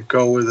things that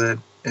go with it.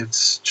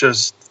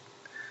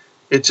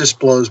 It just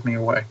blows me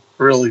away. It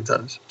really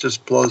does. It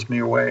just blows me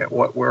away at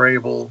what we're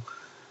able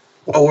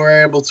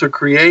to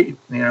create.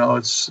 You know,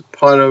 it's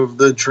part of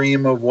the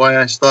dream of why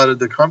I started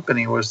the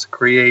company, was to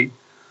create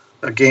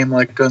a game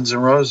like Guns N'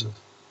 Roses.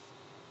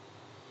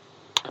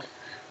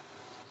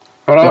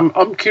 Well,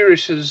 I'm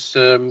curious as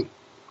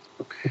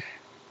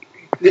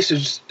this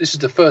is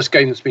the first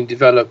game that's been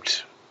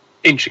developed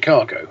in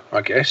Chicago,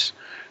 I guess,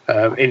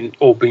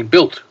 or been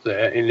built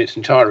there in its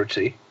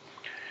entirety.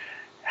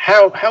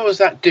 How is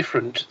that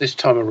different this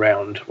time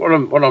around? What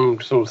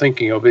I'm sort of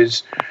thinking of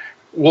is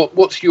how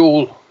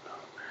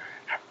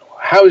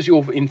has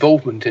your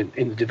involvement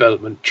in the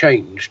development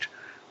changed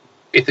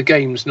if the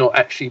game's not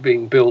actually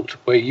being built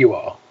where you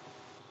are?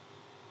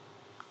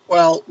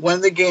 Well, when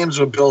the games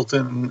were built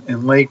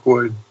in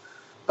Lakewood,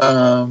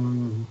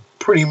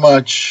 pretty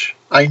much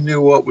I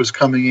knew what was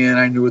coming in.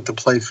 I knew what the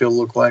playfield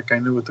looked like. I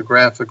knew what the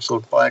graphics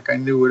looked like. I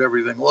knew what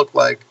everything looked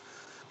like.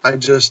 I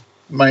just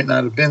might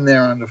not have been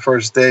there on the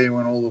first day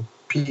when all the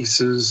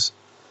pieces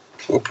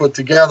were put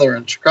together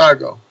in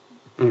Chicago.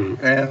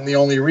 Mm. And the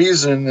only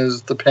reason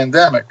is the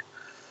pandemic.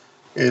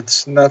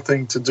 It's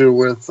nothing to do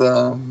with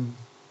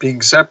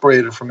being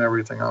separated from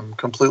everything. I'm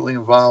completely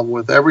involved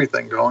with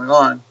everything going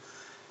on.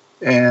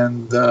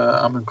 And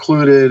I'm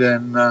included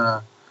and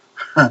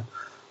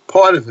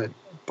part of it.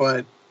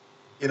 But,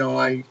 you know,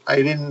 I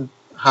didn't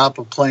hop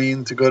a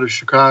plane to go to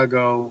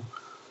Chicago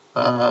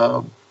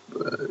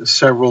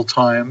several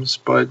times.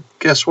 But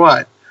guess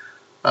what?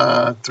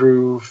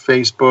 Through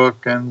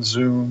Facebook and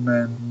Zoom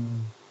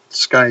and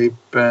Skype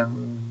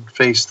and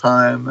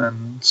FaceTime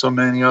and so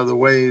many other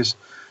ways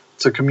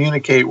to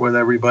communicate with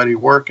everybody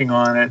working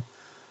on it.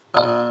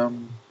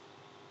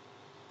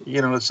 You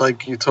know, it's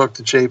like you talk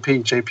to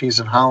JP. JP's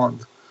in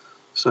Holland.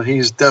 So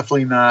he's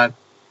definitely not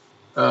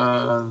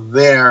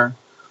there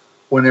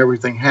when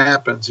everything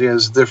happens. He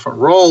has a different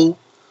role.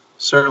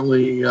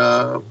 Certainly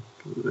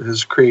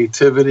his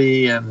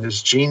creativity and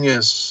his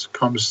genius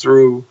comes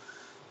through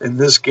in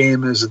this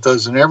game as it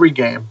does in every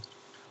game.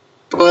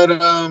 But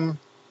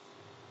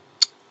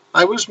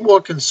I was more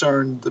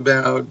concerned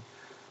about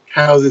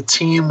how the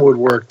team would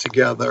work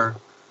together.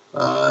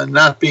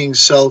 Not being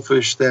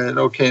selfish that,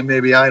 okay,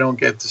 maybe I don't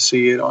get to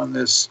see it on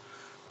this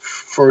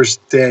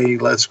first day,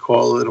 let's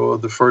call it, or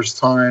the first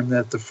time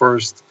that the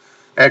first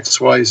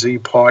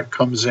XYZ part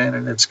comes in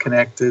and it's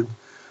connected.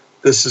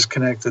 This is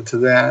connected to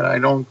that. I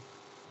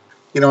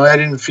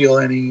didn't feel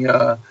any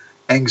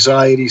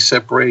anxiety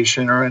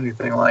separation or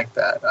anything like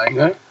that.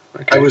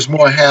 I was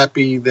more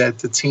happy that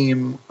the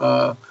team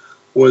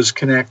was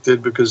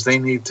connected because they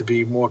need to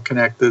be more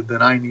connected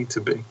than I need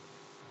to be.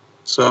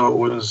 So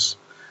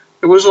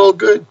it was all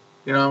good.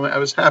 You know, I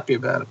was happy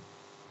about it.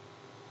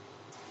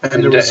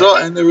 And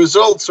the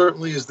result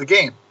certainly is the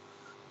game.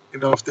 You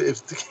know,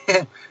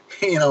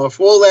 if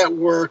all that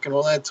work and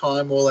all that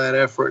time, all that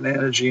effort and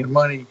energy and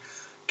money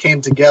came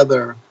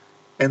together,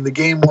 and the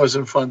game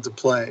wasn't fun to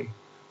play,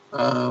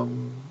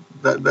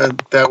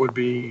 that would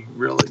be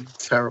really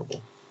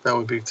terrible. That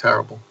would be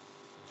terrible.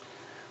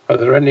 Are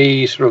there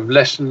any sort of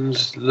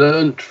lessons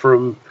learned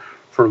from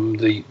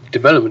the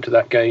development of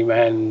that game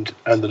and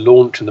the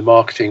launch and the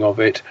marketing of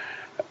it,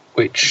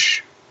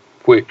 which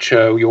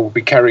you'll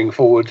be carrying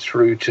forward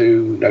through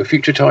to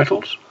future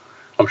titles?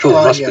 I'm sure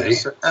there must be.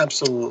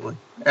 Absolutely,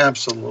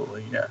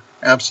 yeah,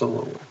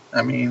 absolutely.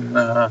 I mean,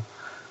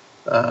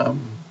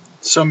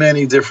 so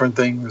many different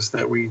things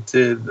that we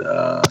did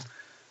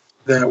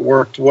that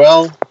worked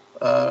well.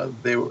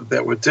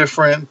 That were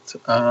different,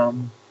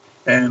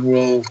 and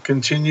we'll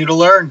continue to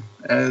learn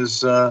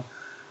as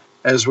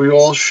we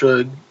all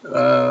should.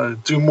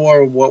 Do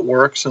more of what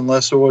works and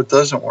less of what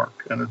doesn't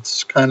work, and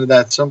it's kind of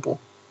that simple.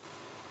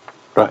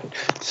 Right.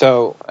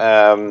 So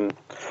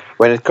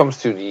when it comes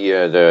to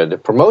the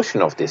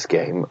promotion of this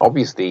game,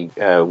 obviously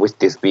with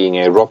this being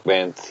a Rock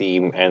Band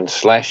theme and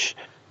Slash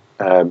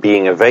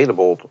being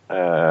available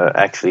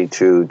actually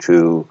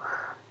to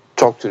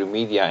talk to the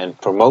media and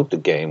promote the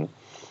game,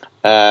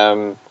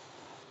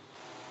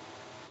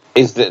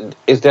 Is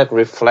that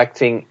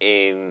reflecting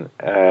in?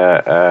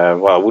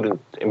 Well, I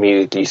wouldn't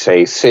immediately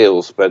say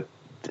sales, but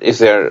is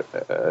there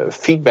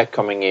feedback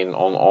coming in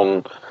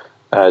on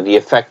the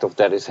effect of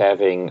that is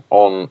having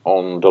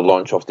on the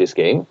launch of this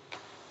game?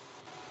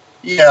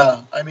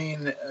 Yeah, I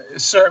mean,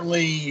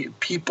 certainly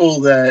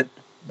people that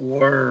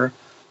were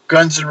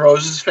Guns N'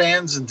 Roses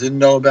fans and didn't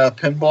know about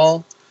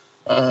pinball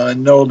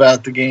know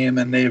about the game,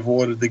 and they've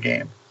ordered the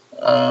game.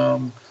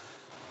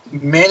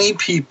 Many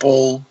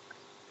people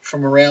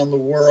from around the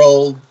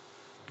world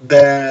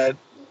that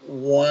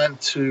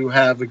want to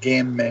have a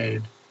game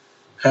made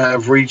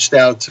have reached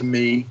out to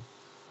me.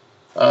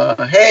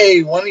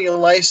 Hey, why don't you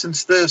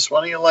license this?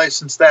 Why don't you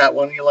license that?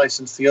 Why don't you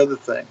license the other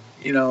thing?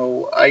 You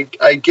know, I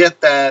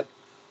get that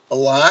a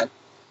lot,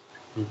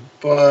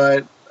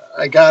 but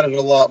I got it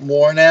a lot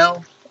more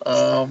now.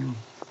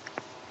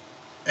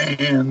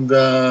 And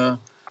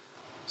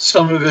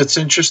some of it's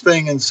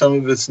interesting and some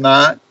of it's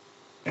not.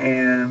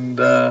 And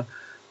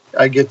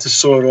I get to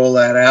sort all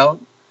that out.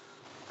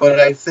 But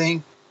I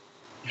think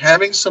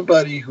having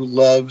somebody who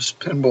loves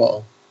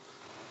pinball,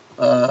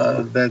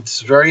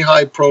 that's very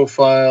high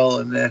profile,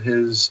 and that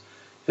his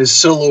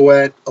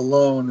silhouette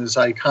alone is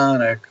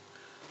iconic,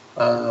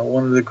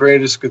 one of the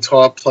greatest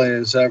guitar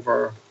players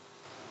ever,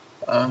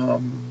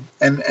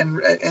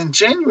 and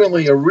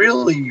genuinely a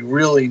really,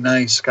 really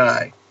nice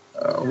guy,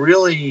 a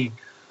really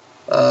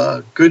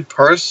good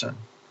person.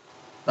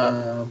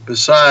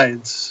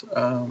 Besides,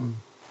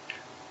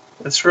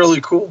 it's really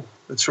cool.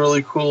 It's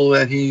really cool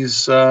that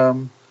he's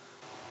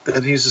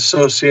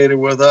associated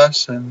with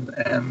us,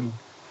 and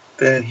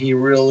that he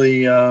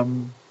really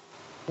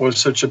was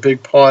such a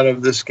big part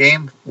of this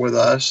game with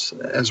us,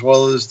 as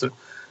well as the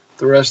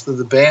rest of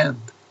the band.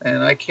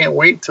 And I can't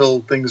wait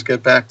till things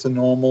get back to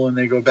normal and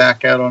they go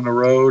back out on the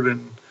road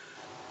and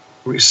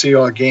we see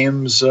our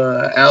games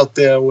out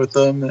there with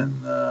them,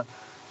 and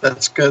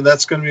that's good.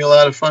 That's going to be a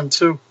lot of fun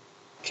too.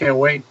 Can't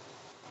wait.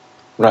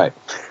 Right.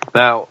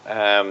 Now,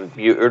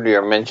 you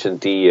earlier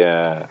mentioned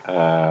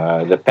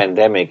the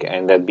pandemic,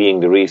 and that being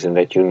the reason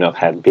that you not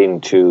had been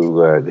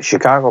to the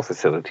Chicago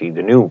facility,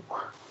 the new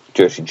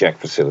Jersey Jack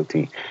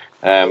facility.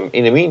 In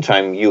the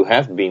meantime, you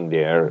have been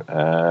there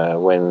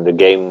when the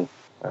game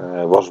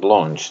was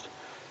launched.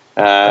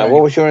 Right.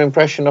 What was your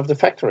impression of the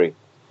factory?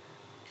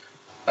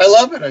 I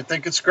love it. I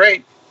think it's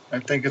great. I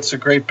think it's a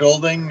great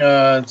building.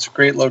 It's a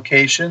great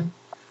location.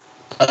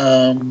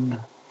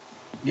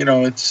 You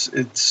know,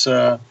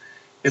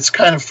 it's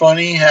kind of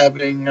funny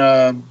having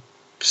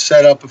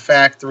set up a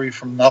factory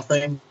from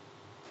nothing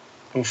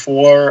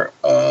before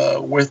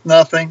with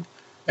nothing.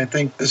 I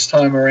think this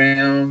time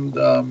around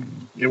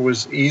it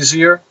was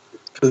easier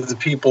for the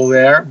people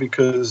there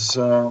because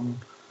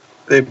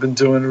they've been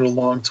doing it a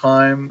long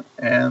time,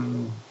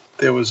 and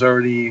there was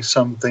already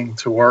something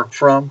to work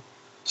from,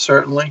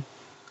 certainly.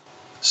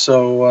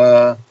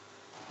 So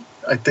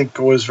I think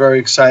it was very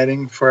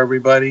exciting for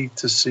everybody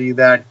to see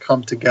that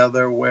come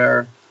together,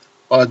 where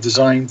our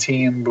design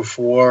team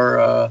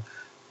before,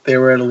 they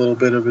were at a little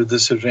bit of a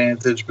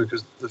disadvantage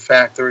because the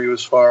factory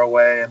was far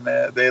away, and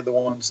they're the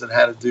ones that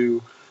had to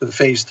do the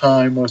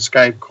FaceTime or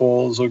Skype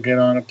calls or get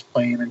on a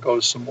plane and go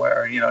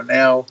somewhere. You know,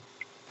 now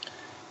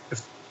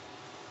if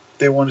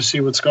they want to see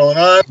what's going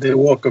on, they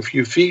walk a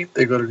few feet,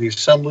 they go to the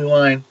assembly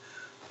line,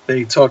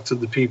 they talk to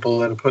the people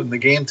that are putting the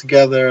game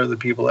together, the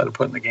people that are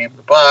putting the game in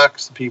the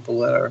box, the people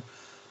that are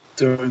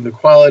doing the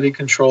quality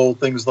control,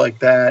 things like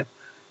that.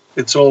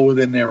 It's all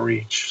within their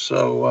reach.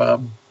 So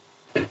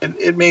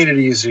it made it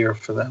easier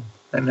for them,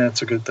 and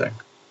that's a good thing.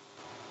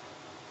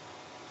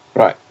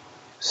 Right.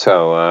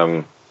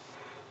 So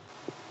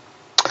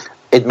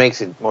it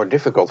makes it more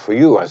difficult for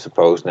you, I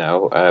suppose,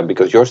 now,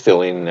 because you're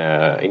still in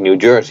New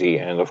Jersey,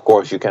 and of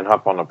course you can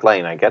hop on a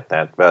plane, I get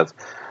that, but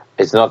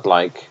it's not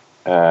like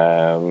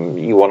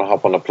you want to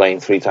hop on a plane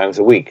 3 times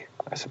a week,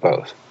 I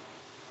suppose.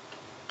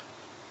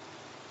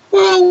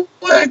 Well,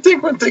 I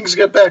think when things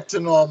get back to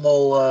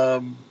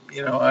normal,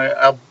 you know,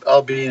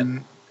 I'll be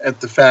at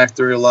the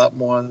factory a lot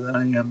more than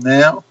I am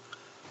now.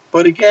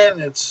 But again,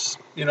 it's,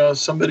 you know,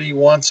 somebody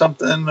wants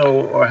something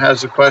or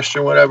has a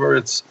question, whatever.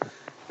 It's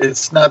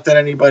not that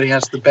anybody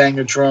has to bang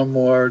a drum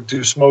or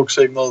do smoke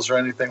signals or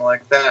anything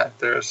like that.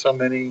 There are so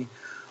many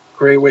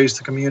great ways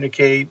to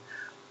communicate.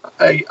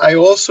 I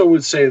also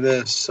would say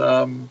this.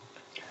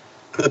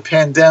 The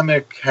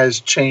pandemic has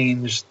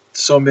changed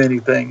so many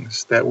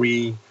things that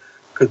we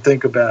could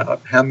think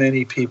about. How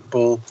many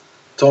people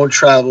don't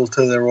travel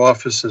to their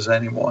offices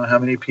anymore? How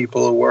many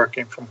people are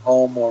working from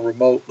home or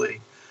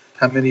remotely?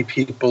 How many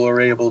people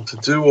are able to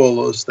do all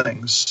those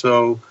things?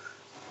 So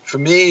for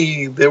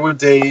me, there were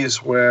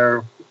days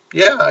where,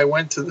 yeah, I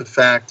went to the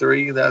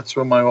factory. That's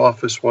where my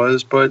office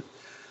was. But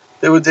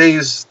there were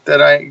days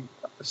that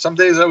some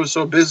days I was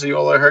so busy,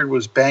 all I heard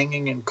was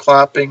banging and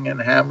clopping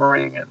and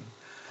hammering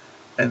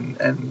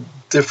and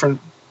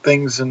different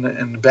things in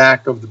the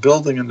back of the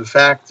building in the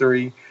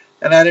factory.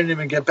 And I didn't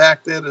even get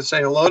back there to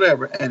say hello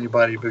to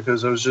anybody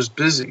because I was just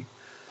busy.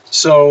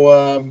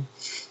 So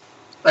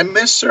I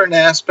miss certain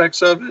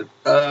aspects of it,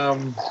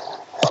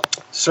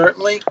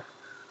 certainly.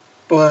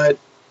 But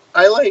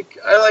I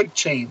like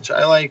change.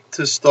 I like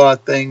to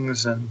start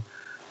things and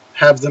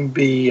have them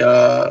be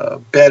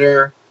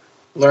better,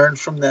 learn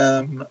from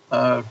them,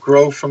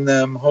 grow from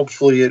them.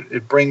 Hopefully,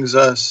 it brings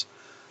us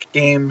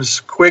games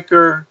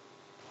quicker.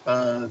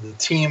 The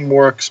team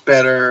works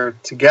better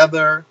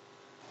together.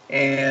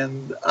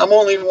 And I'm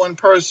only one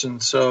person,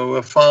 so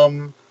if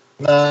I'm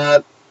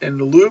not in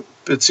the loop,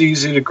 it's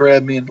easy to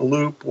grab me in the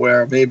loop,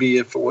 where maybe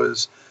if it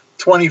was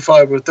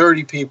 25 or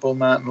 30 people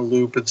not in the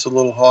loop, it's a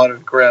little harder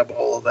to grab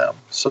all of them.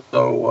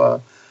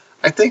 So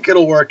I think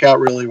it'll work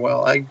out really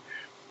well. I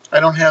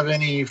don't have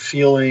any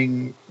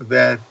feeling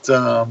that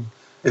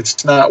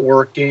it's not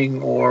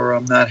working or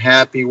I'm not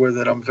happy with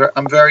it.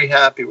 I'm very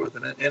happy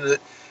with it.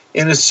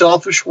 In a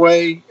selfish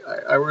way,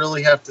 I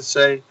really have to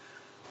say,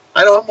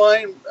 I don't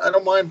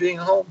mind being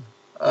home.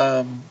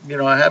 I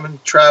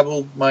haven't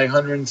traveled my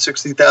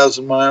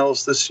 160,000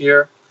 miles this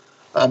year.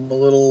 I'm a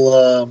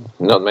little.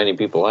 Not many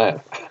people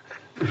have.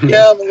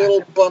 Yeah, I'm a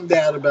little bummed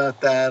out about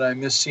that. I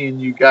miss seeing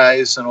you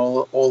guys and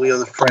all the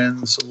other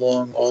friends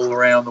all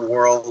around the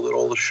world at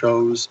all the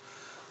shows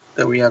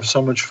that we have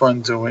so much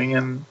fun doing.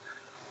 And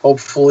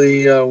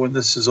hopefully, when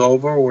this is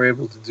over, we're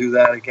able to do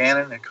that again,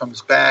 and it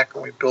comes back,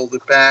 and we build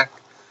it back,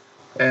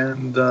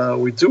 and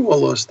we do all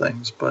those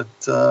things. But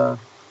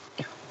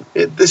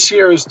this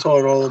year has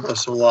taught all of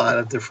us a lot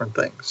of different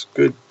things.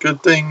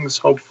 Good things,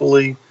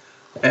 hopefully,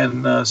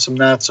 and some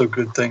not so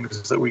good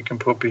things that we can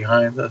put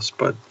behind us.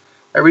 But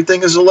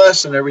everything is a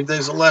lesson. Every day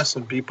is a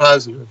lesson. Be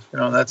positive.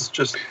 That's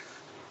just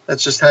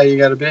how you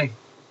got to be.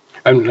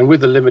 And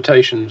with the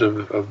limitations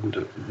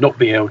of not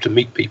being able to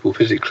meet people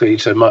physically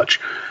so much,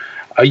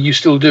 are you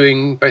still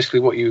doing basically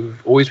what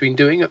you've always been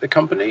doing at the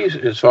company,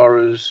 as far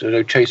as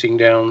chasing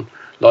down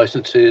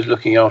licenses,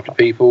 looking after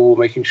people,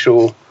 making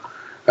sure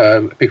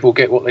people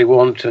get what they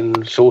want, and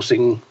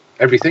sourcing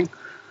everything?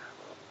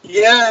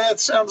 Yeah, that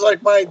sounds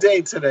like my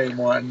day today,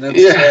 Martin.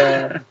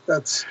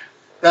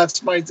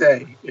 That's my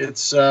day.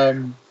 It's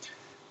I'm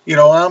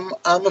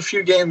a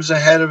few games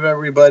ahead of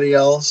everybody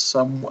else.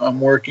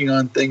 I'm working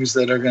on things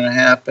that are going to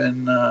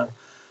happen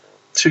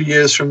 2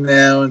 years from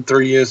now, and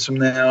 3 years from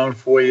now, and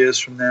 4 years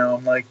from now.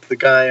 I'm like the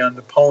guy on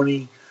the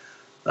pony,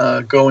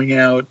 going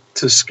out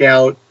to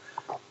scout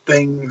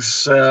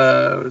things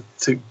to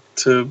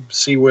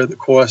see where the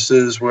course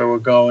is, where we're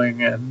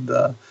going, and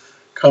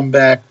come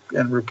back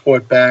and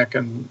report back,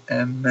 and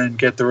then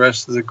get the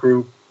rest of the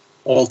group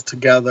all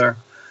together.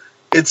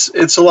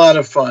 It's a lot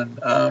of fun.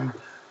 How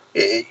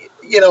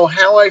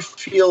I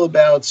feel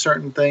about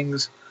certain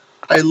things.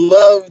 I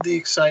love the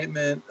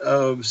excitement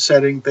of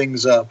setting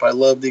things up. I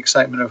love the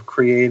excitement of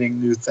creating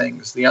new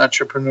things. The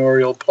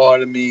entrepreneurial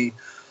part of me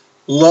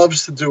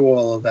loves to do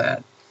all of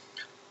that.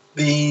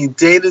 The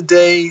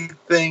day-to-day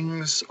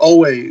things,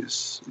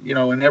 always,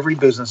 in every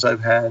business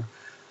I've had,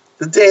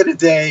 the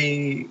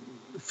day-to-day,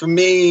 for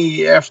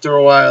me, after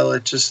a while,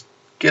 it just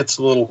gets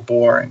a little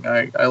boring.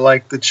 I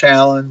like the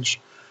challenge.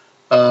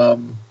 I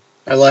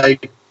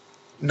like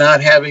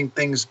not having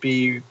things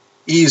be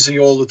easy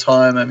all the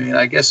time. I mean,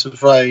 I guess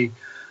if I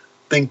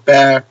think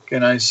back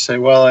and I say,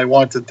 well, I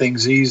wanted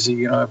things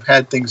easy, I've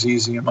had things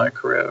easy in my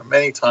career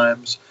many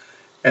times,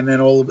 and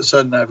then all of a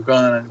sudden I've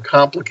gone and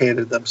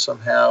complicated them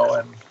somehow.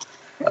 And,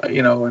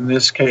 in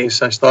this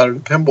case, I started a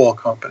pinball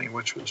company,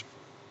 which was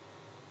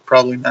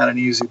probably not an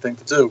easy thing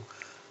to do.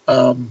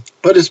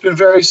 But it's been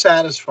very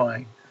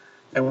satisfying.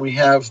 And we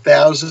have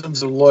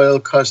thousands of loyal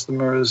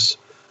customers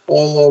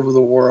all over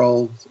the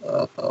world,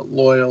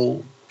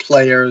 loyal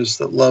players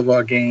that love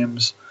our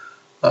games,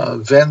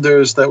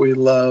 vendors that we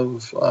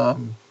love,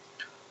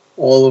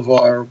 all of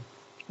our,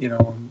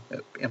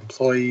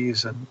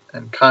 employees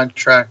and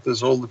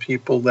contractors, all the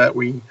people that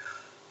we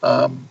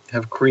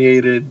have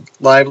created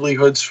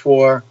livelihoods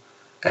for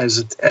as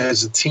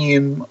a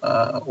team,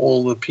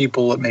 all the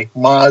people that make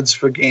mods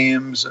for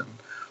games and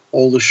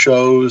all the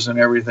shows and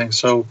everything.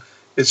 So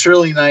it's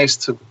really nice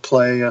to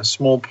play a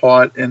small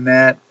part in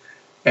that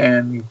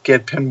and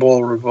get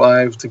pinball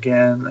revived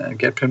again, and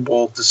get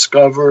pinball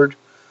discovered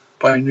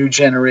by new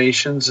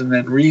generations and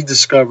then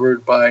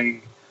rediscovered by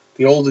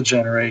the older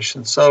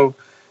generation. So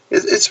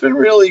it's been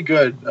really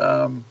good.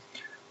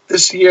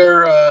 This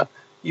year,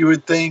 you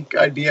would think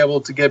I'd be able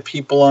to get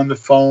people on the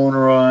phone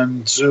or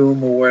on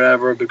Zoom or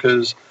whatever,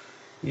 because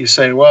you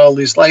say, well,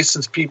 these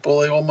licensed people,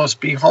 they all must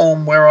be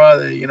home. Where are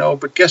they?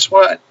 But guess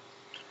what?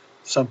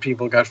 Some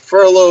people got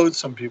furloughed.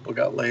 Some people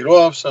got laid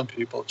off. Some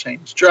people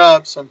changed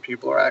jobs. Some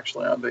people are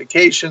actually on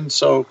vacation.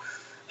 So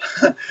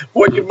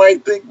what you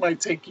might think might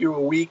take you a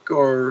week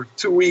or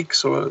 2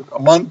 weeks or a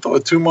month or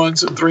 2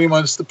 months or 3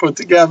 months to put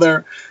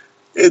together,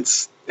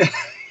 there's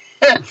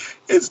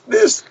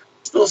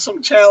still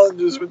some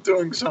challenges with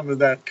doing some of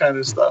that kind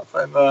of stuff.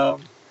 And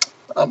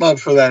I'm up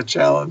for that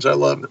challenge. I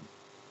love it.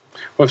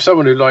 Well, if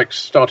someone who likes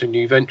starting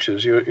new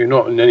ventures, you're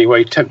not in any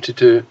way tempted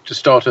to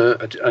start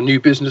a new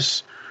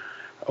business,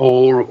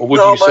 or would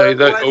you say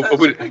that?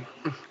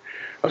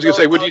 I was going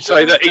to say, would you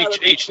say that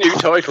each new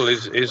title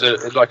is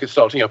like it's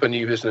starting up a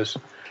new business?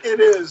 It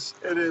is.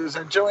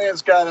 And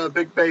Joanne's got a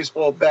big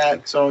baseball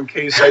bat, so in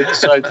case I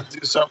decide to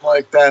do something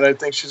like that, I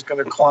think she's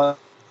going to climb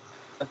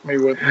me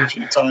with a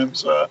few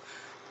times.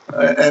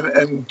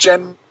 And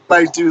Jen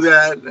might do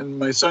that, and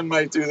my son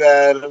might do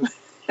that,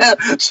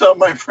 and so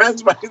my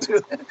friends might do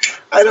that.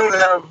 I don't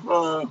have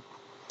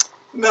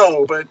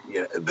no, but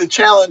the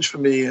challenge for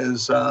me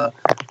is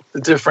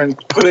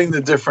putting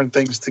the different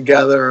things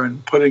together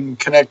and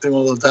connecting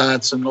all the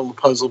dots and all the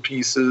puzzle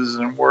pieces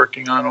and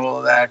working on all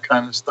of that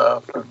kind of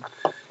stuff and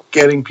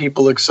getting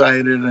people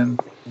excited. And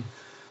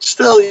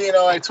still,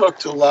 I talk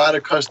to a lot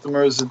of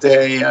customers a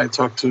day. I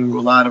talk to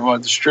a lot of our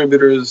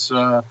distributors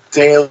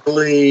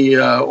daily,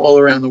 all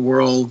around the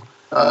world.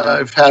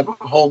 I've had a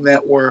whole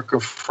network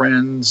of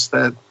friends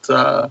that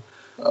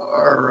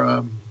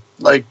are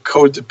like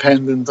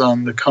codependent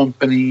on the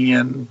company,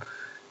 and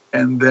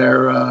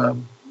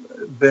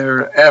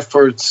their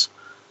efforts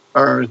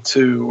are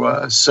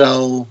to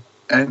sell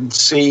and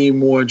see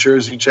more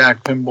Jersey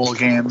Jack pinball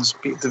games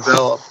be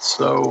developed.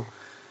 So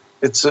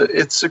it's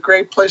a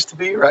great place to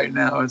be right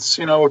now. It's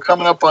we're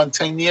coming up on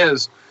 10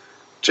 years.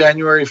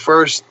 January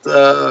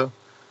 1st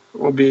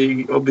will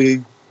be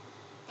the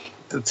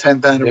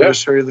 10th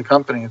anniversary of the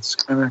company. It's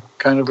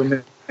kind of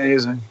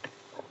amazing.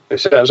 It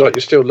sounds like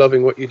you're still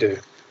loving what you do.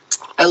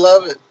 I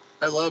love it,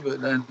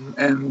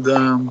 and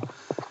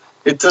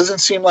it doesn't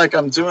seem like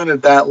I'm doing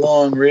it that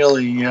long,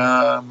 really.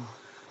 I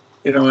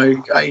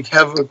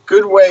have a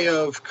good way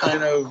of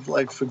kind of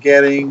like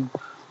forgetting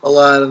a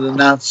lot of the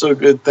not so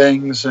good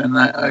things, and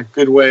a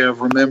good way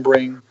of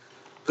remembering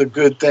the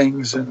good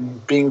things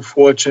and being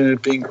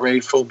fortunate, being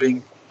grateful,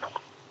 being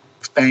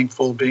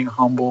thankful, being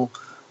humble.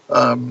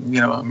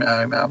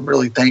 I'm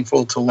really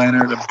thankful to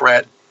Leonard and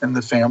Brett and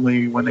the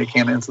family when they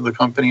came into the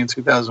company in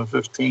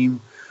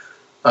 2015.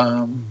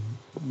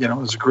 It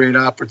was a great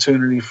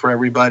opportunity for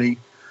everybody.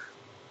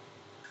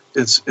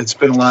 It's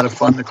been a lot of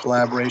fun. The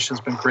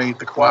collaboration's been great.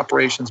 The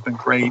cooperation's been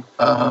great.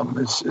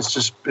 It's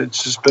just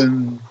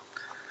been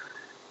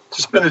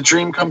a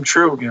dream come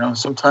true.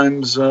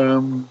 Sometimes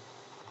you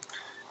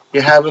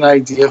have an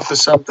idea for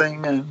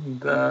something,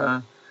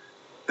 and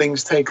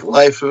things take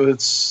life of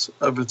its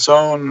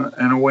own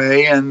in a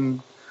way.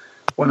 And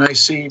when I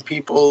see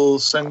people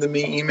sending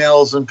me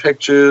emails and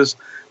pictures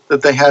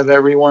that they have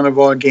every one of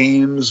our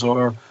games,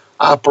 or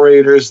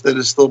operators that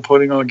are still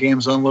putting our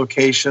games on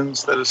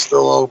locations that are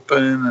still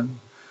open, and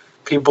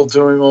people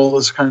doing all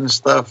this kind of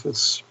stuff,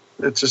 it's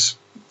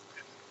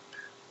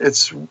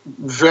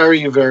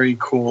very, very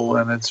cool,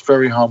 and it's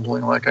very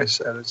humbling. Like I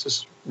said, it's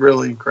just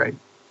really great.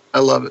 I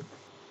love it.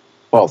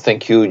 Well,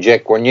 thank you,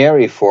 Jack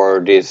Guarnieri,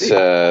 for this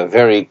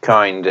very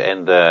kind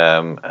and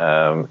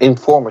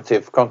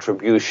informative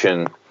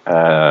contribution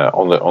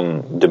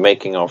on the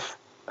making of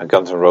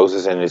Guns N'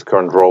 Roses and his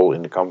current role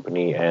in the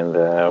company. And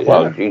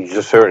well, you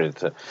just heard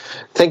it.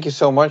 Thank you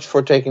so much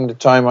for taking the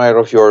time out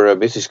of your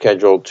busy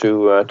schedule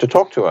to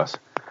talk to us.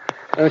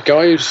 A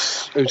guy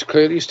who's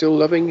clearly still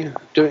loving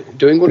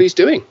doing what he's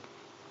doing.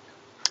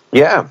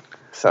 Yeah.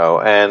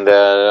 So, and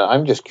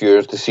I'm just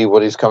curious to see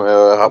what he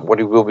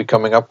will be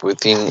coming up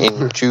with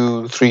in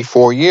 2, 3,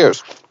 4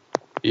 years.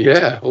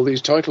 Yeah, all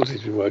these titles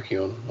he's been working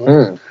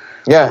on.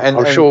 Yeah, and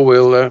I'm sure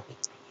we'll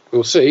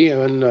see,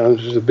 and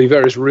there'll be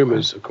various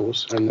rumours, of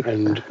course,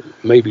 and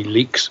maybe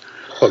leaks,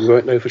 but we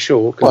won't know for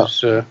sure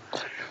because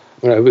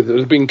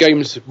there's been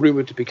games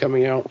rumoured to be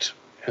coming out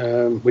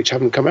which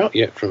haven't come out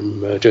yet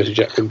from Jersey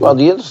Jack Pinball. Well,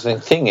 the interesting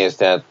thing is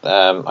that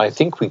I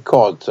think we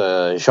caught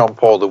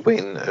Jean-Paul de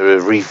Win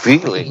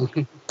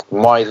revealing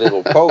My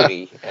Little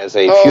Pony as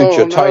a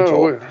future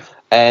title,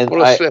 and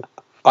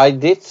I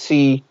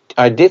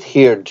did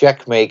hear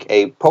Jack make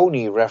a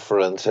pony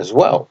reference as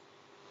well.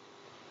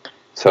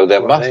 So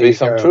there must be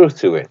some truth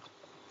to it.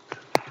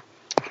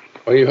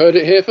 Well, you heard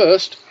it here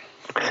first,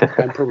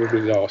 and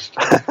probably last.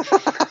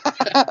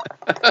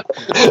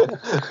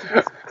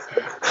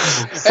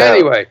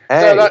 Anyway,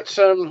 so that's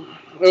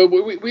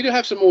we do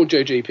have some more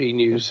JJP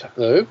news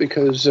though,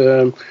 because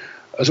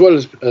as well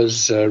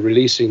as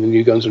releasing the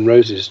new Guns N'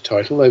 Roses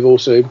title, they've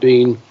also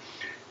been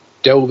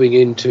delving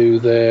into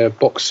their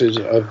boxes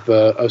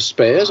of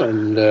spares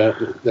and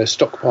their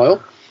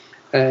stockpile,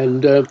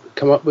 and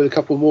come up with a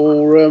couple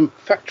more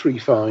factory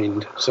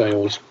find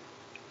sales,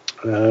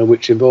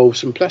 which involve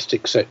some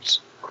plastic sets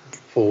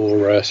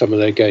for some of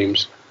their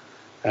games.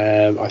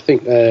 I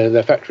think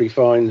their factory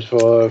finds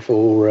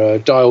for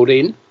Dialed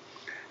In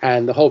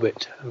and The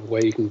Hobbit,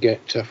 where you can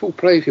get full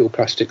playfield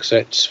plastic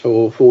sets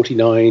for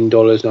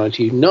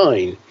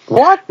 $49.99.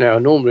 What? Now,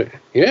 normally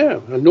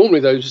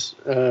those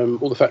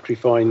all the factory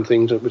find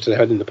things which they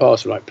had in the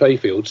past, like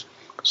playfields,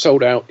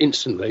 sold out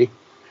instantly.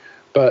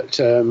 But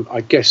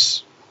I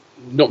guess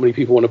not many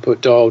people want to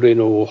put Dialed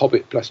In or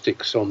Hobbit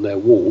plastics on their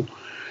wall.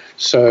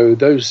 So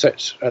those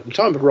sets, at the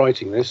time of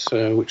writing this,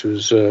 which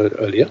was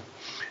earlier,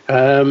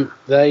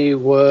 they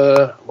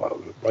were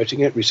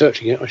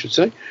researching it, I should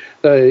say.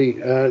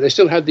 They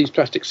still had these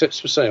plastic sets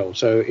for sale.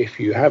 So if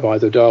you have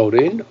either Dialed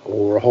In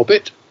or a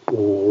Hobbit,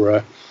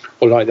 or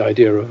like the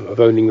idea of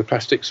owning the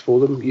plastics for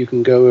them, you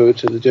can go over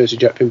to the Jersey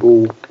Jack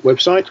Pinball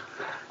website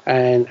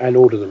and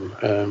order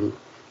them.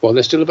 well,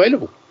 they're still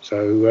available. So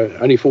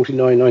only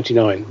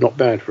 $49.99, not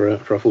bad for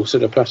a full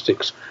set of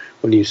plastics.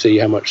 When you see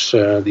how much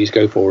these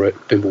go for at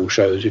pinball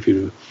shows, if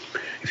you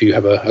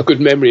have a good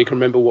memory, you can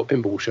remember what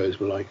pinball shows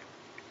were like.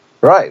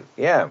 Right.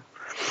 Yeah.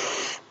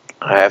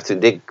 I have to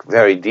dig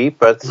very deep,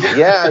 but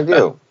yeah, I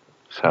do.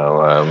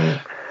 So.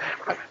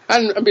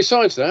 And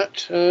besides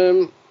that,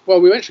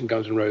 well, we mentioned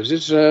Guns N'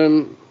 Roses.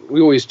 We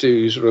always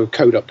do sort of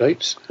code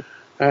updates,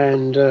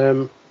 and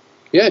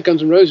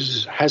Guns N'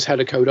 Roses has had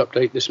a code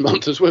update this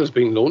month as well as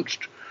being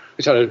launched.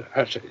 It's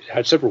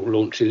had several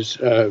launches,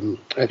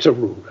 updates.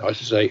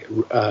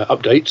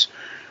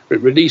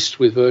 It released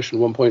with version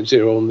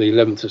 1.0 on the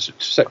 11th of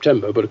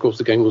September, but of course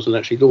the game wasn't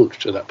actually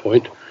launched at that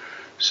point.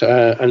 So,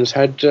 and it's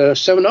had 7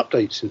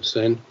 updates since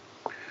then.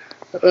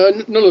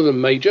 None of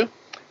them major.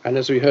 And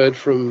as we heard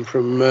from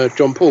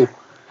John Paul,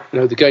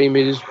 the game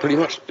is pretty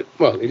much,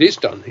 well, it is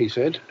done, he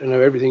said.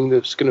 Everything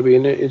that's going to be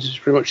in it is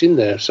pretty much in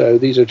there. So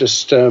these are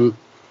just bug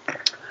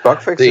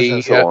fixes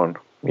and so on.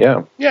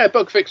 Yeah. Yeah,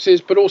 bug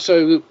fixes, but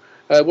also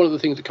one of the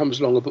things that comes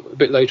along a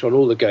bit later on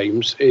all the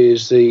games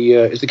is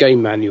the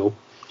game manual,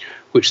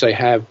 which they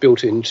have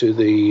built into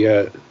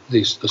the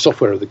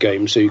software of the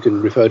game, so you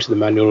can refer to the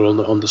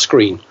manual on the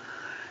screen.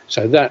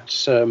 So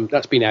that's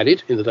been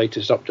added in the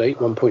latest update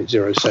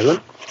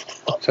 1.07.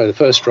 So the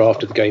first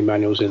draft of the game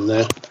manual's in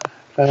there,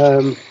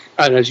 and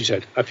as you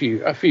said, a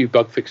few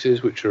bug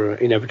fixes which are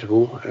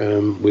inevitable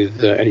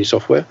with any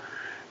software.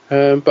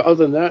 But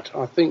other than that,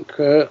 I think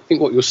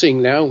what you're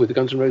seeing now with the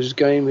Guns N' Roses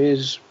game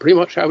is pretty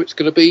much how it's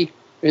going to be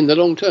in the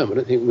long term. I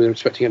don't think we're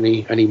expecting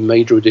any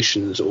major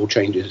additions or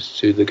changes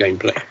to the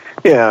gameplay.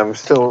 Yeah, I'm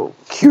still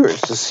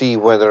curious to see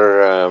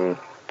whether.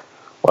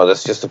 Well,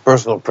 that's just a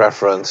personal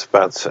preference,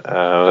 but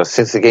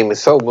since the game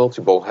is so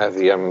multi-ball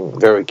heavy, I'm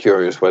very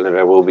curious whether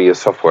there will be a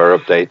software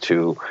update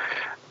to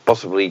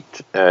possibly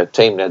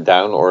tame that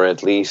down, or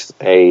at least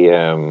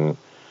a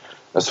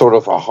sort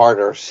of a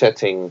harder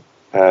setting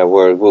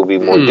where it will be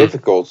more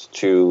difficult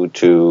to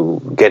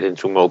get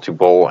into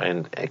multi-ball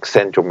and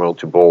extend your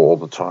multi-ball all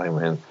the time.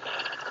 And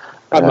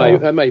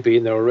that may be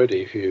in there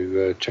already if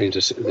you change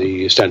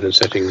the standard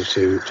settings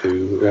to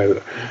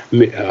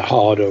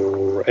harder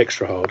or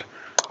extra hard.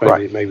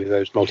 Maybe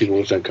those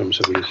multi-balls don't come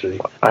so easily.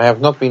 I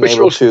have not been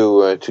able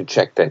to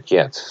check that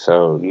yet,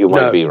 so you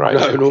might be right.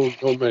 No,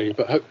 not me,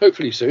 but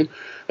hopefully soon.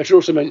 I should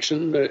also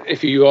mention that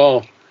if you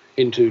are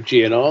into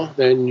GNR,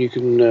 then you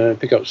can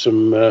pick up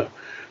some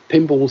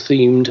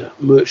pinball-themed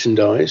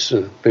merchandise,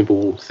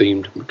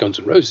 pinball-themed Guns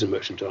N' Roses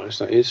merchandise,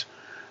 that is,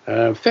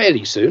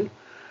 fairly soon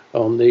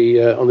on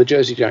the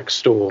Jersey Jack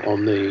store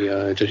on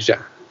the Jersey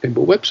Jack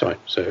Pinball website.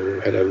 So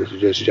head over to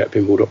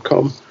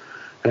jerseyjackpinball.com.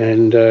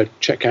 and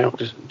check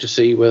out to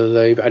see whether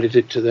they've added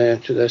it to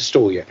their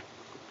store yet.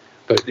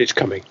 But it's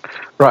coming.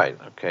 Right.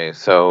 Okay.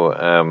 So,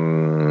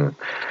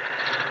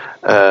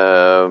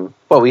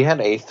 well, we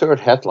had a third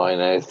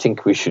headline. I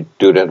think we should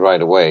do that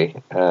right away.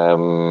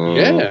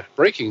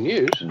 Breaking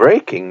news.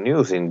 Breaking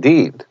news,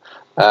 indeed.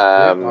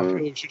 I feel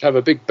we should have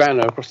a big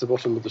banner across the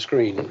bottom of the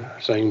screen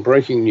saying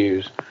 "breaking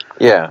news."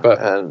 Yeah, but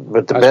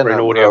the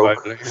banner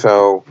broke,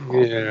 so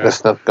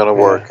that's not going to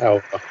work.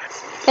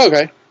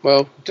 Okay.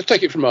 Well, just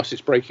take it from us.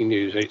 It's breaking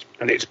news,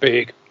 and it's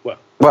big.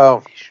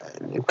 Well,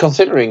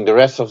 considering the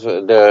rest of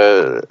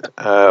the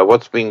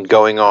what's been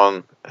going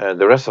on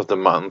the rest of the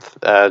month,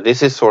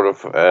 this is sort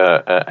of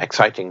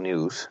exciting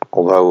news.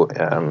 Although,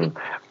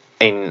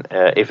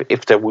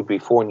 if there would be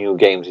 4 new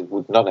games, it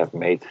would not have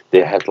made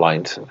the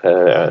headlines,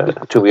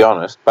 to be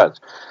honest. But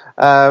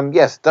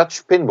yes,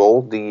 Dutch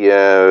Pinball,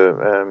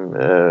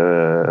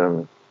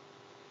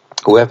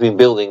 who have been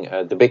building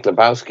the Big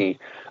Lebowski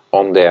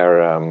on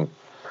their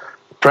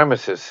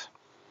premises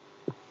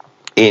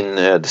in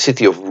the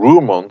city of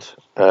Roermond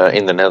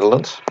in the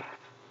Netherlands,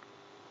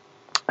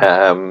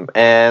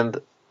 and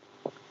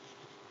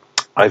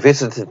I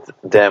visited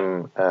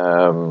them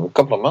a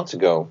couple of months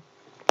ago,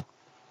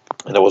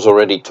 and there was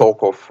already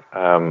talk of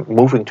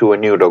moving to a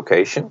new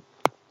location.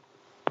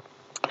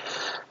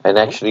 And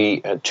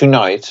actually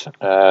tonight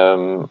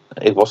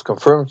it was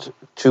confirmed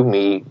to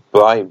me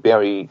by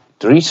Barry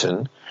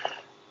Driesen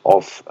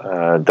of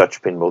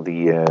Dutch Pinball,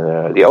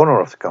 the owner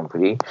of the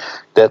company,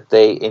 that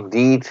they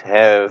indeed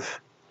have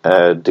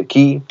the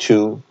key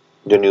to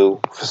the new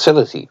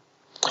facility.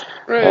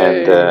 Hooray.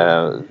 And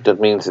that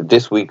means that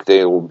this week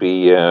they will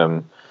be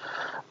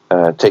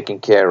taking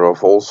care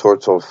of all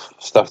sorts of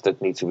stuff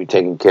that needs to be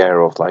taken care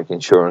of, like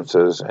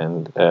insurances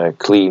and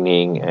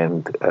cleaning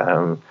and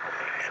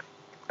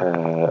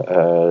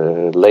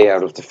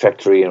layout of the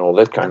factory and all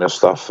that kind of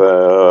stuff.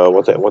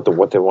 What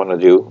they want to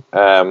do.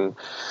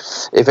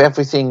 If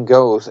everything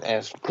goes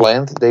as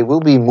planned, they will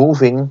be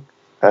moving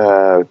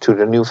to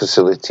the new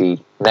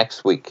facility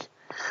next week.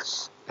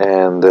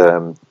 And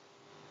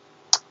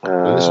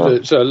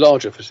it's a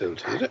larger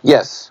facility, is it?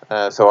 Yes.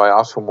 So I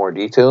asked for more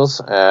details.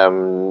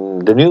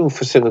 The new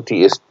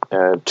facility is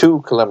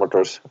 2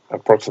 kilometers,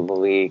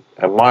 approximately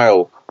a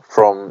mile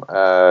from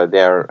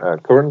their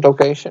current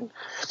location.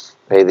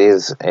 It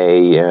is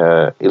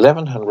a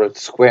 1,100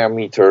 square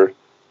meter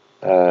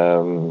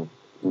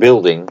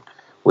building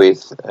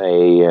with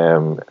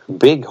a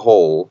big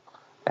hall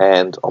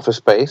and office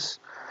space.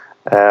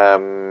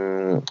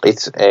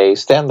 It's a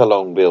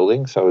standalone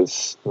building, so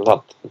it's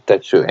not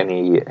attached to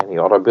any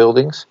other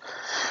buildings.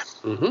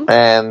 Mm-hmm.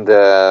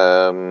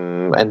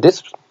 And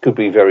this could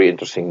be very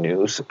interesting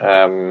news.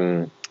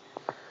 Koen,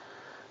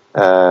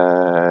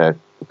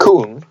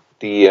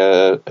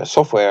 the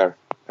software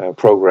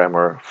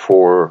programmer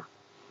for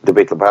The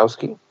Big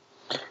Lebowski,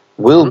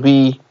 will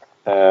be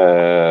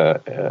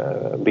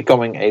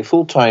becoming a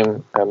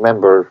full-time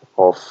member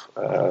of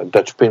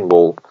Dutch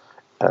Pinball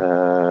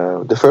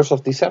the 1st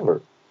of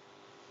December.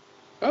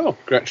 Oh,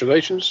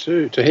 congratulations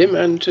to him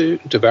and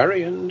to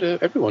Barry and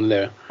everyone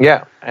there.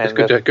 Yeah, and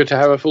it's good to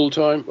have a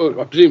full-time.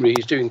 Well, presumably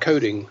he's doing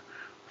coding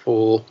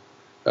for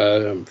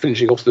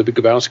finishing off The Big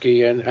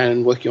Lebowski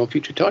and working on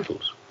future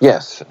titles.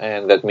 Yes,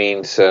 and that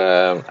means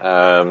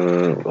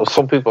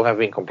some people have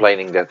been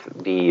complaining that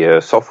the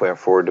software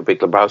for The Big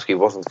Lebowski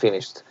wasn't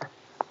finished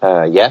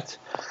yet.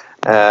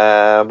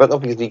 But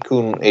obviously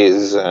Koen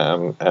is,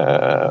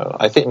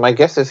 I think my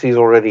guess is he's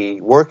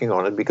already working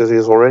on it, because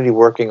he's already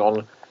working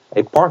on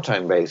a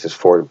part-time basis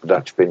for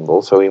Dutch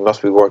Pinball, so he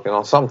must be working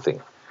on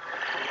something.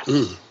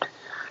 Mm.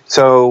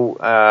 So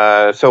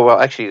well,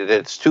 actually,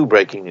 that's two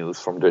breaking news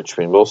from Dutch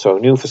Pinball. So,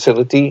 new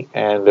facility,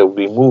 and they'll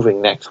be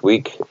moving next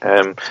week.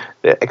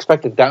 The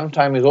expected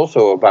downtime is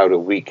also about a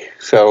week.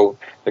 So,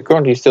 they're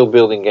currently still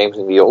building games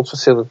in the old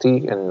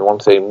facility, and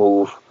once they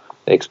move,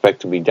 they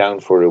expect to be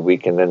down for a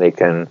week, and then they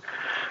can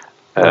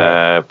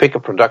pick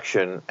up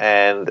production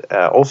and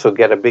also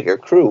get a bigger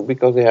crew,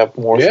 because they have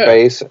more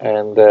space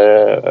and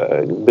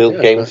build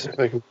games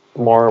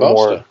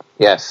more.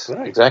 Yes,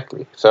 right.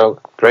 Exactly. So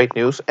great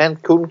news,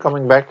 and Koen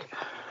coming back.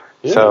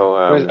 Yeah. So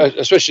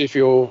especially if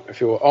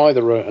you're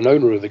either an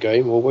owner of the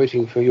game or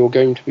waiting for your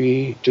game to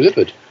be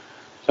delivered,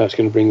 so that's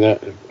going to bring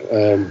that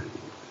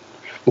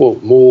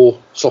more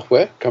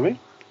software coming,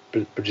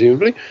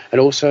 presumably,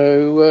 and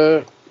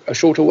also a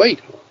shorter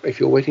wait if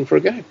you're waiting for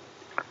a game.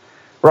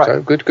 Right.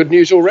 So good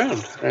news all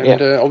round,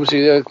 and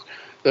obviously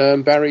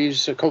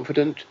Barry's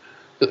confident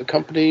that the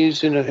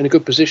company's in a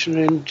good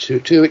position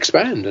to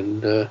expand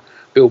and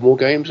build more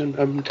games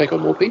and take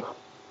on more people.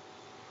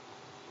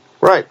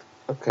 Right.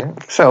 Okay.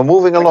 So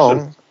moving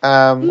along,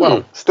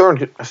 well, Stern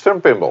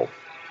Pinball.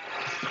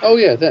 Oh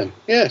yeah, them.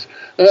 Yes.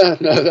 No,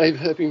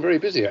 they've been very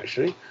busy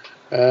actually.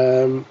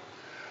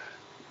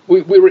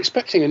 We were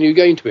expecting a new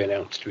game to be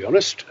announced, to be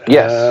honest.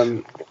 Yes.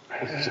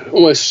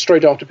 Almost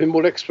straight after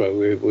Pinball Expo,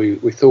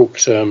 we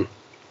thought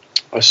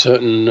a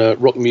certain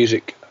rock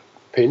music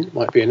pin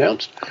might be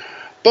announced,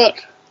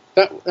 but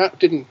that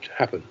didn't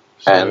happen.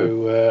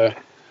 So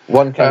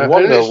one can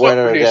wonder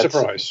whether really that's a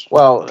surprise.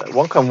 Well,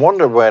 one can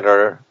wonder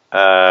whether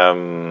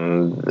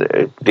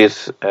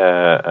this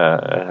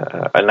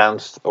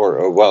announced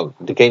or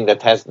the game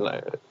that has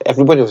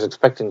everybody was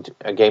expecting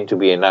a game to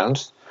be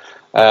announced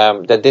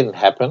that didn't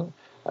happen.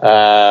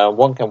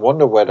 One can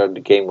wonder whether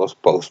the game was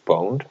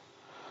postponed,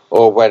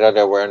 or whether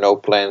there were no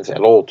plans at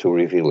all to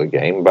reveal a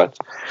game. But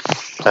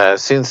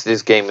since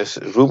this game is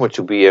rumored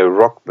to be a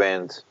rock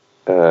band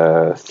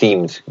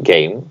themed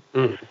game,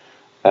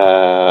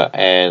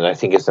 and I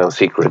think it's no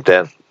secret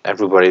that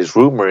everybody's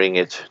rumoring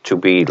it to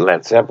be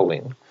Led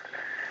Zeppelin.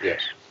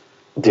 Yes.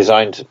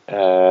 Designed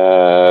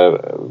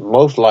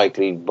most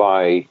likely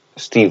by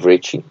Steve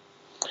Ritchie.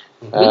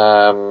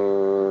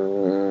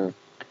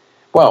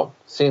 Well,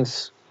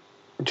 since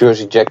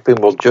Jersey Jack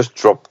Pinball just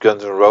dropped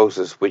Guns N'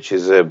 Roses, which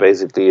is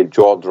basically a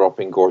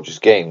jaw-dropping, gorgeous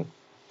game,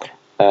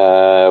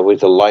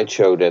 with a light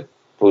show that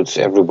puts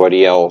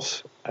everybody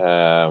else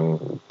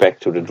back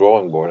to the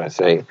drawing board, I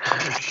say. In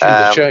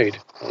the shade.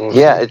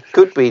 Yeah, it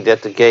could be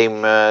that the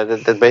game,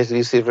 that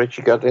basically Steve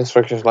Ritchie got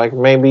instructions like,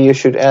 maybe you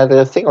should add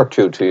a thing or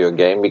two to your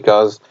game,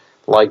 because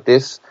like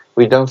this,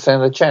 we don't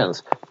stand a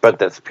chance. But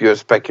that's pure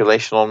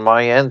speculation on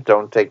my end.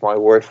 Don't take my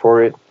word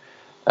for it.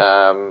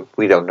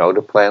 We don't know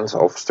the plans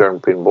of Stern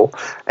Pinball.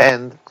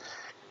 And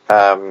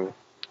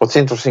what's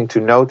interesting to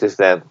note is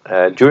that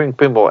during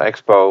Pinball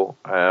Expo,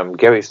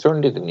 Gary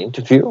Stern did an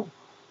interview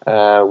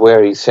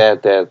where he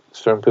said that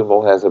Stern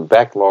Pinball has a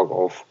backlog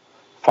of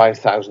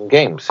 5,000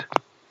 games.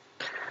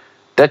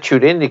 That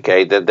should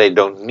indicate that they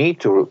don't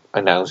need to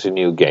announce a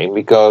new game,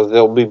 because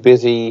they'll be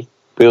busy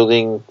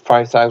building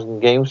 5,000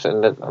 games,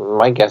 and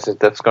my guess is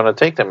that's going to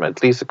take them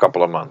at least a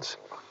couple of months.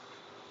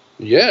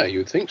 Yeah,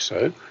 you'd think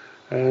so.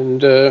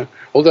 And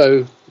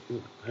although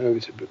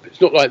it's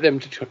not like them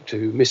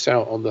to miss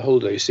out on the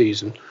holiday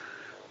season,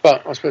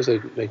 but I suppose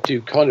they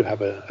do kind of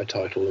have a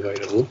title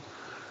available,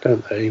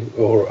 don't they?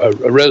 Or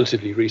a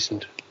relatively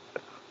recent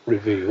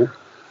reveal.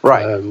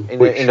 Right,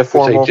 in the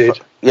form of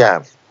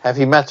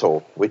Heavy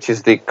Metal, which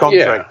is the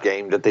contract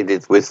game that they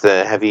did with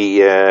the Heavy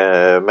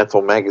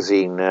Metal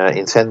magazine,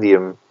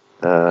 Incendium.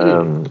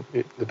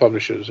 The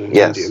publishers,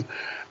 Incendium.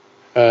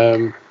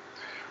 Yes.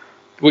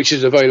 Which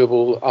is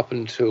available up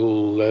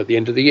until the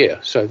end of the year.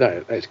 So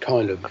that's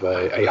kind of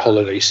a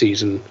holiday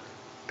season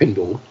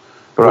pinball.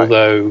 Right.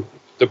 Although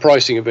the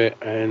pricing of it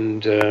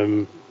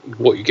and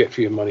what you get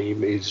for your money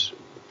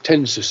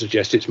tends to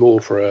suggest it's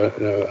more for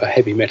a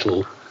heavy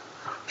metal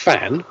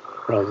fan,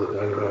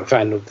 rather a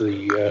fan of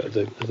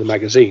the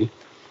magazine,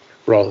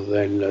 rather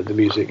than the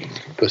music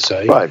per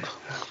se. Right.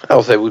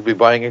 Else they would be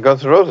buying a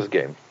Guns N' Roses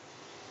game.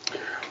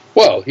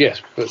 Well,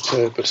 yes,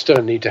 but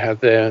Stern need to have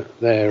their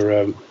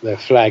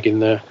flag in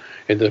the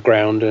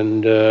ground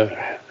and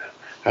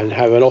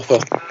have an offer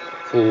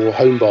for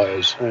home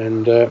buyers.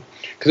 And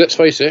because let's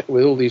face it,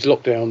 with all these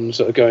lockdowns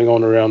that are going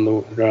on around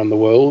the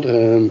world,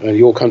 and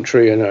your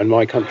country and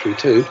my country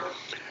too,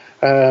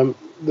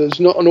 there's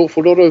not an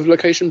awful lot of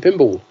location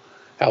pinball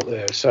out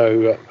there.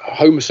 So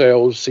home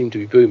sales seem to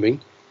be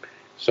booming.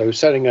 So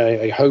selling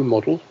a home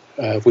model,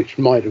 which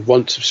might have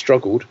once have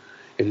struggled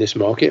in this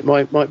market,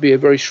 might be a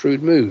very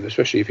shrewd move,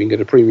 especially if you can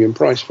get a premium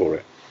price for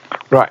it.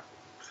 Right.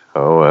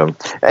 So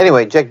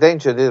anyway, Jack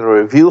Danger did a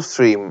review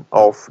stream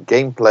of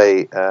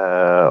gameplay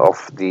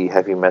of the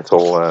heavy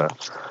metal.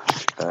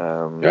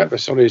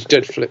 That's on his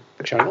Dead Flip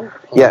channel.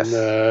 Yes.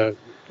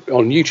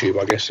 On YouTube,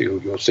 I guess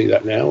you'll see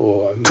that now,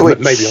 or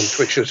maybe on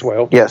Twitch as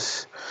well.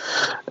 Yes.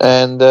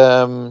 And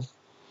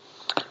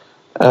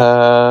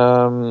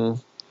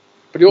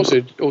but he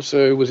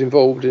also was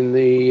involved in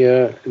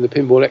the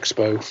Pinball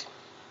Expo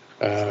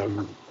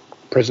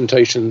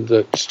presentation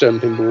that Stern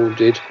Pinball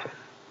did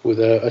with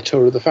a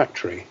tour of the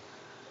factory.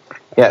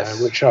 Yes.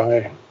 Which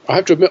I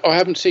have to admit I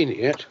haven't seen it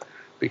yet,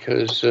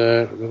 because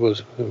there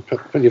was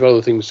plenty of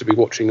other things to be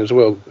watching as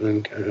well,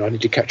 and I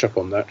need to catch up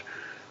on that.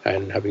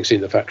 And having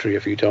seen the factory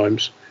a few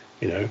times,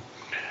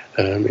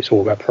 it's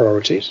all about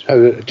priorities.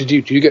 Did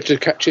you get to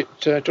catch it,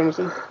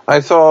 Jonathan? I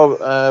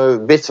saw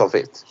bits of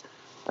it.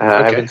 Okay.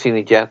 I haven't seen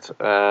it yet.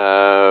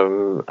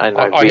 And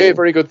I hear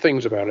very good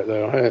things about it,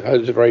 though.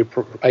 It's a very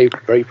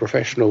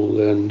professional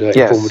and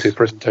informative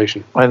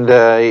presentation. And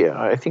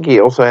I think he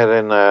also had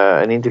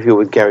an interview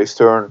with Gary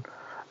Stern,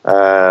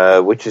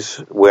 which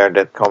is where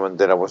that comment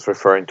that I was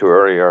referring to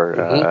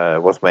earlier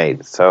was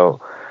made.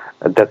 So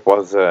that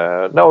was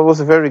it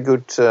was a very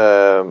good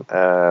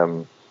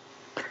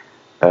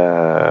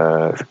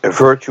a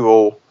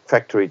virtual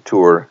factory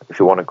tour, if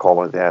you want to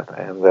call it that,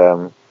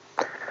 and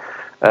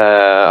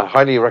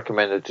highly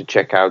recommended to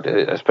check out,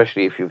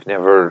 especially if you've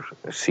never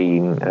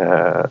seen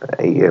a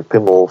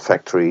pinball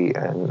factory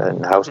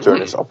and how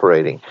Stern is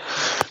operating.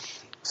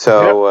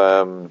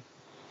 So,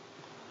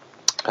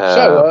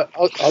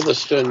 other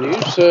Stern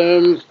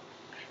news.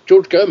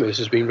 George Gomez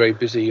has been very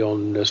busy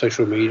on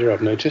social media,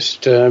 I've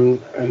noticed,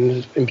 and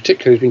in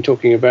particular he's been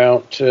talking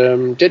about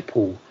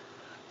Deadpool,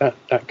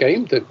 that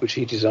game which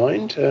he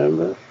designed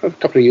a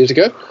couple of years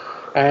ago,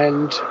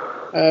 and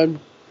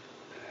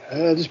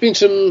there's been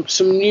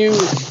some new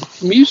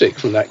music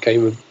from that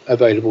game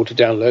available to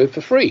download for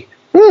free.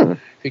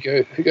 If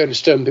you go to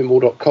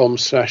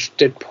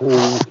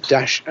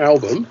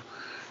sternpinball.com/Deadpool-album,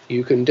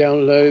 you can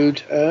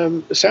download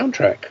the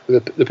soundtrack,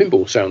 the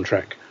pinball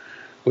soundtrack,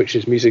 which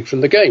is music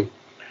from the game.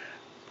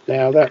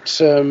 Now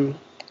that's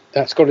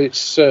got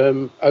its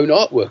own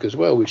artwork as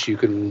well, which you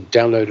can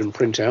download and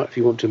print out if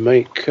you want to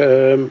make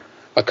a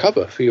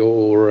cover for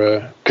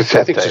your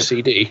cassette. I think it's a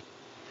CD.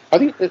 I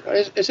think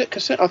is it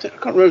cassette? I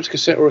can't remember if it's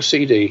cassette or a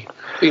CD. I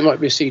think it might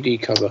be a CD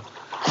cover.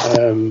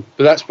 But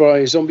that's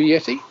by Zombie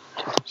Yeti.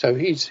 So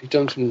he's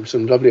done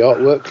some lovely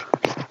artwork.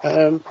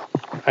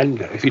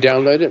 And if you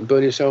download it and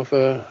burn yourself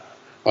either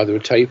a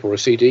tape or a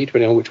CD,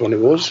 depending on which one it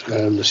was,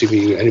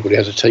 assuming anybody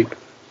has a tape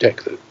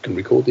deck that can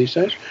record these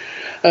days,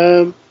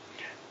 go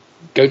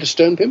to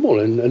Stern Pinball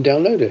and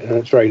download it. And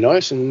it's very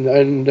nice.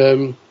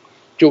 And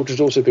George has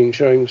also been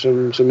showing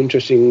some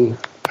interesting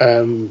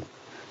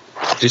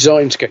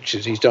design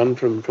sketches he's done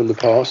from the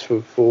past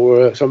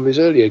for some of his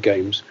earlier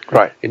games,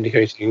 right,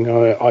 indicating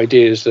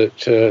ideas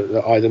that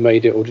either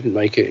made it or didn't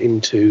make it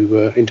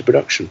into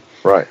production.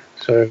 Right.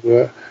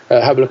 So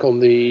have a look on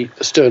the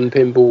Stern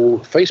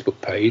Pinball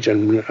Facebook page,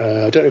 and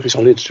I don't know if it's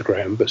on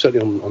Instagram, but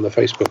certainly on the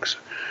Facebook's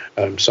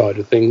side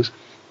of things,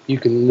 you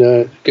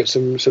can get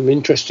some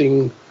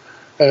interesting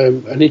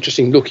an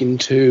interesting look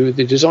into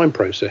the design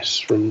process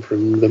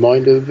from the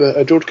mind of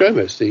George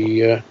Gomez,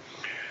 I'm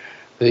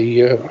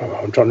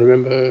trying to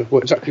remember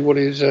exactly what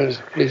his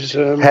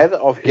head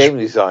of game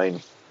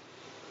design.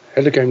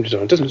 Head of game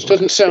design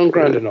doesn't sound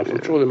grand enough.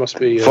 I'm sure there must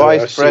be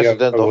vice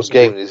president of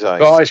game design.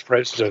 Vice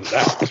president,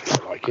 that's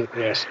more like it.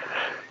 Yes.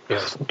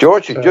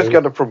 George, you just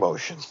got a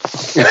promotion.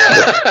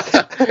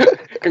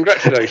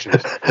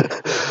 Congratulations.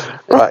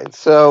 Right.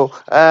 So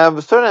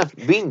Stern have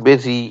been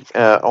busy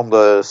on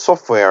the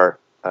software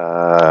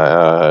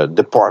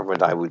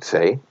department, I would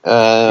say. We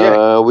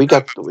love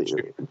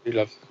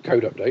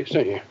code updates,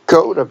 don't you?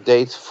 Code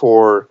updates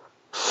for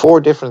 4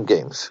 different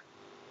games.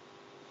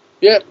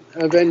 Yeah,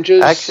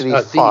 Avengers.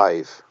 Actually,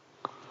 5.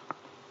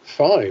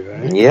 5,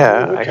 eh?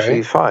 Yeah, okay.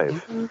 Actually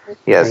 5.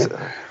 Yes.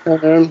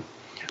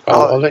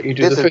 I'll let you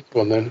do the 5th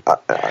one then.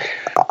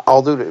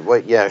 I'll do it.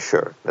 Wait, yeah,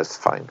 sure. That's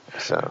fine.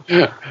 So.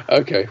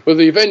 Okay. Well,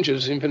 the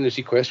Avengers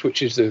Infinity Quest,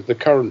 which is the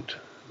current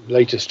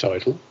latest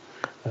title,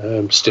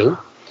 still,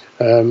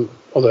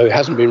 although it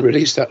hasn't been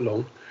released that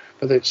long,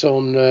 but it's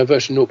on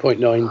version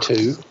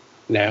 0.92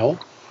 now.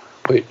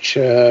 which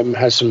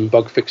has some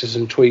bug fixes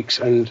and tweaks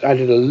and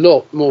added a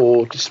lot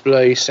more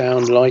display,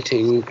 sound,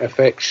 lighting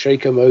effects,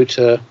 shaker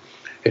motor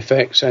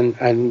effects,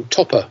 and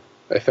topper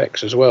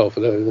effects as well for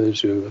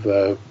those who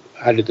have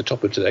added the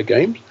topper to their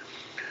games.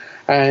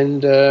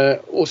 And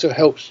also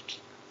helps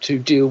to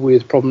deal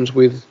with problems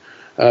with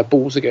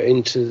balls that get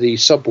into the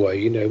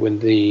subway, when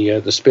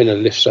the spinner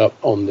lifts up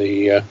on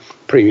the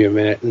Premium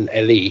and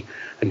LE,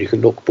 and you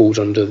can knock balls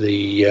under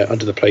the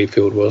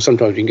playfield. Well,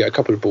 sometimes you can get a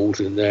couple of balls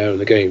in there, and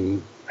the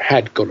game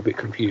had got a bit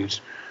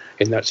confused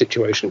in that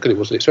situation because it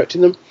wasn't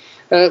expecting them.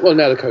 Well,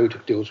 now the code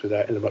deals with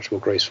that in a much more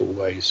graceful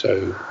way,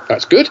 so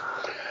that's good.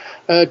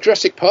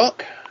 Jurassic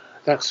Park,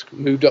 that's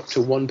moved up to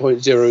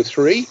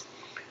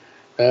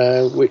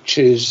 1.03, which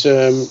is...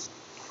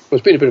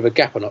 there's been a bit of a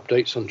gap on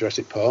updates on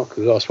Jurassic Park,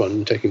 the last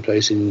one taking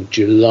place in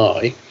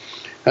July.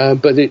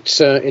 But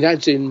it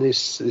adds in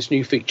this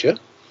new feature,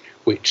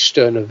 which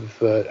Stern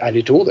have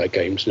added to all their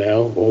games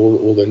now,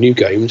 all the new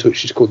games,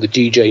 which is called the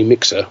DJ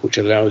Mixer, which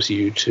allows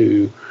you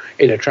to,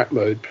 in a track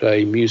mode,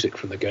 play music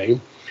from the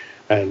game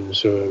and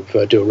sort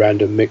of do a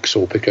random mix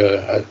or pick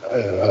a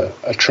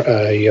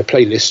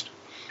playlist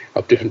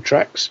of different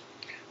tracks.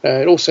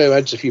 It also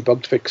adds a few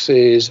bug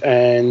fixes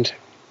and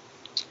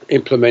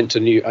implement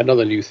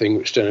another new thing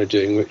which Stern are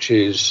doing, which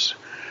is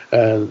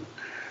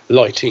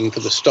lighting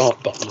for the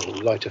start button, or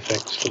light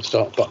effects for the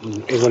start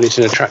button when it's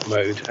in a track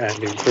mode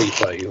and in free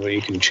play, where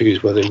you can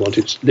choose whether you want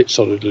it lit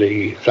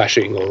solidly,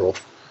 flashing, or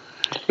off.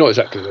 Not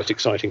exactly the most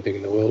exciting thing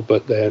in the world,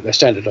 but they're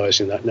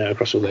standardising that now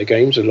across all their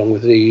games, along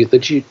with the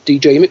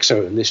DJ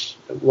Mixer, and this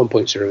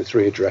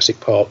 1.03 of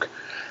Jurassic Park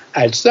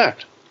adds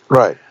that.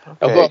 Right.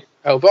 Okay.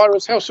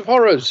 Elvira's House of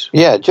Horrors.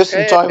 Yeah, just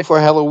in time for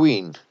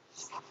Halloween.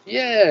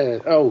 Yeah.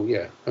 Oh,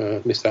 yeah.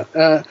 Missed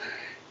that.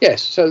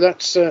 Yes. So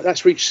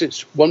that's reached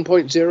its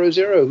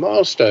 1.00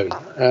 milestone,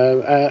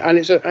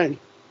 and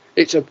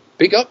it's a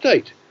big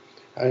update.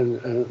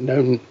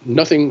 And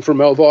nothing from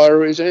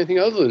Elvira is anything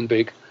other than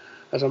big,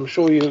 as I'm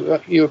sure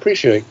you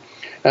appreciate.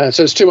 So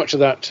there's too much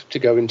of that to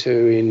go into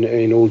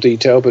in all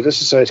detail. But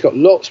as I say, it's got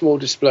lots more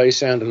display,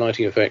 sound, and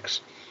lighting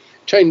effects.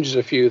 Changes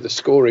a few of the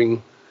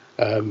score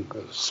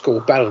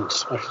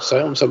balance, I should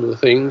say, on some of the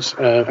things.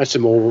 Adds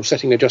some more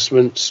setting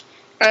adjustments.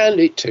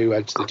 And it too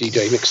adds the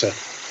DJ Mixer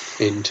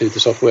into the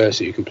software,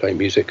 so you can play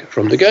music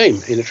from the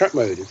game in a track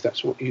mode if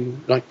that's what you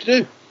like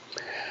to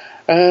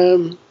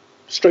do.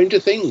 Stranger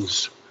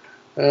Things,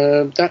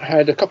 that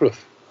had a couple of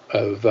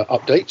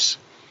updates.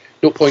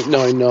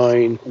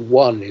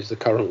 0.991 is the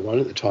current one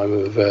at the time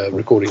of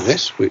recording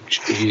this,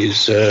 which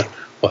is the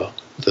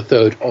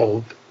 3rd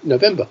of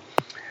November.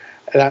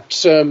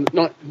 That's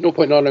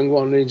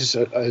 0.991 is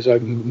a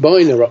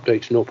minor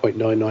update to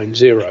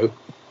 0.990.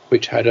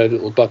 Which had a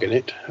little bug in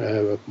it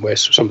where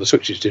some of the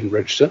switches didn't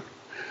register.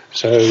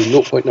 So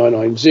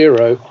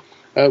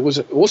 0.990 was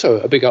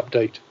also a big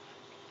update,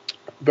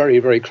 very,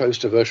 very close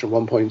to version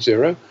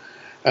 1.0.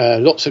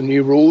 Lots of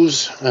new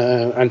rules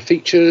and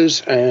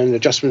features and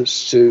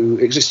adjustments to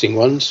existing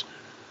ones.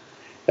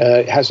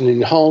 It has an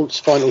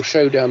enhanced Final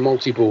Showdown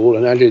multi-ball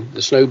and added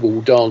the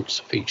snowball dance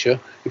feature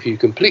if you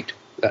complete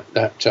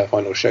that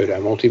Final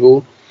Showdown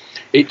multi-ball.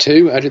 It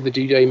too added the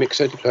DJ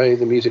Mixer to play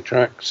the music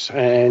tracks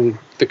and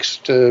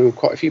fixed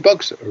quite a few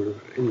bugs that were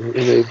in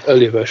the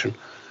earlier version.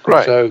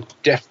 Right. So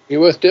definitely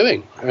worth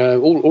doing.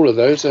 All of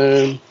those.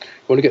 You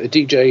want to get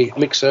the DJ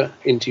Mixer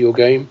into your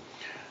game.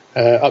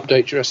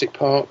 Update Jurassic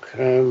Park,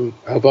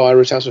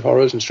 Elvira's House of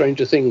Horrors, and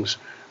Stranger Things.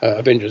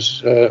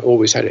 Avengers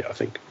always had it, I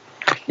think.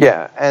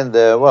 Yeah, and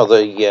the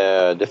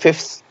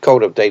 5th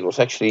code update was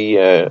actually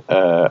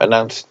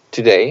announced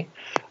today.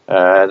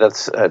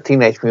 That's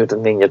Teenage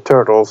Mutant Ninja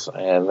Turtles,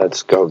 and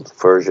that's code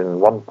version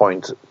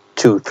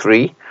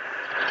 1.23.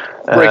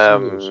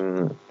 Breaking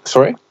news.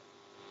 Sorry?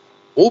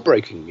 All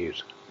breaking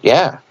news.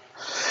 Yeah.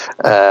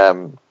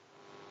 And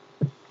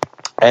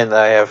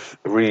I have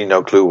really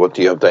no clue what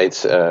the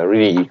updates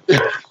really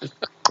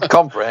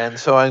comprehend,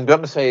 so I'm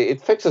going to say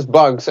it fixes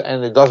bugs,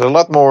 and it does a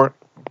lot more.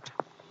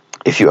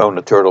 If you own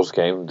a Turtles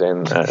game,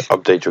 then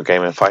update your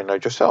game and find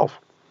out yourself.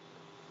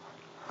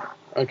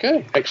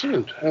 Okay,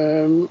 excellent.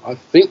 I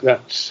think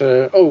that's...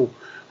 I hope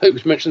it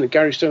was mentioned that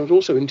Gary Stone was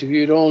also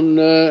interviewed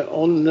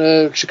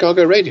on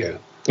Chicago radio.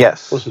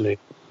 Yes. Wasn't he?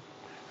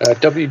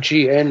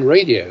 WGN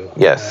Radio.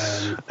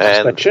 Yes.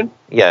 Expansion.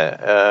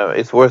 Yeah,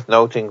 it's worth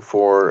noting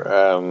for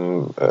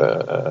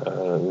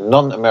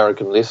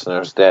non-American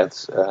listeners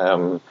that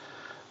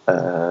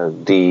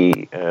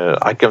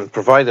I can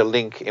provide a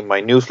link in my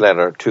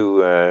newsletter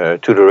to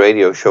the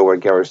radio show where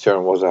Gary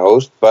Stern was a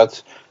host,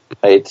 but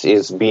it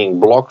is being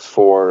blocked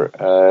for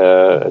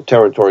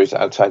territories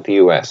outside the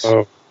US.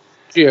 Oh,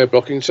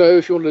 geo-blocking. So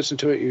if you want to listen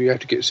to it, you have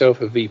to get yourself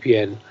a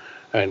VPN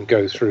and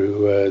go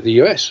through the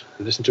US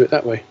and listen to it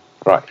that way.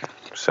 Right.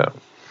 So,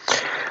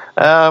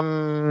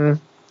 American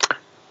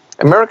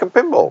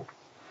Pinball.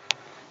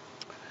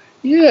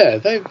 Yeah,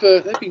 they've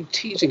been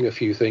teasing a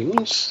few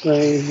things.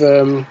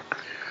 They've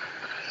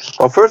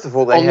Well, first of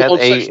all, they had on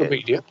social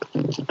media.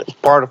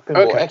 Part of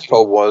Pinball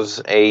Expo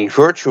was a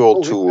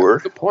virtual tour.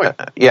 Good point.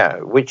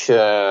 Which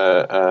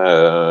was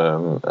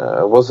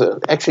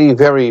actually a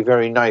very,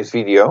 very nice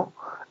video.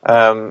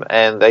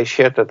 And they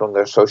shared that on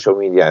their social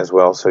media as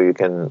well, so you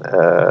can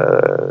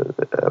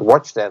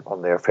watch that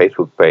on their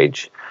Facebook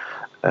page.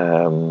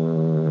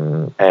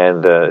 And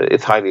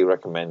it's highly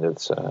recommended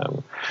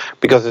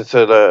because it's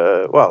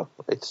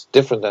it's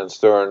different than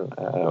Stern,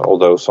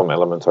 although some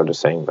elements are the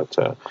same. But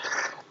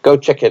go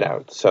check it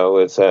out. So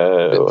it's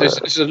this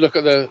is a look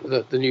at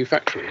the new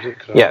factory, is it?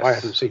 Yes. I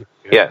haven't seen it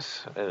yet.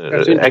 Yes,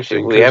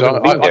 actually we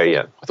haven't been there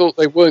yet. I thought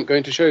they weren't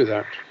going to show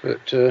that,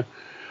 but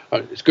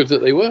it's good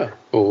that they were,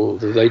 or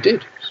that they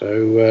did.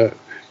 So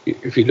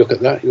if you look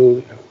at that,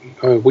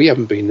 we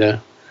haven't been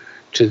there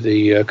to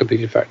the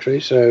completed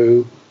factory,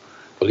 so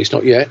at least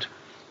not yet.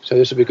 So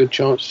this will be a good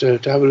chance to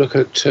have a look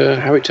at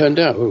how it turned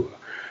out.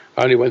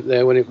 I only went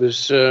there when it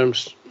was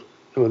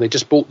when they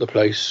just bought the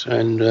place,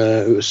 and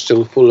it was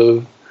still full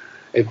of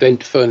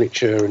event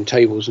furniture and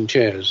tables and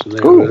chairs, and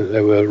they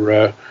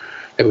were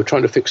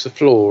trying to fix the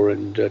floor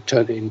and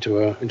turn it into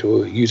a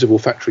usable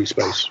factory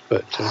space.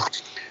 But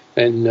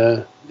then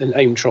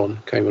Aimtron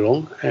came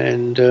along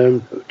and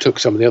took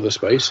some of the other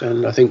space,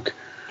 and I think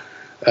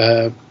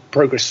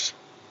progressed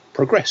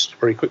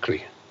very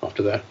quickly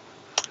after that.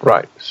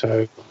 Right.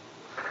 So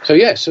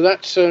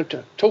that's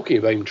talking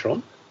of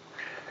Aimtron.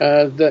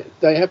 That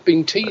they have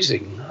been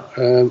teasing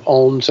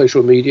on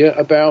social media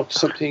about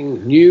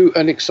something new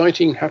and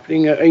exciting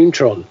happening at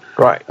Aimtron.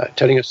 Right.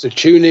 Telling us to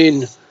tune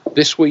in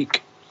this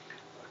week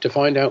to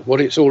find out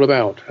what it's all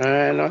about.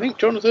 And I think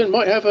Jonathan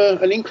might have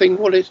an inkling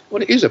what it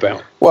is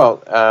about.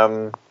 Well,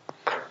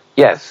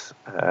 yes,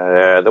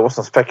 there was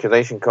some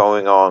speculation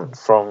going on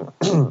from.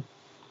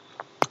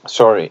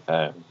 Sorry.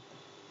 I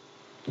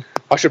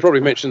should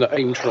probably mention that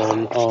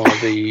Aimtron are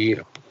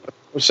the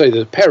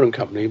parent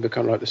company, but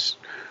kind of like this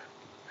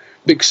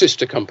big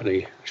sister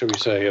company, shall we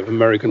say, of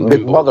American Big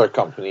Pinball. mother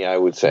company, I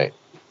would say.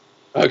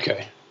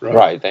 Okay, right.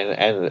 Right,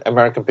 and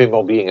American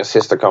Pinball being a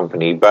sister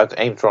company, but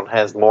Aimtron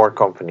has more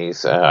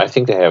companies. I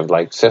think they have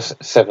like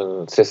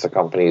 7 sister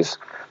companies,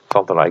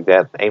 something like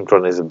that.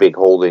 Aimtron is a big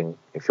holding,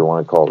 if you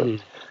want to call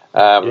it.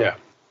 Yeah.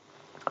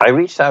 I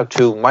reached out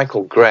to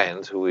Michael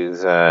Grant, who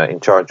is in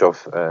charge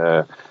of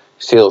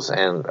sales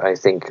and I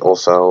think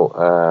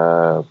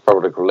also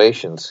public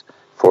relations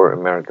for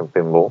American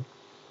Pinball.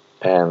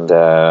 And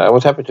I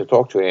was happy to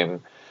talk to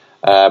him,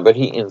 but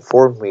he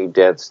informed me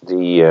that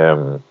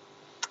the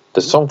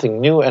something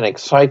new and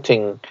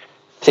exciting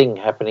thing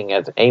happening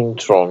at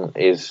Aimtron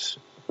is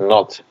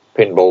not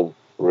pinball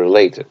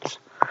related.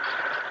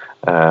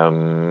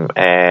 And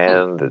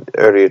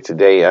earlier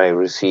today I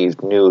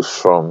received news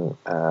from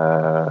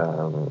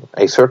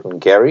a certain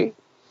Gary,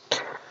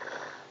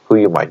 who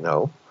you might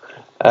know.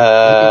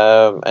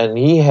 And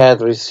he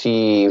had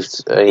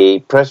received a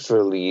press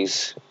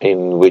release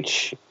in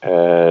which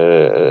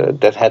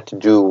that had to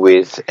do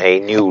with a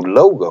new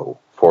logo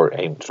for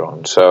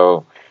Aimtron.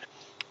 So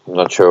I'm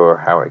not sure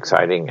how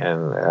exciting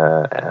and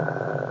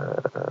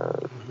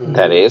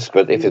that is,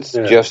 but if it's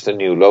just a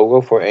new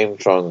logo for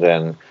Aimtron,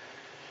 then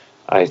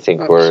I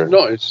think That's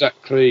not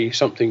exactly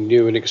something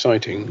new and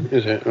exciting,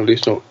 is it? At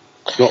least not.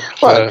 Well,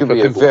 it could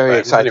be a very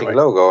exciting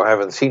logo. I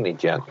haven't seen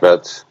it yet,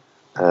 but.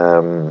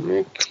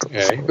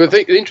 But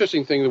the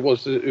interesting thing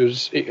was that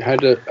it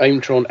had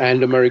Aimtron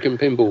and American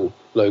Pinball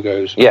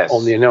logos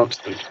on the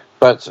announcement.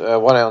 But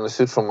what I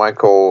understood from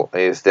Michael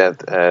is that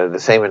the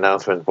same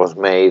announcement was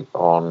made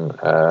on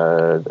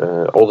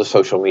all the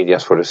social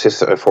medias for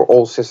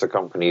all sister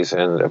companies,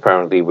 and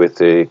apparently with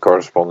the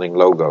corresponding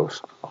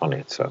logos on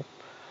it. So.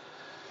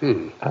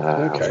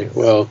 Okay.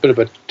 Well, a bit of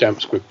a damp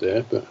squib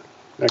there, but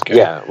okay.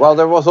 Yeah. Well,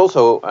 there was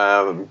also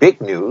big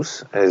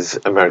news as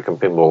American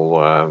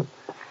Pinball.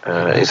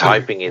 Is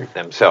hyping it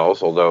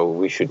themselves, although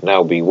we should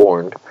now be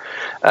warned.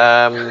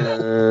 I'm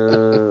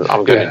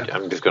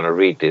just going to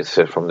read this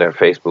from their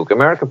Facebook.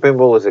 American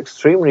Pinball is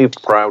extremely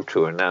proud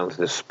to announce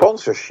the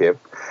sponsorship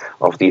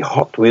of the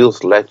Hot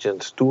Wheels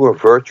Legends Tour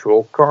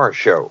virtual car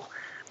show,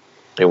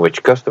 in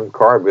which custom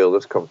car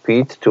builders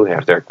compete to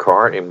have their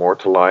car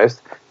immortalized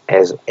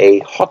as a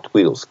Hot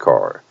Wheels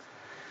car.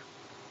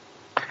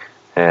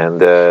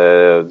 And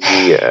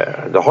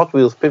the Hot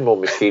Wheels pinball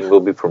machine will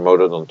be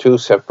promoted on 2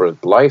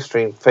 separate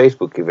live-streamed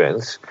Facebook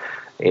events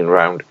in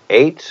round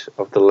 8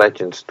 of the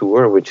Legends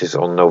Tour, which is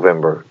on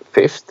November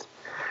 5th,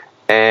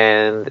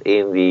 and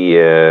in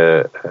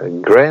the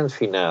grand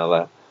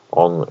finale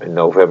on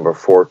November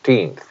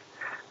 14th.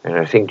 And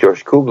I think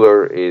Josh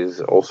Kugler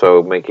is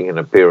also making an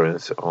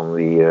appearance on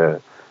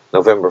the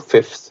November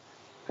 5th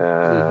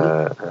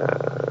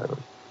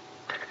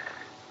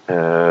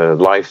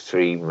live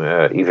stream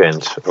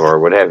events or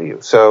what have you.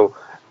 So,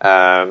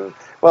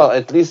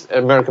 at least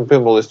American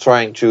Pinball is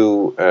trying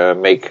to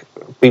make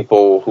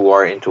people who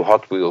are into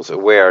Hot Wheels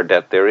aware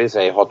that there is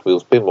a Hot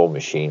Wheels pinball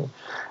machine.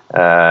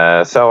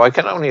 So I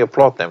can only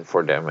applaud them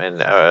for them.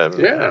 And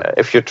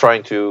if you're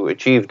trying to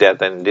achieve that,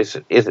 then this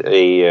is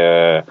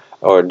a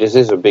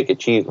big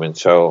achievement.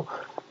 So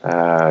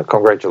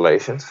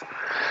congratulations.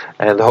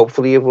 and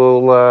hopefully it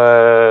will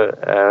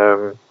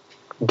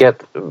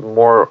get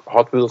more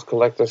Hot Wheels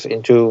collectors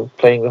into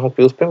playing the Hot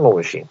Wheels pinball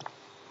machine.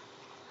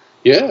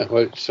 Yeah,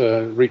 well, it's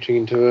reaching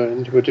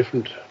into a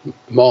different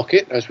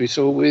market, as we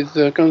saw with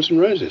Guns N'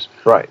 Roses.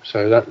 Right.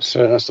 So that's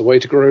the way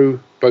to grow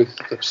both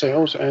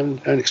sales and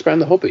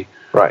expand the hobby.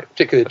 Right.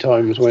 Particularly at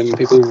times when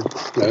people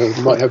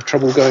might have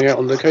trouble going out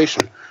on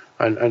location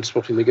and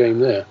spotting the game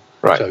there.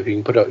 Right. So if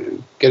you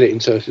can get it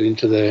inserted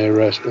into their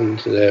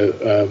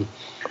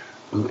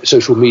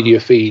social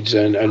media feeds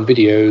and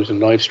videos and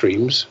live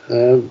streams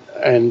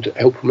and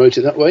help promote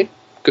it that way,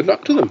 good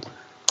luck to them.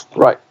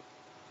 Right.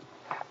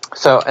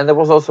 So, and there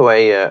was also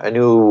a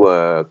new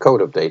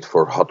code update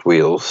for Hot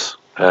Wheels.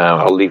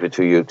 I'll leave it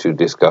to you to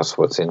discuss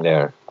what's in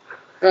there.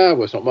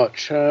 Well, it's not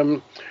much.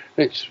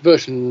 It's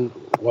version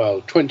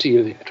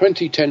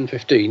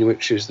 2010-15,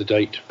 which is the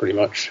date pretty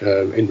much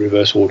in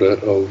reverse order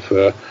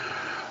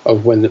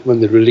of when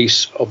the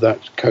release of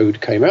that code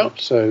came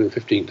out. So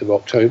the 15th of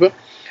October.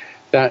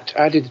 That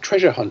added the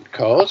treasure hunt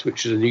cars,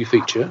 which is a new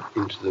feature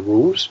into the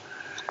rules.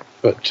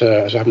 But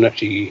as I haven't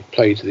actually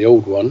played the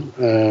old one,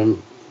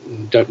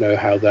 don't know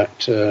how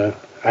that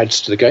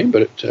adds to the game,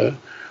 but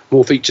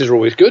more features are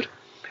always good.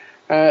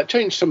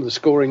 Changed some of the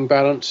scoring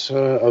balance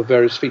of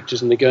various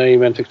features in the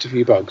game and fixed a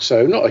few bugs.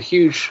 So not a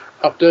huge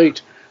update,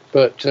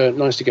 but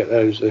nice to get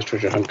those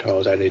treasure hunt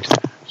cars added.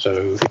 So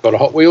if you've got a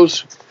Hot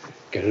Wheels,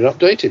 get it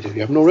updated if you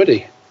haven't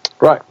already.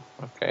 Right.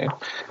 Okay.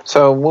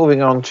 So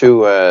moving on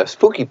to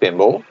Spooky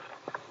Pinball.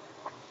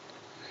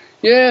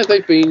 Yeah,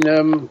 they've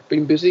been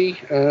busy.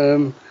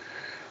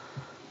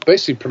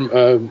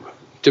 Basically,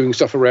 doing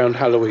stuff around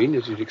Halloween,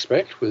 as you'd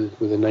expect,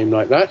 with a name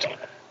like that.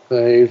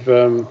 They've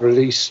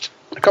released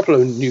a couple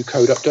of new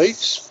code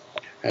updates,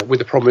 with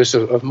the promise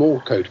of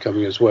more code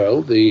coming as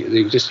well.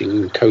 The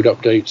existing code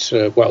updates,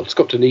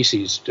 Scott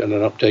Danesi's done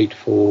an update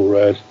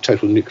for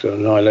Total Nuclear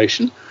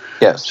Annihilation.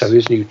 Yes. So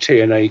his new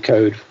TNA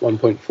code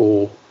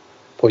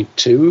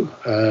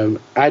 1.4.2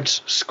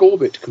 adds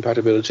Scorbit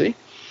compatibility.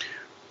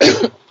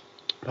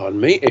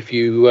 Pardon me. If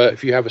you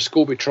have a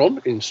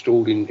Scorbitron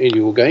installed in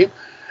your game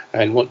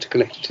and want to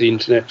connect it to the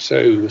internet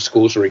so the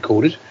scores are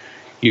recorded,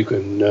 you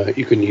can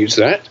use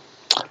that.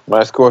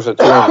 My scores are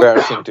too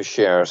embarrassing to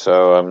share,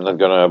 so I'm not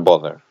going to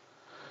bother.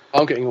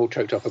 I'm getting all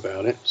choked up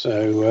about it.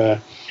 So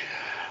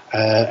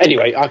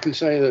anyway, I can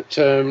say that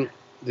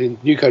the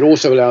new code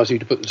also allows you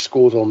to put the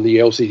scores on the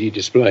LCD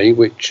display,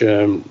 which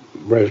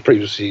whereas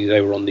previously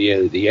they were on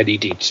the LED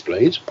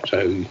displays,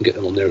 so you can get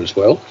them on there as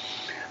well.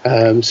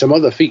 Some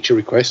other feature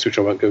requests, which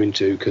I won't go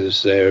into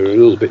because they're a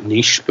little bit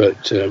niche,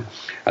 but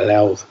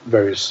allow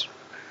various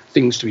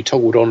things to be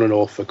toggled on and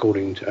off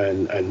according to,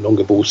 and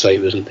longer ball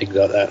savers and things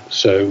like that.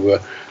 So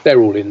they're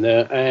all in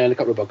there, and a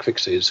couple of bug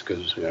fixes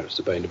because it's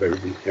the bane of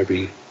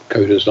every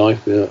coder's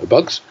life,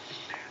 bugs.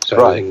 So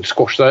right. They can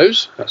squash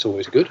those. That's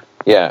always good.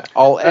 Yeah,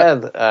 I'll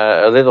add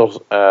a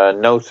little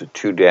note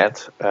to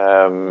that.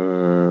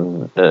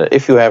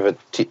 If you have a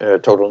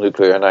Total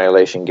Nuclear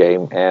Annihilation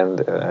game and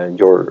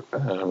you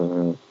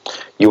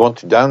want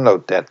to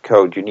download that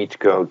code, you need to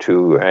go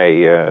to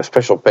a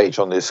special page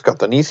on this Scott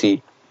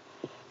Danesi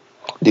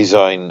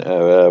design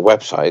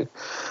website.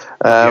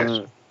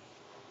 Yes.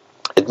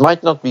 It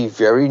might not be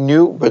very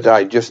new, but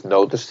I just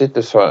noticed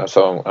it.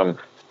 So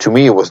to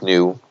me, it was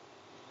new.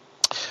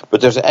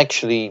 But there's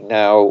actually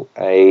now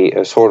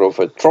a sort of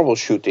a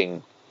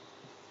troubleshooting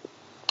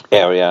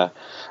area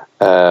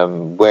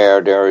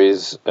where there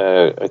is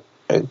a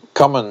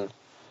common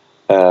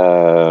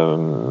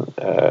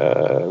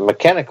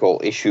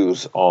mechanical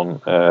issues on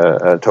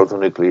Total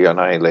Nuclear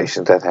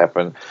Annihilation that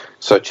happen,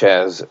 such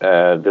as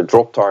the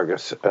drop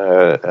targets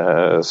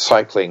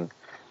cycling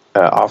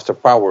after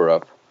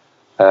power-up,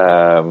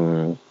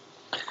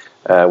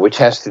 which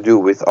has to do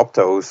with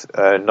Optos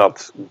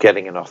not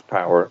getting enough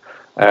power.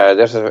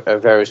 There's a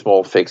very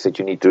small fix that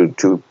you need to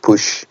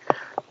push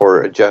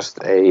or adjust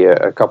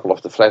a couple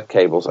of the flat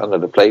cables under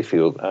the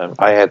playfield.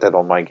 I had that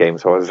on my game,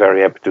 so I was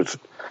very happy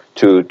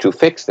to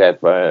fix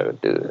that.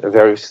 A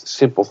very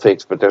simple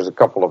fix, but there's a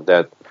couple of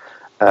that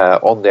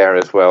on there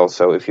as well.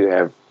 So if you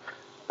have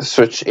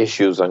such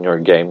issues on your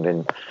game,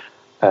 then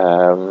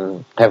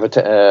have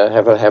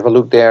a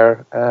look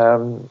there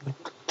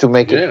to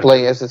make it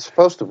play as it's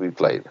supposed to be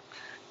played.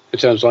 It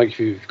sounds like if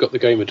you've got the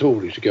game at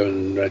all, you should go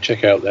and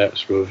check out that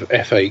sort of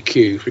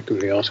FAQ,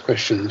 frequently asked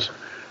questions,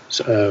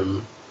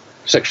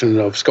 section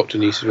of Scott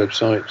Danesi's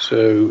website.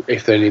 So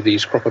if any of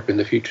these crop up in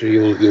the future,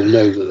 you'll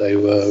know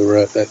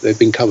that they've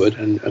been covered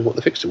and what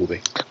the fix will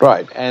be.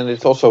 Right, and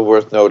it's also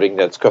worth noting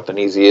that Scott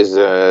Danesi is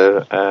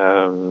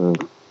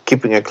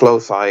keeping a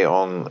close eye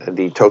on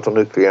the Total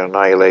Nuclear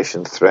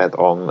Annihilation thread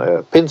on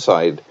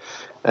Pinside,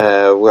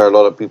 where a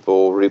lot of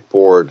people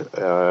report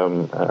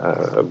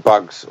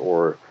bugs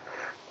or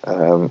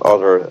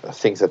other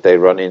things that they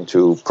run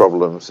into,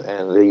 problems,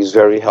 and he's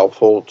very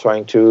helpful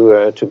trying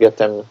to get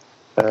them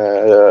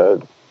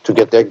to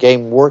get their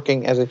game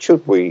working as it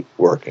should be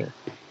working.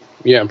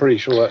 Yeah, I'm pretty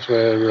sure that's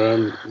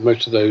where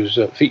most of those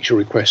feature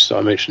requests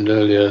I mentioned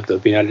earlier that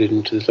have been added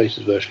into this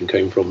latest version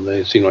came from.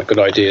 They seem like good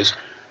ideas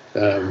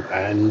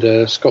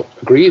and Scott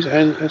agrees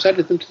and has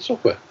added them to the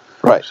software.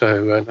 Right.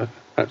 So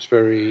that's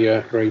very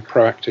very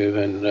proactive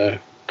and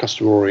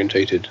customer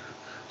orientated.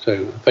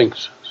 So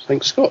thanks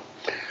Scott.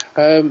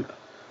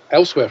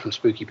 Elsewhere from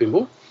Spooky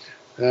Pinball,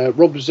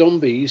 Rob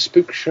Zombie's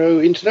Spook Show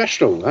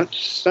International.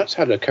 That's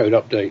had a code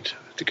update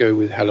to go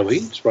with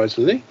Halloween,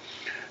 surprisingly.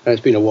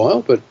 It's been a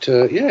while, but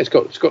it's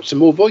got some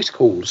more voice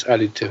calls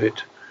added to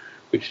it,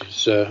 which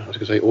is I was going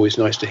to say always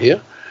nice to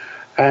hear,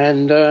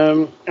 and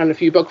a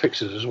few bug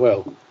fixes as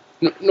well.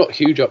 Not a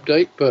huge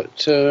update,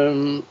 but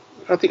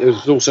I think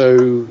there's also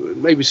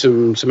maybe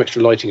some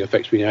extra lighting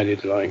effects being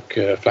added, like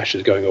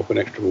flashes going off on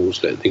extra walls,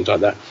 things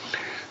like that.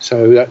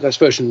 So that's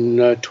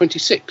version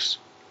 26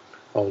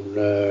 on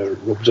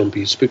Rob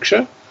Zombie's Spook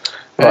Show.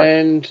 Right.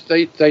 And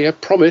they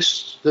have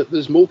promised that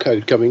there's more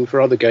code coming for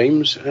other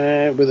games, with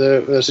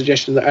a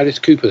suggestion that Alice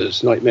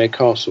Cooper's Nightmare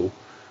Castle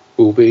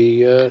will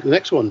be the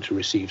next one to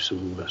receive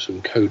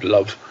some code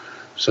love.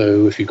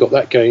 So if you've got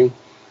that game,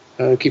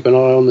 keep an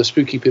eye on the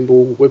Spooky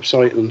Pinball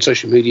website and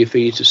social media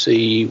feed to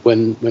see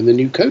when the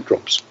new code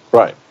drops.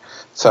 Right.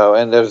 So,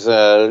 and there's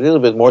a little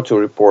bit more to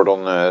report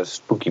on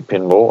Spooky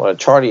Pinball.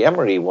 Charlie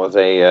Emery was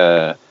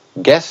a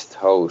guest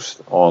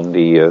host on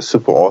the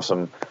Super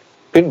Awesome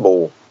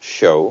Pinball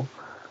Show,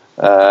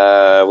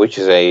 which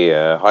is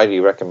a highly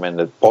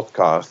recommended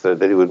podcast.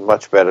 They do a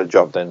much better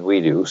job than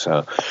we do,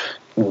 so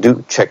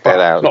do check that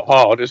out. It's not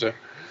hard, is it?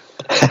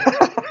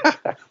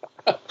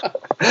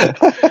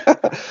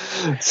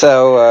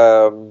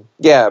 So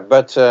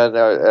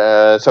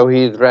so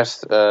he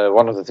addressed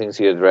one of the things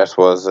he addressed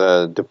was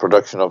the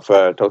production of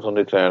Total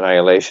Nuclear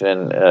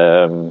Annihilation,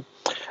 and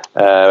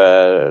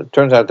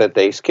turns out that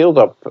they scaled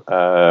up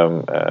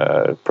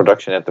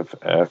production at the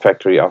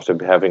factory after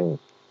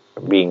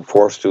being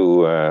forced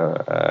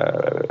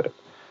to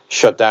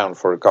shut down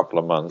for a couple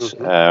of months.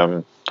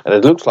 Mm-hmm. And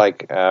it looks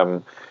like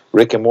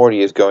Rick and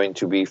Morty is going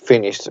to be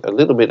finished a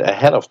little bit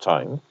ahead of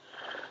time,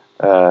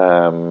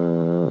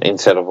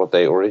 instead of what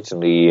they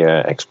originally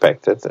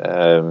expected,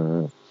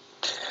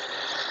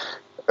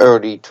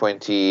 early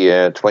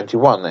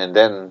 2021. And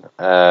then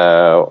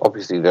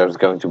obviously there's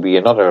going to be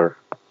another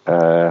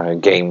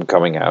game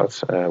coming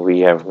out. We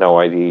have no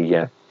idea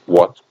yet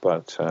what,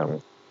 but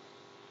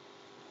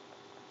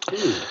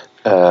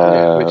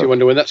makes you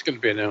wonder when that's going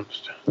to be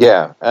announced.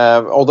 Yeah,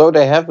 although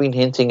they have been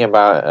hinting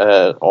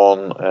about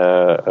on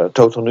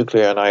Total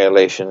Nuclear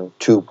Annihilation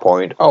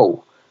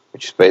 2.0,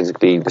 which is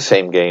basically the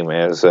same game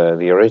as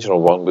the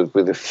original one, but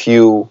with a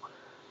few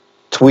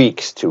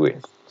tweaks to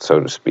it, so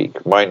to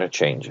speak, minor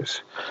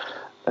changes.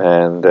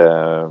 And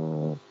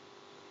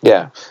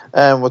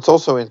what's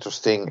also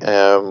interesting,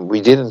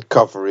 we didn't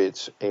cover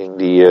it in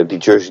the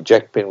Jersey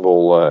Jack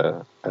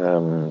Pinball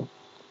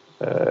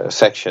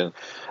section.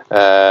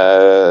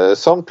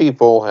 Some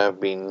people have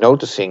been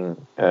noticing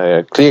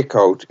clear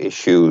code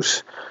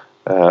issues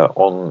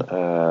on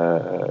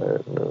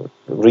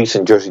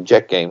recent Jersey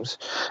Jack games.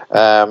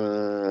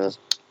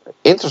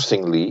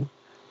 Interestingly,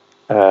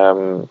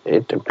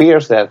 it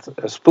appears that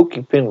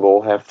Spooky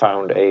Pinball have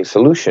found a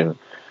solution.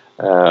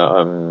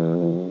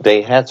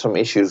 They had some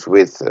issues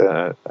with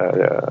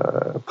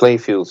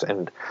playfields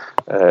and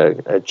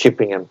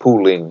chipping and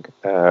pooling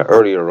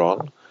earlier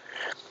on.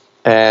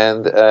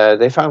 And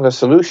they found a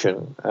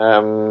solution,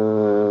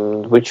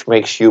 which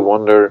makes you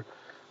wonder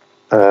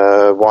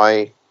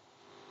why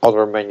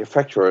other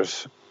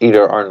manufacturers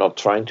either are not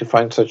trying to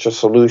find such a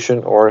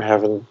solution or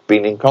haven't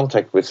been in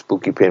contact with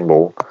Spooky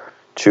Pinball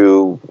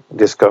to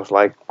discuss,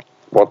 like,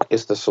 what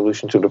is the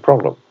solution to the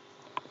problem.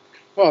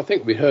 Well, I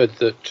think we heard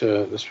that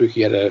the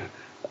Spooky had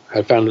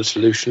found a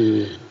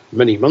solution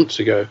many months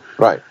ago.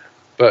 Right.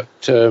 But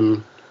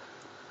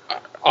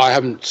I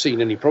haven't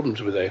seen any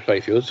problems with their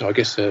playfields, so I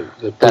guess the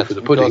proof of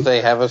the pudding. Because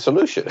they have a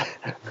solution.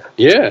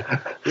 Yeah,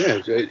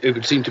 it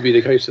would seem to be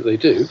the case that they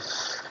do.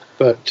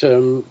 But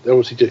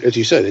obviously, as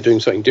you say, they're doing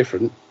something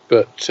different.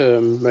 But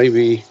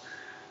maybe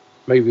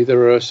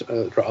there are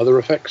other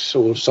effects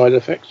or side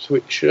effects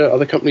which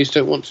other companies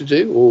don't want to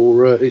do,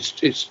 or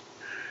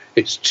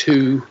it's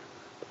too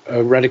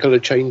radical a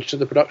change to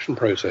the production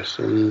process,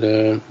 and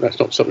that's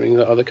not something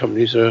that other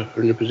companies are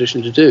in a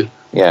position to do.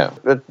 Yeah,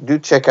 but do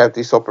check out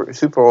the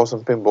Super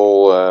Awesome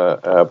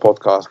Pinball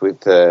podcast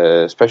with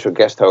special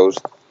guest host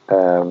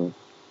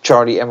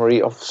Charlie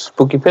Emery of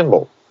Spooky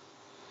Pinball.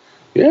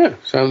 Yeah,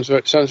 sounds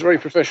very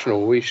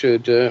professional. We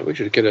should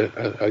get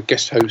a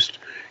guest host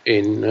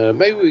in.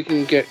 Maybe we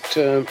can get.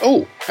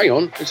 Oh, hang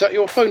on, is that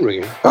your phone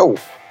ringing? Oh,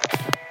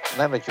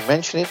 now that you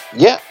mention it,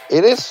 yeah,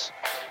 it is.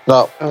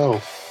 No.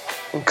 Oh.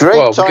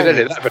 Great time, we could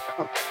edit that bit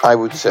out. I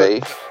would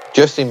say,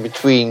 just in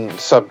between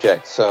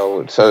subjects.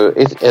 So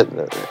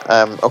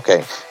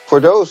okay. For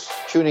those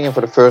tuning in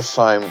for the first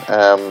time,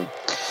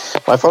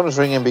 my phone is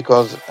ringing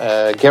because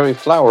Gary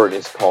Flower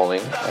is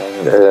calling,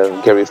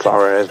 and Gary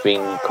Flower has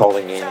been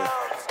calling in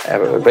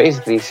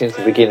basically since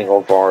the beginning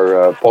of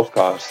our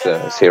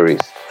podcast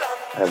series,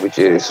 which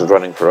is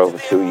running for over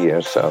 2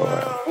 years. So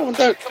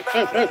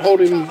don't hold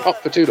him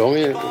up for too long.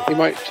 He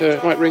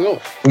might ring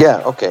off.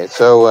 Yeah. Okay.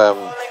 So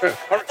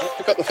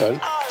pick up the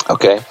phone.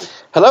 Okay.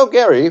 Hello,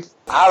 Gary.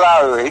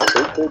 Hello.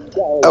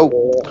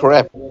 Oh,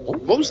 crap.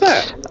 What was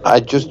that? I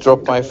just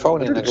dropped my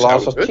phone in a Didn't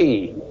glass sound of good.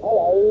 tea.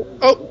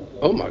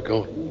 Oh my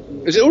God.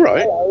 Is it all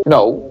right?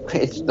 No,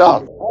 it's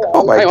not.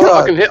 Oh, my Hang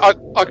God.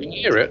 on, I can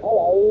hear it.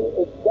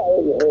 Oh,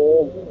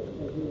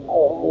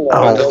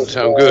 That doesn't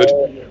sound good.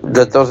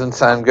 that doesn't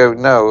sound good.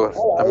 No,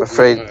 I'm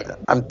afraid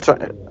I'm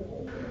trying.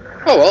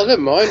 Oh well,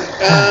 never mind.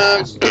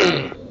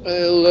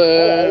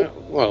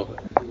 Well,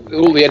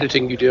 all the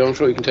editing you do, I'm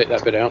sure you can take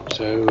that bit out,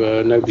 so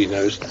nobody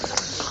knows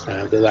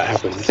that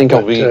happened. I think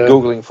I'll be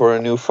Googling for a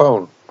new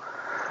phone.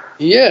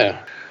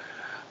 Yeah.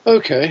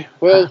 Okay.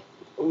 Well,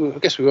 I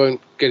guess we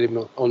won't get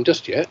him on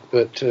just yet,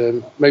 but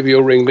maybe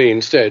you'll ring me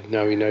instead.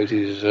 Now he knows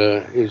he's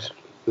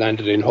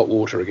landed in hot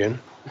water again.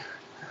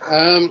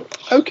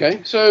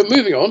 Okay. So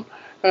moving on.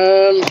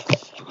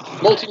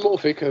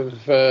 Multimorphic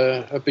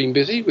have been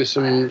busy with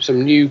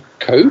some new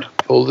code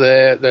for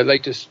their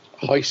latest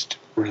Heist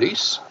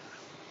release,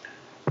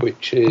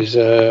 which is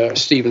a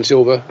Steven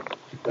Silver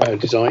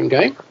design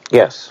game.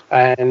 Yes.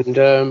 And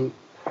the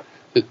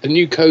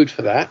new code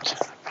for that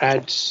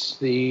adds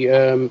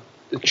the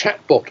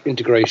chatbot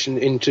integration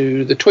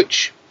into the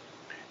Twitch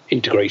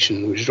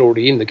integration, which is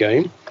already in the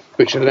game,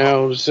 which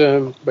allows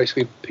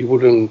basically people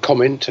to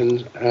comment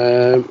and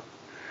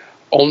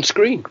on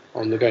screen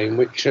on the game,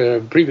 which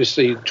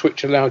previously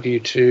Twitch allowed you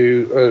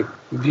to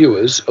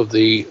viewers of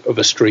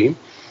a stream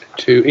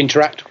to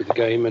interact with the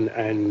game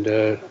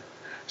and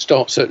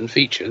start certain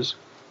features.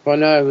 By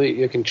now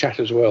you can chat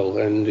as well,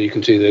 and you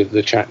can see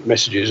the chat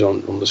messages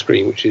on the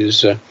screen, which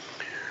is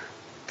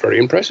very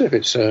impressive.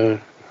 It's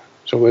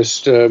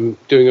almost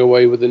doing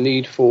away with the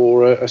need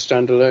for a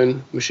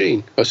standalone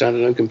machine, a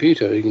standalone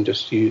computer. You can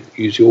just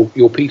use your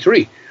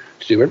P3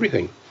 to do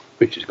everything,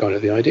 which is kind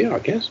of the idea, I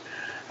guess.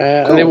 Cool.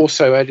 And they've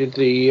also added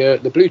the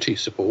Bluetooth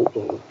support,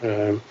 or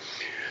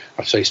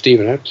I'd say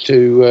Stephen had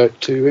to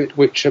it,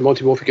 which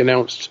Multimorphic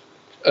announced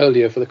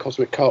earlier for the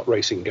Cosmic Kart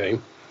Racing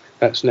game.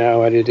 That's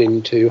now added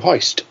into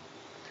Heist.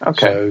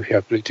 Okay. So if you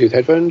have Bluetooth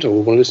headphones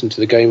or want to listen to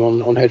the game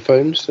on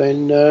headphones,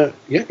 then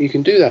you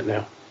can do that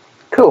now.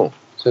 Cool.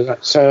 So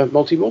that's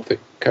Multimorphic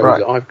code right.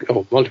 that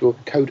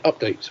Multimorphic code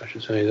updates, I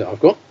should say, that I've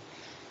got.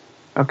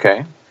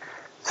 Okay.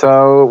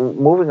 So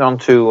moving on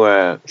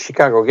to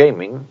Chicago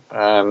Gaming,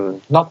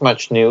 not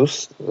much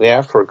news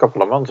there for a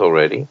couple of months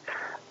already,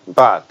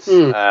 but we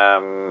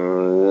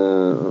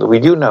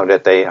do know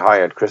that they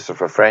hired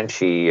Christopher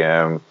Franchi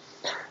as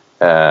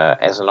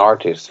an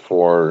artist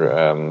for,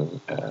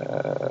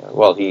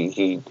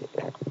 he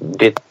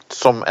did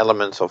some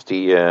elements of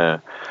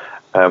the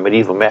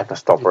Medieval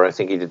Madness Topper. I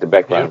think he did the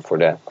background for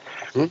that.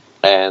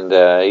 And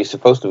he's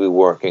supposed to be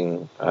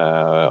working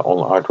on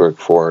artwork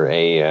for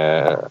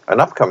an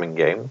upcoming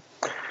game.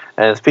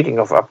 And speaking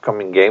of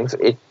upcoming games,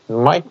 it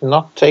might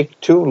not take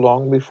too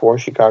long before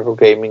Chicago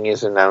Gaming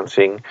is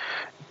announcing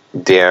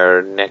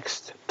their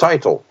next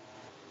title.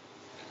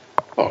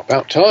 Oh,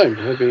 about time.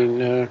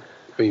 They've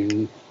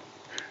been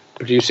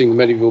producing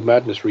Medieval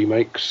Madness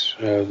remakes,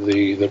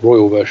 the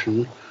Royal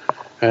version,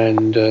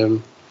 and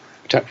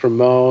Attack from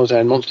Mars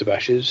and Monster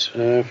Bashes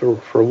for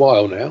a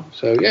while now.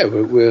 So yeah,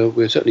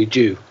 we're certainly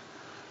due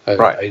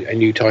a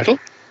new title,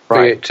 be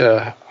it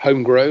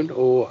homegrown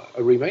or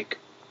a remake.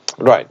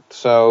 Right.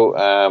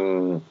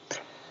 So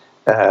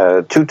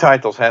two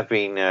titles have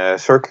been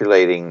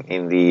circulating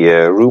in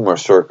the rumor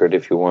circuit,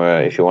 if you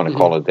want to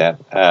call it that.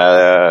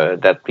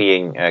 That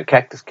being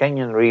Cactus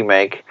Canyon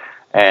remake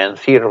and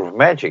Theater of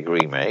Magic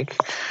remake.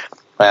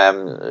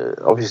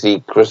 Obviously,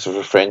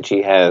 Christopher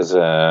Franchi has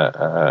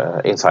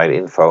inside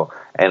info,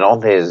 and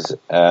on his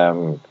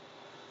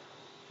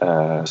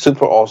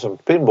super awesome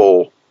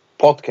pinball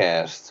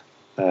podcast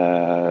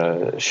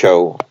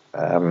show,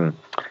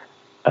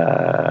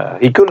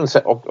 he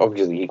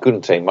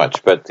couldn't say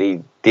much, but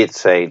he did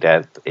say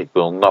that it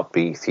will not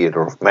be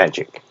Theater of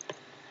Magic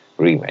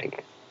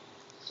remake.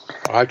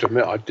 I have to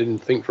admit, I didn't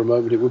think for a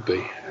moment it would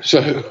be.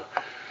 So,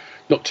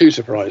 not too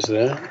surprised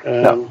there.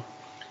 No.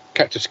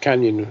 Cactus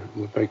Canyon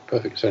would make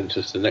perfect sense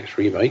as the next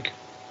remake,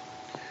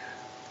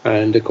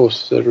 and of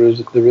course they're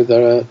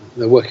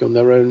working on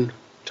their own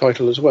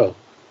title as well.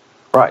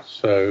 Right.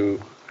 So,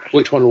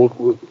 which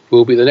one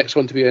will be the next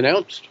one to be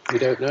announced? We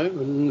don't know,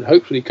 and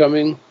hopefully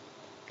coming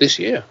this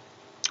year.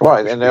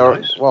 Right, and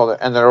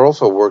they're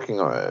also working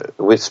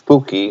with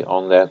Spooky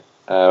on that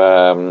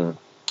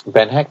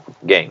Ben Heck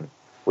game,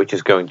 which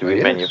is going to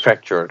be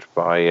manufactured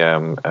by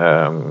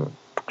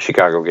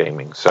Chicago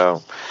Gaming.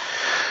 So.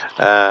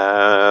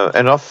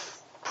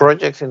 Enough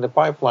projects in the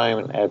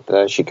pipeline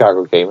at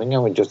Chicago Gaming,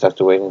 and we just have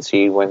to wait and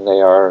see when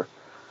they are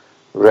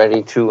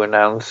ready to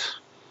announce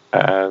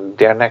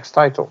their next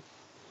title.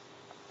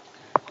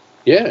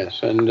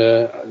 Yes, and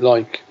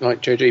like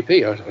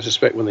JJP, I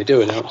suspect when they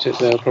do announce it,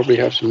 they'll probably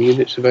have some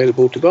units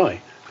available to buy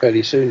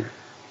fairly soon.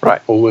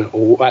 Right.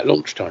 Or at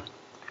launch time.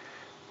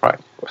 Right.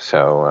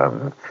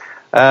 So,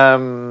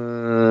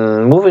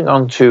 moving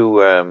on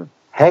to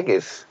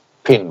Haggis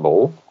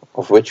Pinball,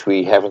 of which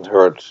we haven't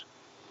heard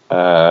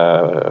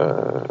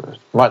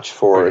much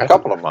for a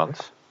couple of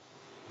months.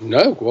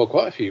 No, well,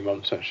 quite a few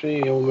months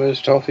actually,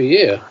 almost half a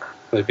year.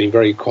 They've been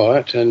very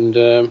quiet, and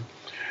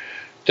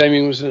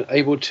Damien was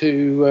able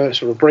to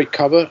sort of break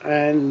cover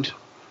and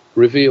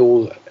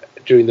reveal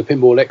during the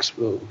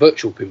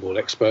virtual Pinball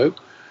Expo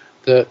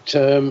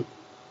that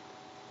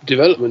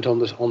development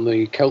on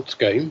the Celts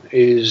game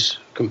is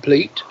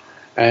complete,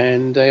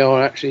 and they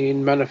are actually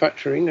in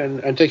manufacturing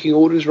and taking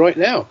orders right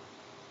now,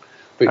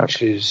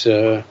 which is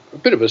a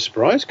bit of a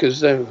surprise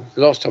because the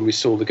last time we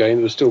saw the game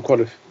there was still quite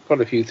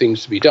a few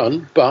things to be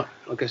done. But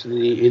I guess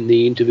in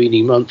the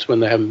intervening months when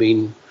they haven't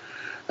been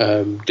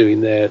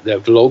doing their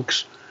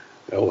vlogs,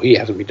 or he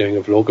hasn't been doing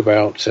a vlog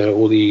about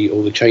all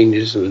the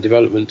changes and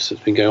developments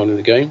that's been going on in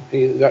the game,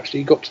 he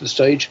actually got to the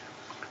stage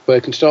where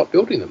he can start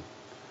building them,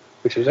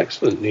 which is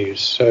excellent news.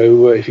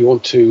 So if you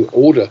want to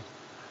order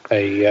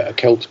a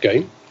Celts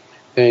game,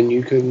 then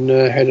you can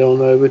head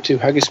on over to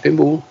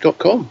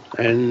haggispinball.com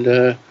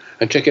and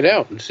check it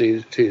out and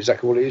see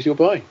exactly what it is you're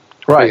buying.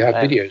 Right. They have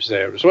videos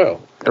there as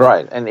well.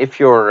 Right, and if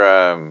you're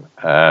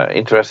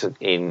interested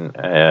in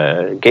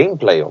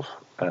gameplay of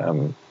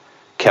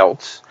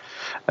Celts,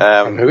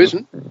 And who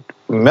isn't?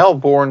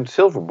 Melbourne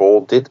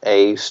Silverball did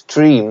a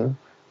stream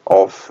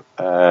of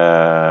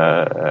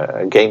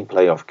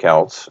gameplay of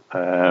Celts,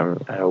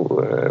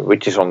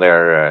 which is on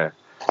their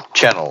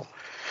channel.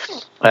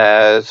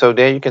 So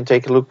there you can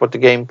take a look what the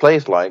game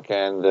plays like,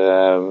 and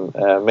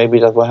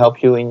maybe that will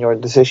help you in your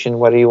decision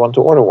whether you want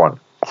to order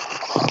one.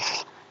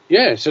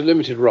 Yeah, it's a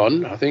limited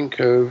run. I think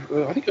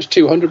it's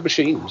 200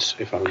 machines,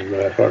 if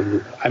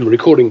I'm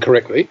recording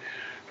correctly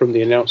from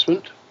the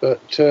announcement.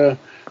 But so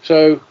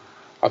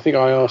I think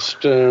I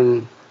asked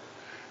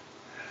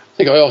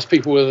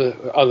people,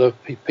 other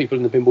people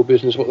in the pinball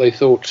business, what they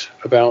thought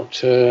about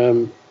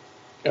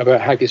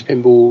Haggis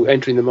Pinball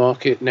entering the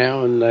market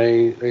now, and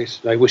they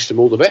wished them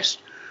all the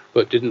best,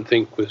 but didn't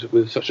think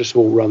with such a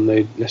small run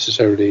they'd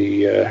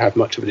necessarily have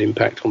much of an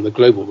impact on the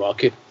global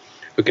market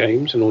for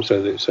games, and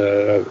also that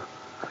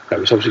that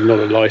was obviously not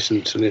a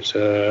license, and it's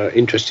an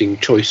interesting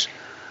choice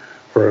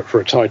for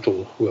a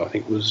title. Well, I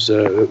think was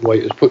the way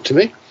it was put to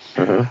me.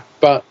 Mm-hmm.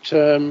 But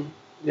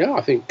yeah,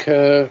 I think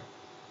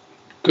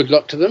good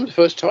luck to them, the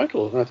first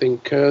title. I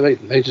think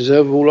they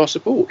deserve all our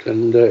support,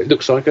 and it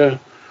looks like a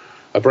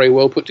very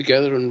well put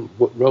together and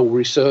well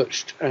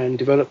researched and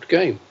developed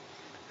game,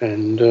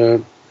 and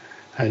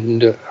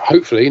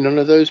hopefully none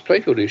of those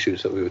playfield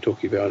issues that we were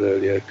talking about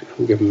earlier,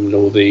 given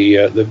all the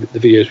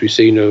videos we've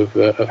seen of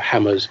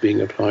hammers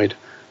being applied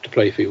to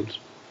playfields.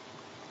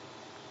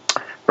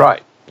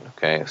 Right.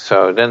 Okay.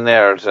 So then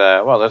there's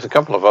a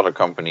couple of other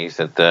companies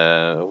that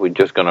we're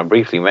just going to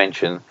briefly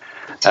mention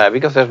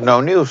because there's no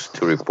news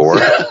to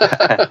report.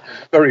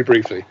 Very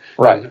briefly.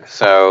 Right.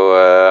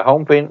 So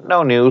Homepin,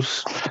 no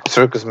news.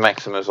 Circus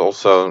Maximus,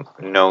 also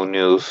no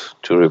news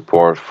to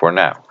report for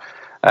now.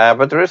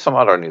 But there is some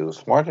other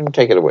news. Martin,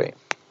 take it away.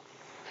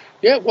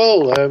 Yeah,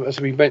 well, as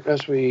we had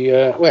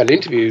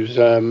interviews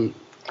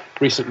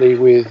recently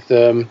with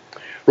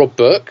Rob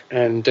Burke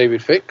and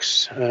David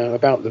Fix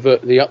about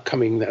the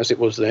upcoming, as it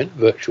was then,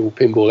 Virtual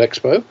Pinball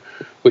Expo,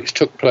 which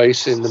took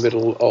place in the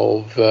middle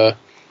of the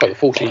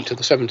 14th to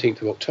the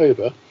 17th of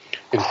October,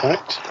 in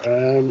fact.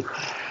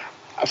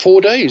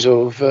 4 days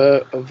of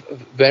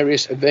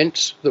various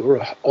events that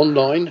were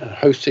online,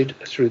 hosted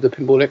through the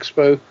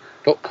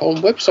pinballexpo.com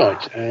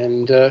website.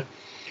 And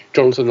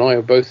Jonathan and I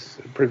are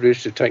both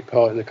privileged to take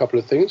part in a couple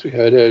of things. We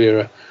heard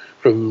earlier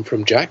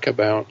from Jack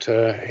about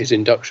his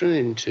induction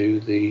into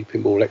the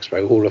Pinball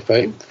Expo Hall of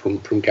Fame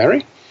from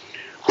Gary,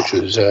 which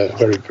was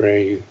very,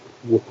 very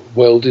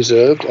well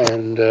deserved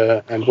and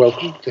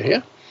welcome to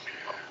hear.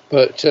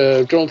 But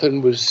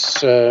Jonathan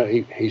was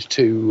he's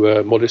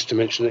too modest to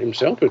mention it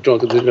himself, but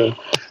Jonathan did a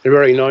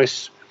very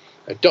nice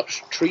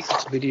Dutch treat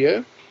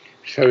video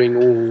showing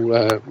all,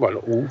 well,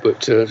 not all,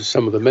 but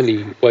some of the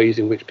many ways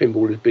in which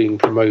pinball is being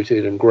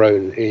promoted and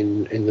grown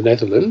in the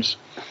Netherlands.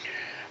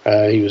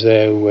 He was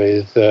there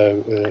with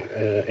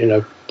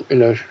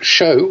in a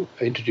show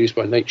introduced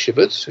by Nate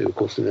Shivers, who of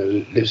course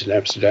lives in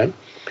Amsterdam,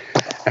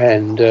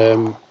 and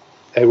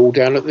they were all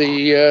down at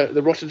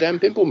the Rotterdam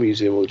Pinball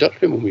Museum, or the Dutch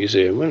Pinball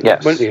Museum, weren't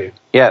you?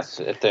 Yes,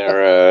 at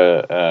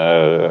their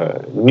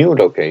new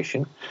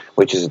location,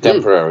 which is a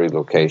temporary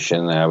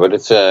location, but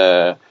it's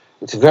a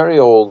very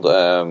old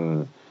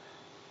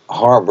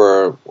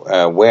harbor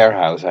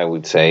warehouse, I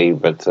would say,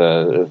 but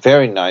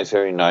very nice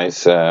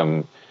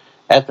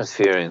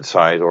atmosphere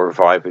inside, or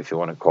vibe, if you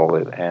want to call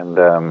it, and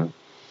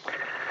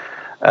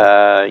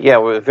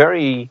we're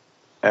very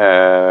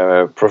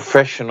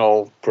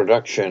professional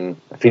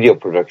video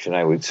production,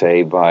 I would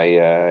say, by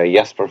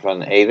Jasper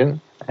van Eden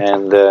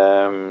and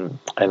a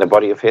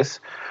buddy of his,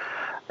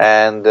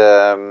 and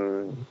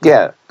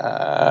it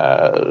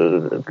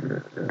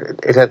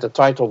had the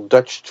title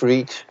Dutch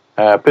Street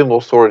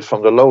Pinball Stories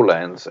from the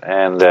Lowlands,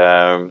 and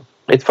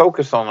it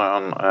focused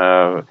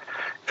on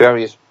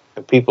various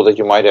people that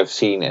you might have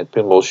seen at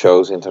pinball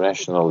shows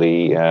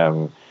internationally,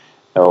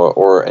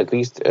 or at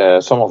least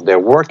some of their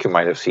work you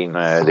might have seen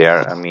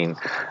there. I mean,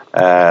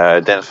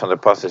 Dennis van der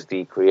Pas is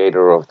the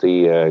creator of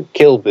the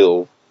Kill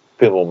Bill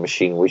Pinball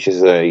Machine, which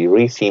is a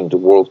rethemed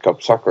World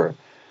Cup Soccer.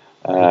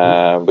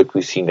 But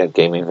we've seen that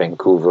game in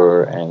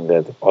Vancouver and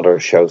at other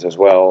shows as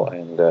well.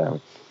 And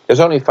there's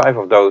only 5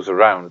 of those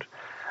around.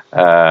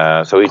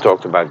 So he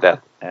talked about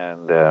that.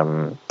 And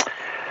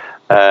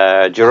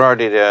Gerard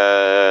did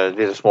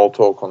a small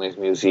talk on his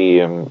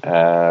museum.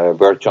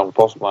 Bert-Jan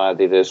Posma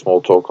did a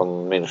small talk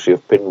on Ministry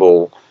of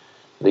Pinball.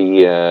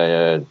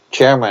 The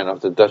chairman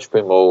of the Dutch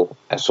Pinball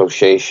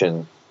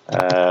Association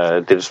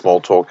did a small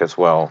talk as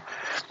well.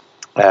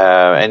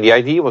 And the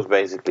idea was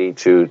basically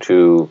to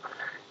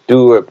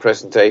do a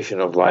presentation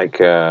of like,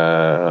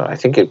 I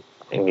think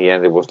in the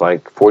end it was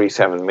like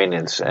 47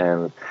 minutes,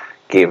 and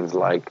give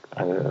like,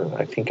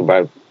 I think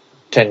about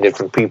 10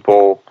 different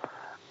people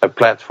a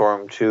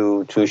platform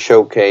to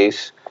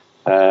showcase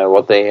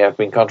what they have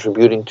been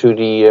contributing to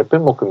the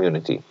pinball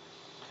community.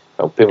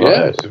 So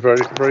it's a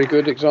very, very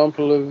good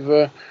example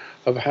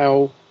of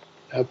how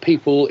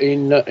people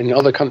in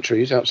other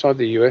countries outside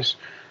the US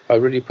are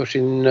really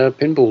pushing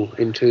pinball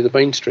into the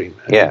mainstream.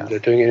 And they're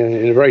doing it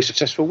in a very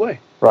successful way.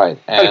 Right,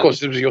 and of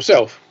course it was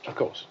yourself, of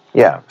course.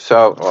 Yeah.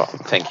 So, well,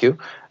 thank you.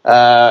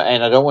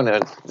 And I don't want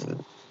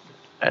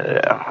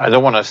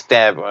to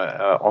stab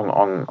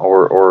on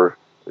or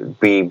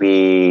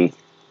be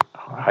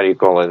how do you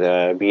call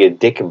it? Be a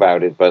dick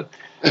about it, but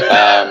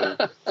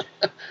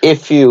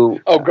if you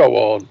go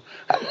on.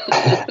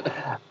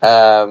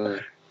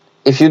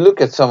 If you look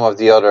at some of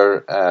the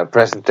other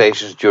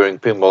presentations during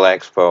Pinball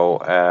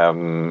Expo,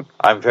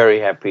 I'm very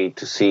happy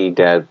to see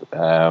that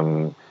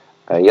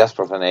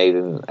Jasper van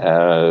Eden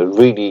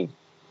really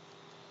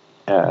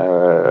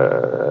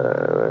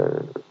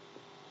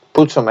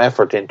put some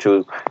effort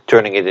into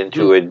turning it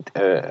into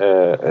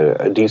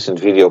a decent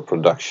video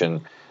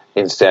production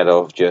instead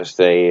of just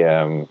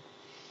a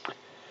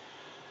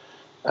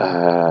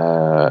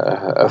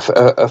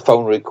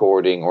phone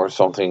recording or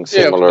something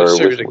similar. Yeah, a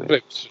series of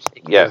clips.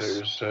 Yes,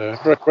 it was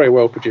very, very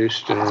well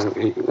produced,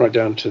 right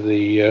down to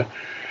the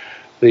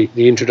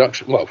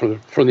introduction. Well,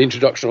 from the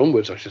introduction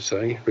onwards, I should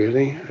say,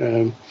 really,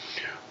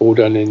 all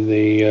done in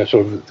the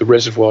sort of the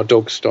Reservoir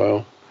Dogs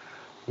style,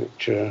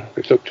 which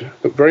looked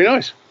very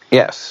nice.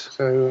 Yes.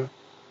 So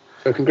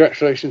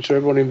congratulations to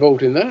everyone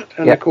involved in that,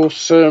 and of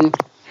course.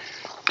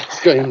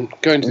 Going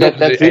to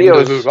that video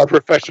is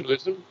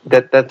professionalism.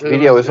 That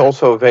video is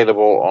also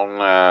available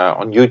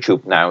on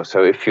YouTube now.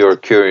 So if you're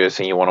curious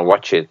and you want to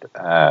watch it,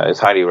 it's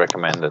highly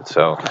recommended.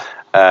 So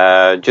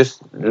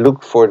just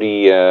look for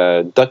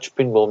the Dutch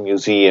Pinball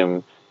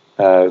Museum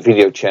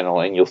video channel,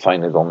 and you'll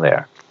find it on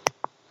there.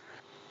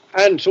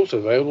 And it's also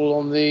available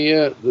on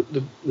the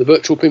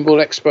Virtual Pinball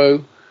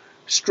Expo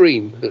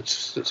stream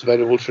that's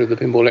available through the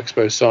Pinball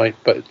Expo site.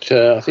 But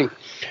I think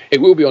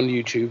it will be on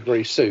YouTube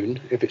very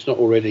soon if it's not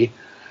already.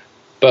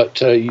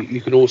 But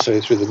you can also,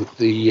 through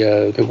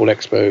the Pinball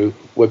Expo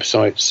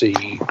website,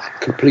 see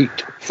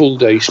complete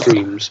full-day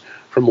streams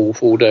from all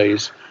 4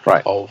 days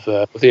of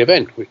the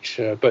event.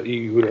 But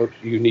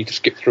you need to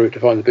skip through it to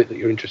find the bit that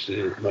you're interested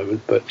in at the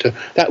moment. But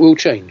that will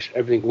change.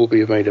 Everything will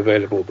be made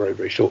available very,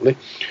 very shortly,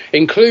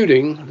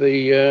 including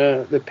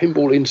the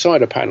Pinball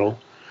Insider panel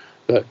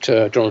that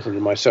Jonathan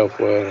and myself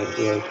were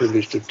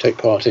privileged to take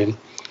part in.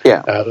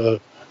 Yeah.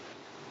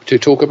 To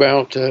talk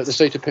about the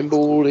state of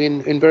pinball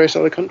in various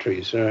other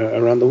countries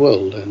around the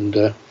world. And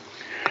the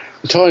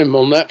time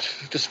on that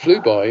just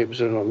flew by. It was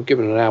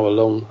given an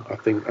hour-long, I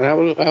think,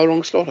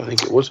 hour-long slot, I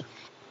think it was.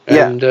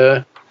 And,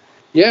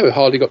 we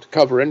hardly got to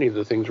cover any of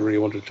the things we really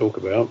wanted to talk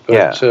about.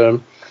 But,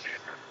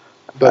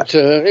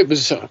 it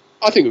was...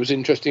 I think it was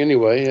interesting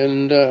anyway,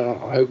 and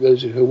I hope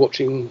those who are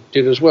watching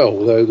did as well,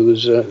 although there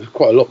was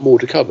quite a lot more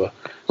to cover.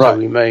 Right. So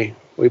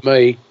we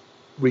may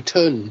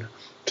return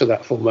to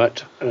that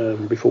format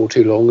before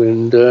too long,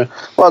 and the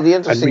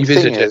interesting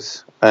thing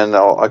is, and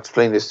I'll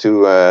explain this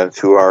to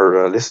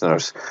our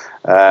listeners.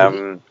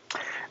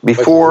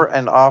 Before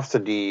and after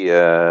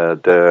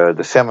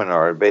the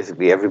seminar,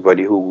 basically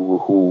everybody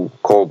who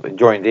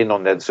joined in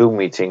on that Zoom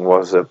meeting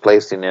was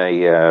placed in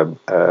a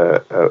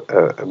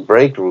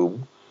break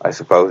room, I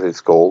suppose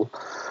it's called,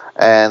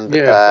 and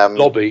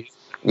lobby.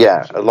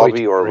 Yeah, a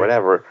lobby or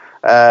whatever,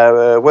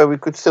 where we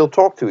could still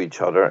talk to each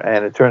other.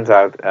 And it turns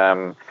out,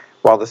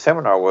 while the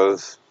seminar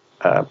was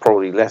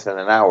probably less than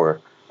an hour,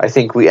 I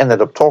think we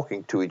ended up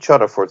talking to each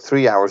other for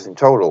 3 hours in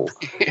total,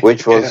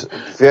 which was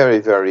very,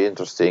 very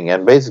interesting.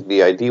 And basically,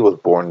 the idea was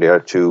born there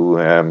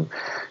to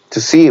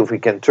see if we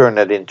can turn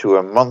that into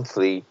a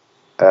monthly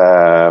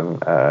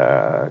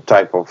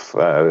type of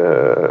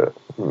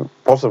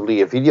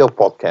possibly a video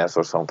podcast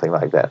or something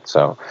like that.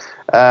 So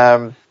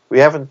we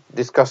haven't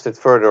discussed it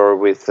further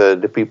with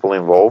the people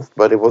involved,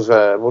 but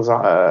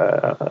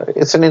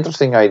it's an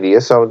interesting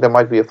idea. So there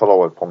might be a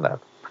follow-up on that.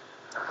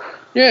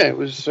 Yeah, it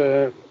was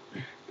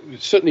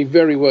certainly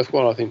very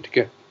worthwhile, I think, to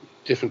get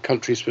different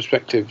countries'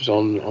 perspectives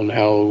on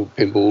how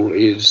pinball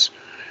is,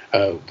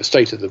 the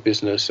state of the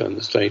business and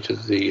the state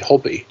of the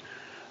hobby,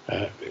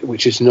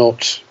 which is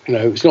not,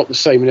 it's not the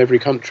same in every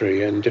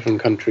country, and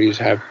different countries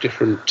have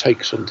different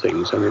takes on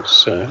things, and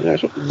it's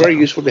very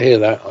useful to hear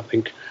that, I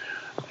think.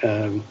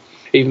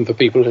 even for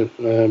people who,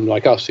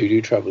 like us who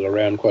do travel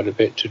around quite a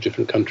bit to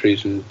different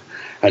countries and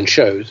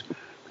shows,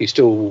 we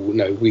still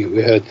we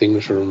heard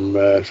things from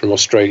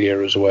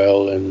Australia as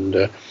well,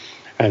 and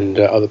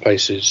other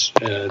places,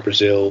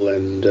 Brazil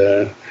and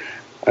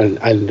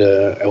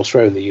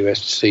elsewhere in the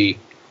US, to see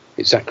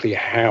exactly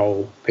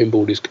how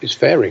pinball is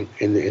faring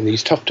in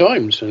these tough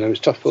times. It's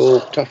tough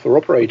for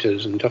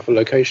operators and tough for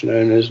location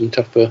owners and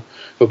tough for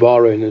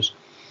bar owners.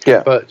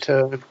 Yeah. But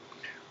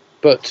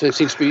it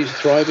seems to be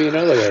thriving in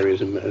other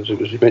areas, as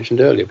we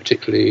mentioned earlier,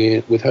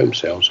 particularly with home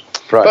sales.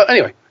 Right. But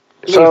anyway,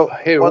 so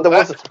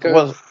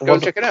go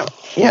and check it out.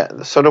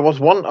 Yeah. So there was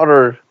one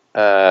other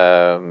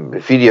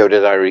video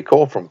that I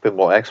recall from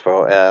Pinball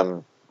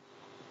Expo,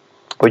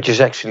 which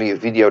is actually a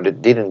video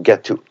that didn't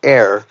get to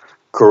air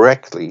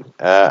correctly.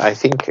 I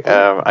think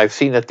I've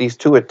seen at least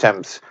 2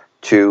 attempts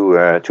to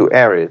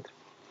air it,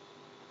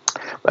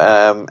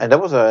 and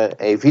that was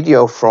a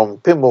video from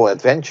Pinball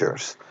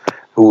Adventures,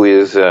 who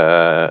is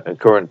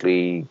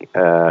currently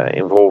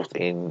involved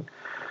in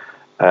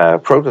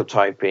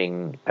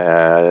prototyping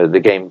the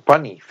game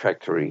Bunny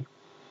Factory.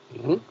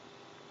 Mm-hmm.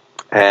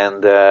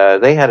 And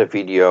they had a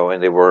video,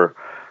 and they were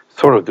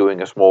sort of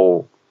doing a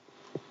small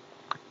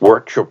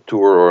workshop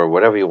tour, or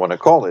whatever you want to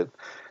call it.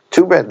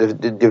 Too bad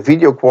the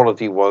video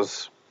quality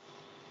was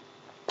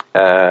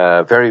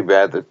very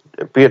bad. It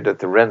appeared that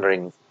the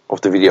rendering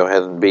of the video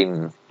hadn't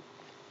been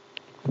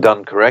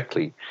done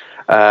correctly.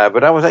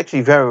 But I was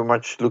actually very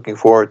much looking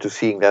forward to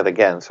seeing that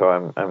again. So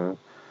I'm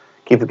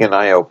keeping an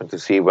eye open to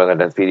see whether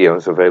that video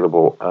is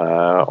available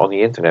on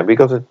the internet,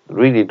 because it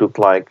really looked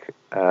like,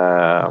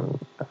 well,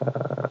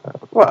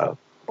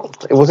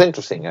 it was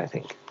interesting, I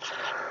think.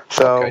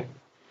 So, okay.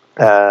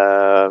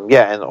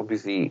 And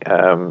obviously,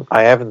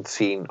 I haven't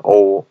seen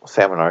all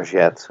seminars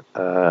yet.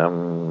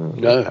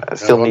 I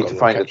still need to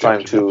find the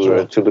time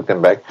to look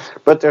them back.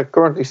 But they're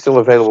currently still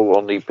available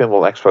on the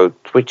Pinball Expo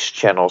Twitch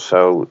channel,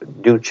 so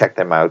do check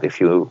them out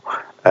if you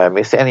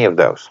missed any of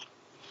those.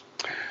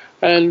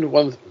 And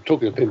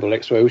talking of Pinball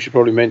Expo, we should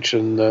probably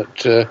mention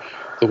that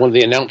one of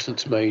the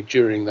announcements made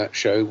during that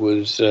show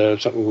was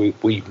something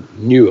we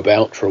knew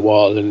about for a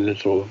while and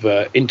sort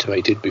of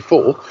intimated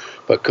before,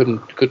 but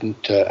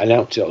couldn't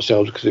announce it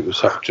ourselves because it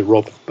was up to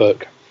Rob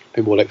Burke,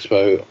 Pinball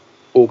Expo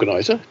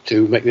organizer,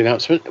 to make the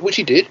announcement, which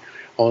he did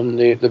on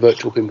the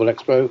virtual Pinball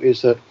Expo.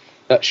 Is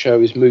that show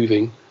is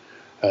moving.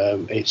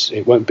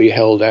 It won't be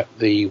held at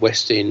the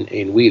West Inn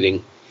in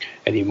Wheeling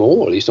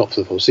anymore, at least not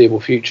for the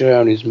foreseeable future,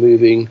 and is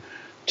moving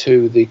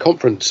to the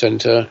conference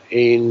centre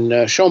in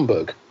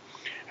Schomburg,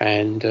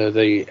 and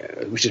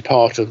which is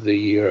part of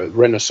the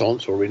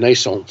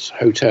Renaissance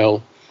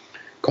Hotel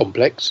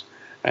complex.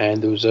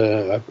 And there was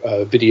a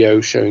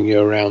video showing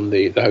you around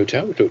the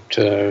hotel. It looked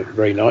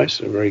very nice,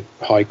 a very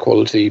high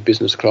quality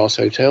business class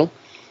hotel.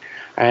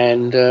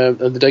 And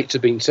the dates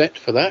have been set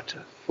for that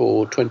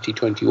for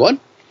 2021.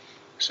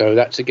 So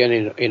that's again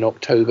in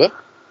October,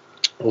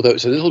 although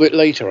it's a little bit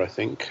later, I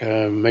think,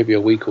 maybe a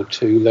week or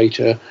 2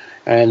 later.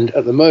 And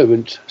at the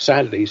moment,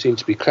 sadly, seems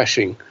to be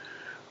clashing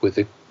with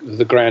the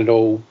grand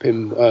old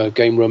Game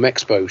Room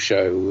Expo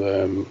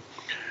show.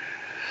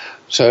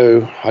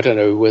 So I don't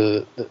know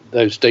whether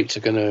those dates are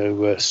going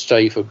to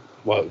stay for.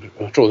 Well,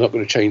 I'm sure they're not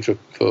going to change for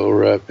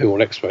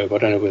Pinball Expo, but I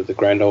don't know whether the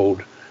grand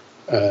old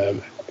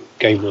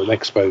Game Room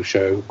Expo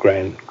show,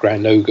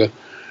 Grand Ogre,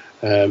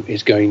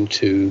 is going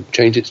to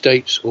change its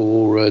dates,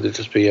 or there'll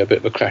just be a bit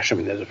of a clash. I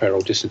mean, there's a fair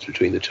old distance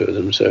between the two of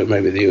them, so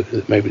maybe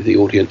the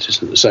audience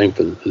isn't the same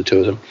for the two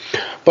of them.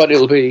 But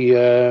it'll be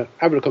have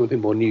a look on the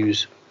Pinball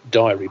News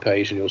diary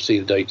page, and you'll see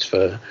the dates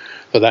for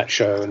that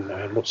show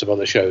and lots of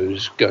other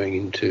shows going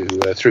into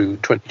through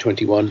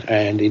 2021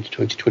 and into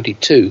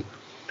 2022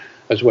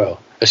 as well.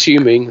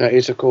 Assuming that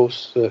is, of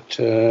course,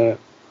 that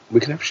we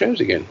can have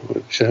shows again,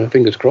 which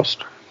fingers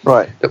crossed,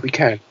 right, that we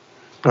can.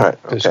 Right,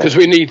 because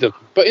we need them.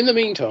 But in the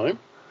meantime,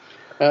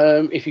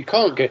 if you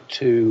can't get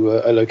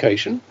to a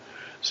location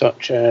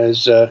such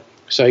as,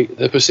 say,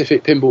 the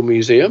Pacific Pinball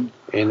Museum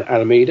in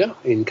Alameda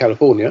in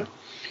California,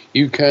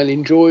 you can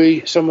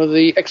enjoy some of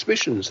the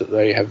exhibitions that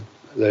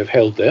they've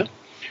held there,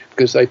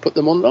 because they put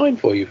them online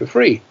for you for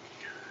free.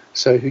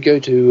 So if you go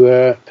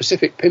to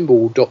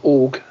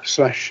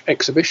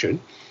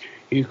pacificpinball.org/exhibition,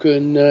 you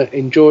can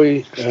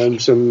enjoy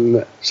some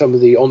of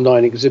the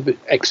online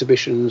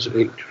exhibitions,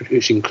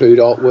 which include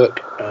artwork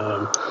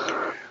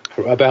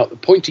about the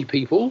Pointy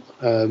People,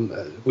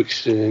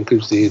 which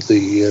includes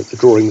the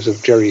drawings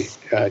of Jerry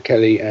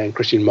Kelly and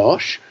Christian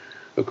Marsh,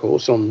 of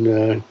course, on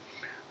the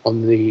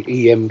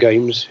EM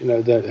games.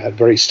 That had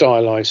very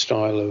stylized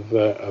style of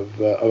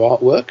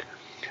artwork,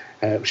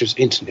 which is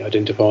instantly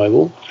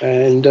identifiable,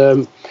 and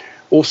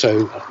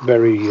also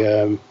very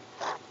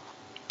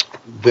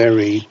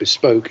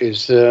bespoke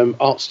is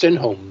Art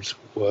Stenholm's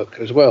work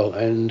as well,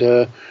 and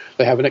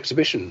they have an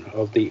exhibition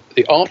of the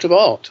art of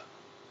art,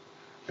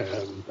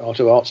 Art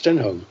of Art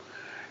Stenholm.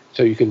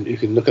 So you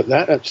can look at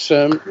that. That's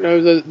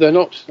they're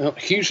not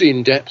hugely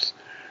in depth,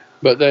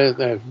 but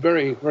they're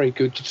very, very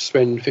good to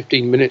spend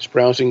 15 minutes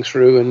browsing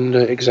through and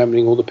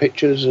examining all the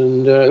pictures.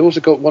 And they've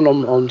also got one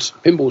on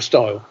pinball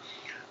style,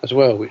 as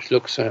well, which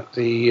looks at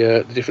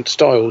the different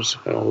styles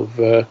of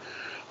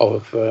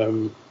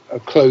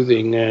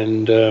clothing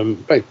and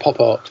pop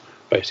art,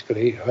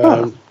 basically,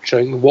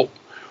 showing what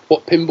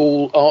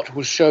pinball art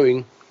was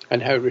showing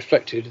and how it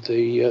reflected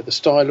the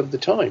style of the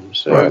time.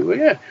 So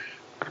yeah,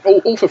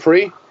 all for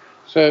free.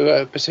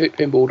 So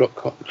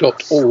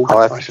pacificpinball.org.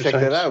 I'll have to check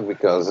that out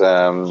because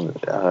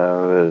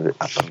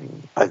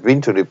I've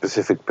been to the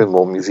Pacific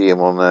Pinball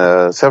Museum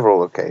on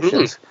several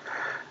occasions.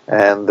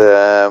 And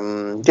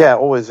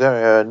always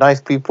nice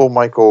people.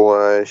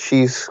 Michael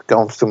Shees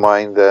comes to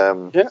mind.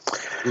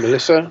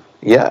 Melissa.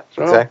 Yeah,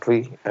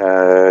 exactly.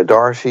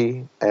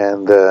 Darcy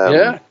and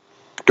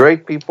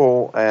great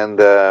people. And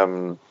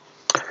the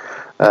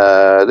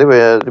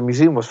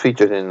museum was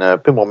featured in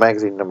Pinball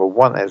Magazine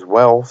 #1 as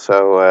well.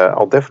 So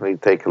I'll definitely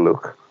take a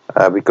look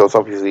because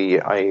obviously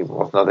I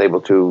was not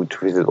able to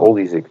visit all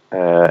these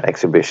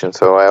exhibitions.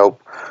 So I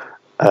hope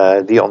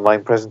the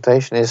online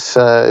presentation is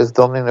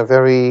done in a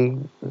very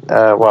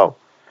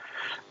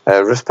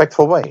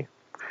respectful way.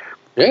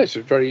 Yeah, it's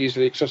very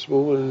easily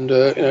accessible, and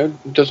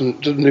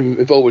doesn't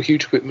involve a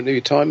huge commitment of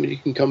your time, and you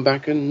can come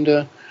back and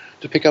to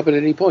pick up at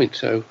any point.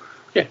 So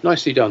yeah,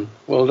 nicely done.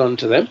 Well done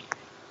to them.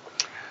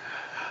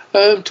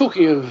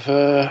 Talking of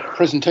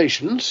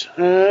presentations,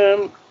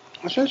 I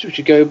suppose we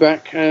should go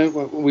back.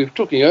 We were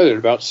talking earlier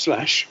about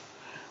Slash.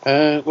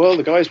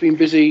 The guy's been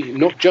busy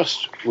not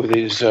just with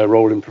his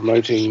role in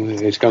promoting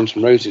his Guns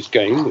N' Roses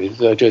game with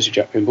Jersey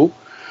Jack Pinball,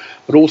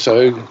 but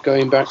also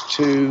going back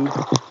to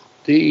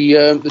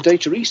the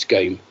Data East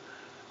game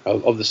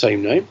of the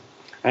same name.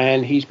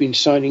 And he's been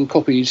signing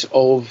copies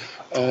of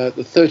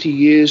the 30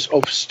 Years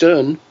of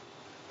Stern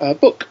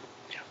book,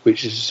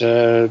 which is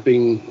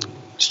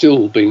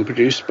still being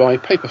produced by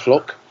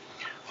Paperflock,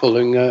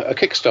 following a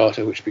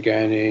Kickstarter which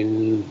began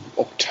in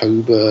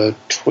October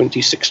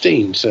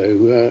 2016.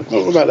 So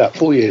about that,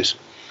 4 years,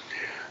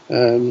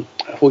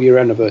 4-year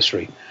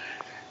anniversary.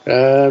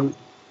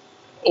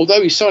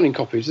 Although he's signing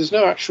copies, there's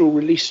no actual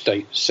release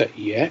date set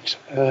yet.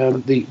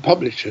 The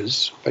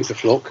publishers,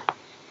 Paperflock,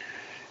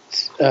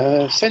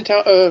 sent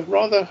out a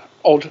rather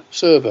odd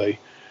survey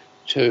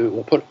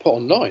or put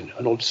online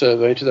an odd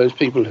survey to those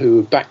people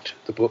who backed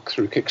the book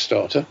through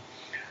Kickstarter,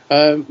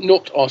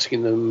 not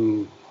asking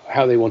them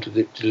how they wanted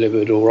it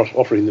delivered or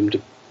offering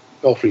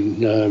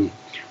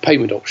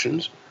payment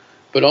options,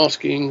 but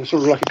asking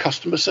sort of like a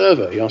customer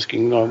survey,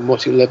 asking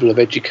what's your level of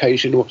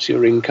education, what's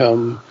your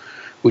income,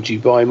 would you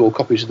buy more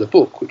copies of the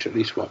book, which at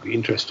least might be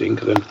interesting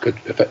because then could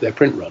affect their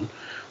print run.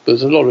 But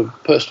there's a lot of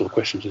personal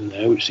questions in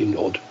there which seemed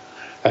odd,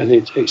 and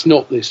it's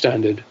not the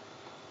standard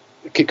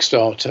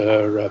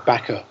Kickstarter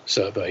backer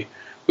survey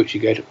which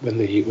you get when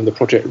the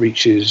project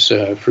reaches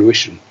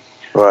fruition,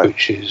 right,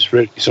 which is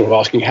really sort of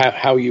asking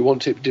how you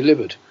want it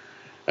delivered.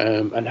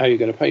 And how you're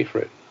going to pay for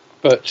it.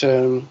 But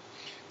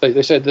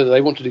they said that they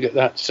wanted to get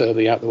that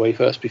survey out the way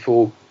first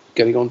before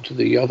getting on to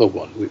the other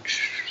one,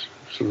 which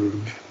sort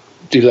of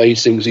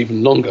delays things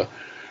even longer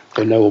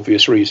for no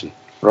obvious reason.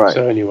 Right.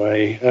 So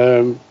anyway,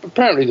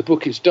 apparently the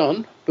book is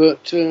done,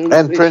 but and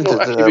it's printed.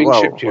 not actually being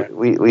shipped yet.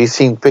 We've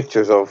seen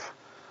pictures of.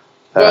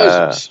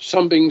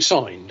 Some being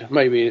signed.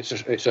 Maybe it's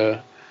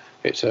a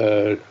I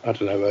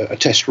don't know, a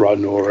test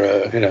run or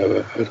a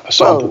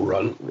sample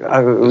run.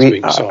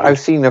 I've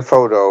seen a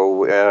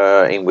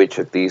photo in which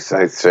at least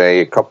I'd say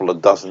a couple of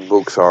dozen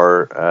books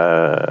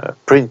are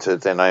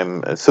printed, and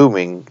I'm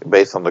assuming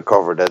based on the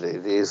cover that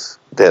it is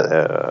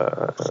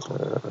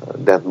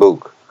that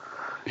book.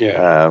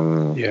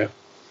 Yeah. Yeah.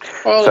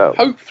 Well,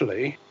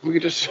 hopefully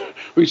we've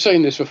been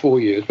saying this for 4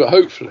 years, but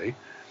hopefully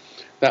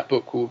that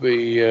book will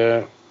be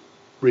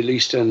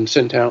released and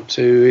sent out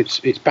to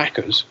its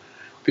backers.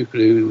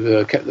 People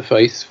who kept the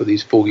faith for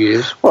these 4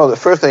 years. Well,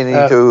 first they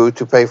need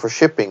to pay for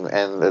shipping,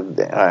 and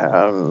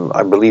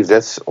I believe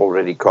that's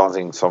already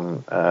causing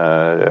some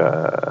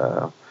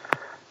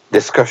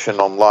discussion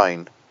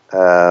online.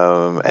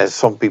 As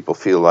some people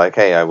feel like,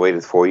 hey, I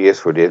waited 4 years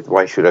for this.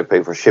 Why should I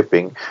pay for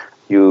shipping?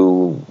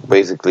 You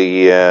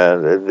basically you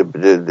owe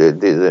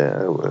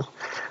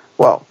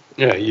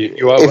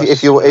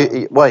us.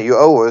 You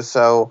owe us,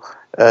 so.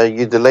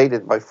 You delayed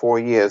it by 4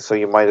 years, so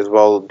you might as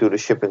well do the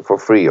shipping for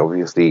free.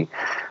 Obviously,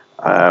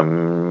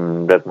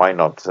 that might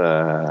not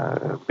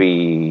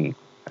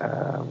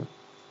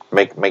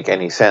make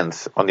any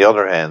sense. On the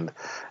other hand,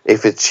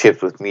 if it's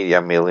shipped with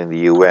Media Mail in the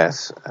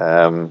US,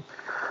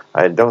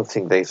 I don't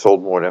think they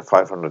sold more than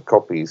 500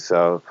 copies.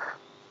 So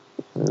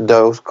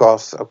those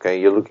costs, okay,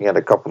 you're looking at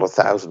a couple of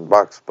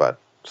 $1,000, but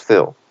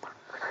still.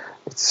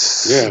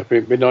 It'd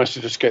be nice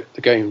to just get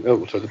the game,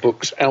 so the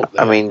books out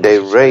there. I mean, they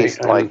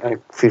raised like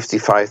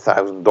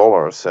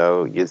 $55,000,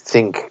 so you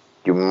think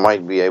you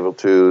might be able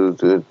to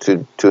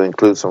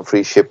include some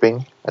free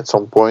shipping at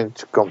some point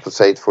to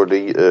compensate for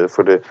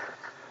the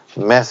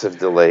massive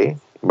delay.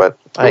 But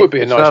it would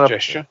be a nice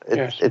gesture.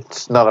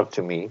 It's not up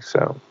to me,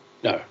 so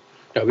no,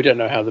 we don't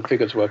know how the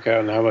figures work out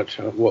and how much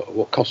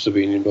what costs have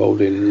been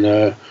involved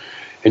in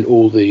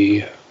all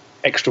the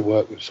extra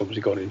work that's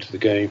obviously gone into the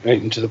game,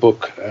 into the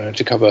book,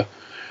 to cover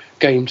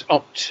games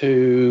up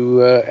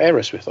to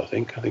Aerosmith. I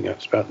think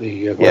that's about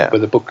the where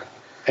the book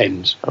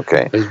ends.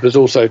 Okay. There's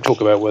also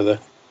talk about whether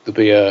there'll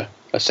be a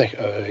sort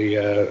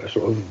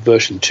of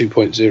version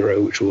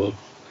 2.0, which will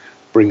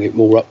bring it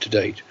more up to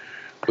date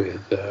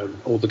with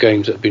all the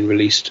games that have been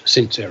released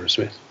since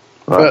Aerosmith.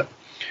 Right. But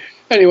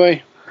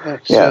anyway,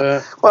 that's,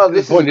 well,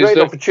 this is a great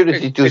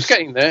opportunity to. It's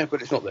getting there,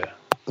 but it's not there.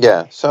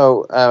 Yeah.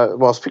 So,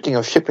 well, speaking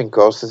of shipping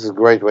costs, this is a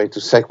great way to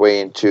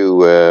segue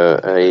into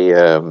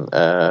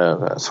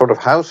a sort of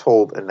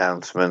household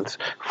announcement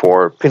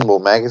for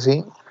Pinball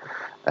Magazine.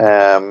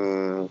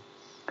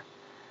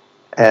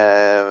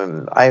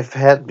 I've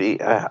had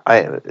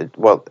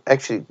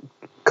actually,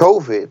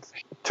 COVID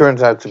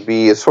turns out to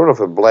be a sort of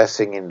a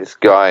blessing in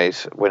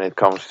disguise when it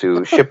comes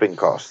to shipping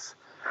costs.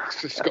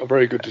 It's got a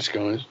very good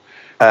disguise.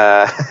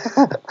 So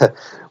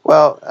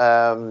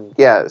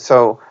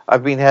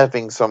I've been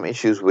having some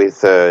issues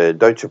with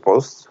Deutsche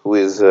Post, who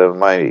is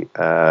my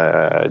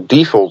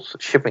default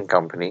shipping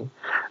company.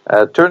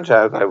 Turns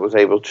out I was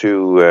able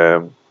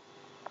to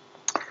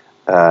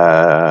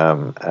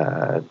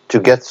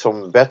get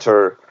some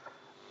better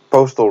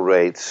postal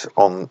rates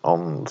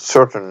on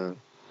certain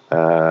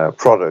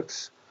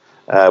products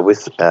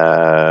with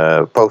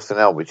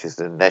PostNL, which is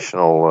the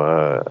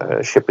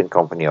national shipping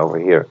company over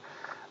here.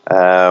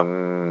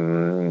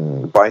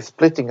 By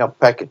splitting up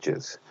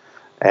packages,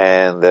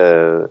 and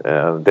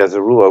there's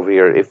a rule over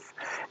here: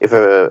 if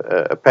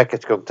a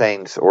package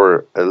contains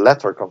or a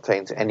letter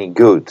contains any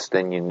goods,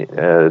 then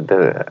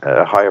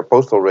the higher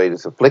postal rate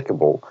is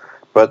applicable.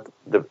 But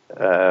the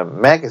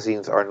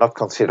magazines are not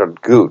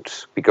considered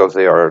goods because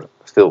they are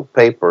still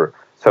paper,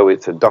 so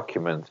it's a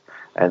document,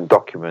 and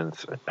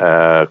documents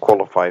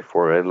qualify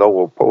for a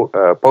lower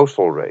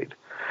postal rate.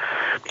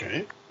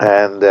 Okay.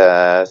 And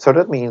so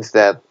that means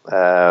that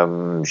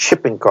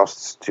shipping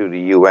costs to the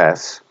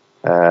US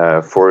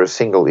for a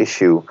single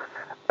issue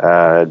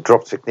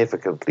dropped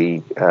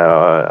significantly.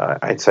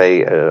 I'd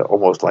say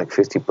almost like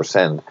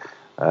 50%.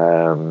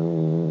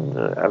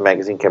 A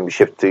magazine can be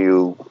shipped to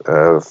you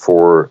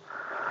for,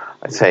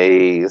 I'd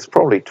say, it's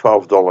probably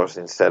 $12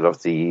 instead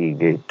of the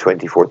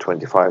 $24,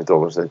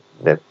 $25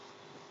 that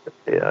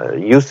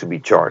used to be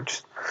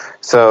charged.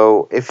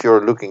 So if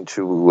you're looking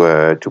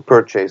to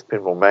purchase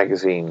Pinball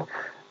Magazine,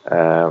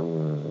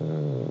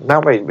 now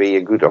may be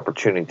a good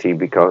opportunity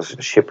because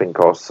shipping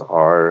costs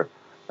are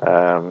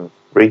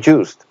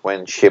reduced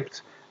when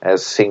shipped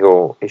as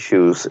single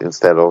issues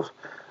instead of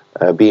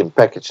being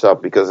packaged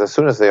up. Because as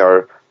soon as they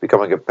are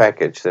becoming a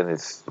package, then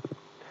it's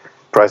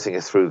pricing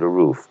is through the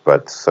roof.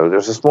 But so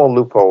there's a small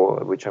loophole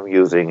which I'm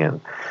using,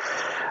 and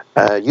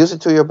use it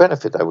to your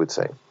benefit, I would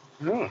say.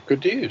 Oh,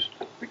 good news!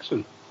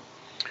 Excellent.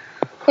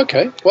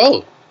 Okay,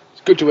 well,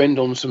 it's good to end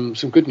on some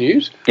good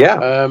news.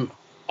 Yeah.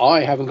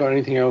 I haven't got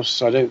anything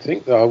else, I don't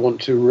think, that I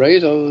want to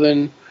raise other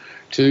than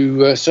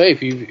to say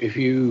if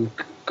you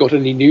got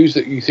any news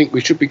that you think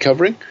we should be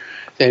covering,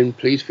 then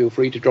please feel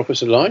free to drop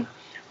us a line,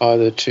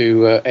 either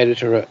to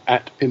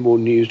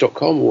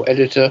editor@pinballnews.com or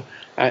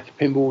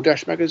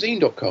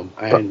editor@pinball-magazine.com,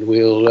 and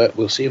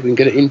we'll see if we can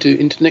get it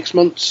into next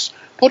month's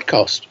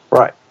podcast.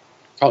 Right.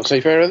 Can't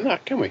say fairer than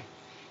that, can we?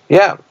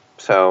 Yeah.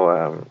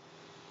 So,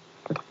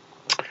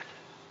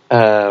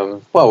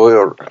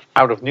 we're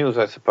out of news,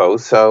 I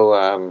suppose.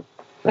 So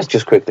let's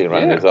just quickly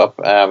run this up.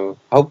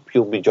 Hope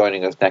you'll be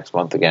joining us next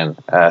month again.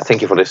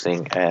 Thank you for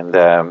listening, and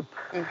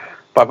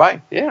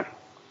bye-bye. Yeah.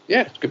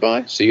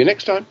 Goodbye. See you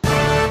next time.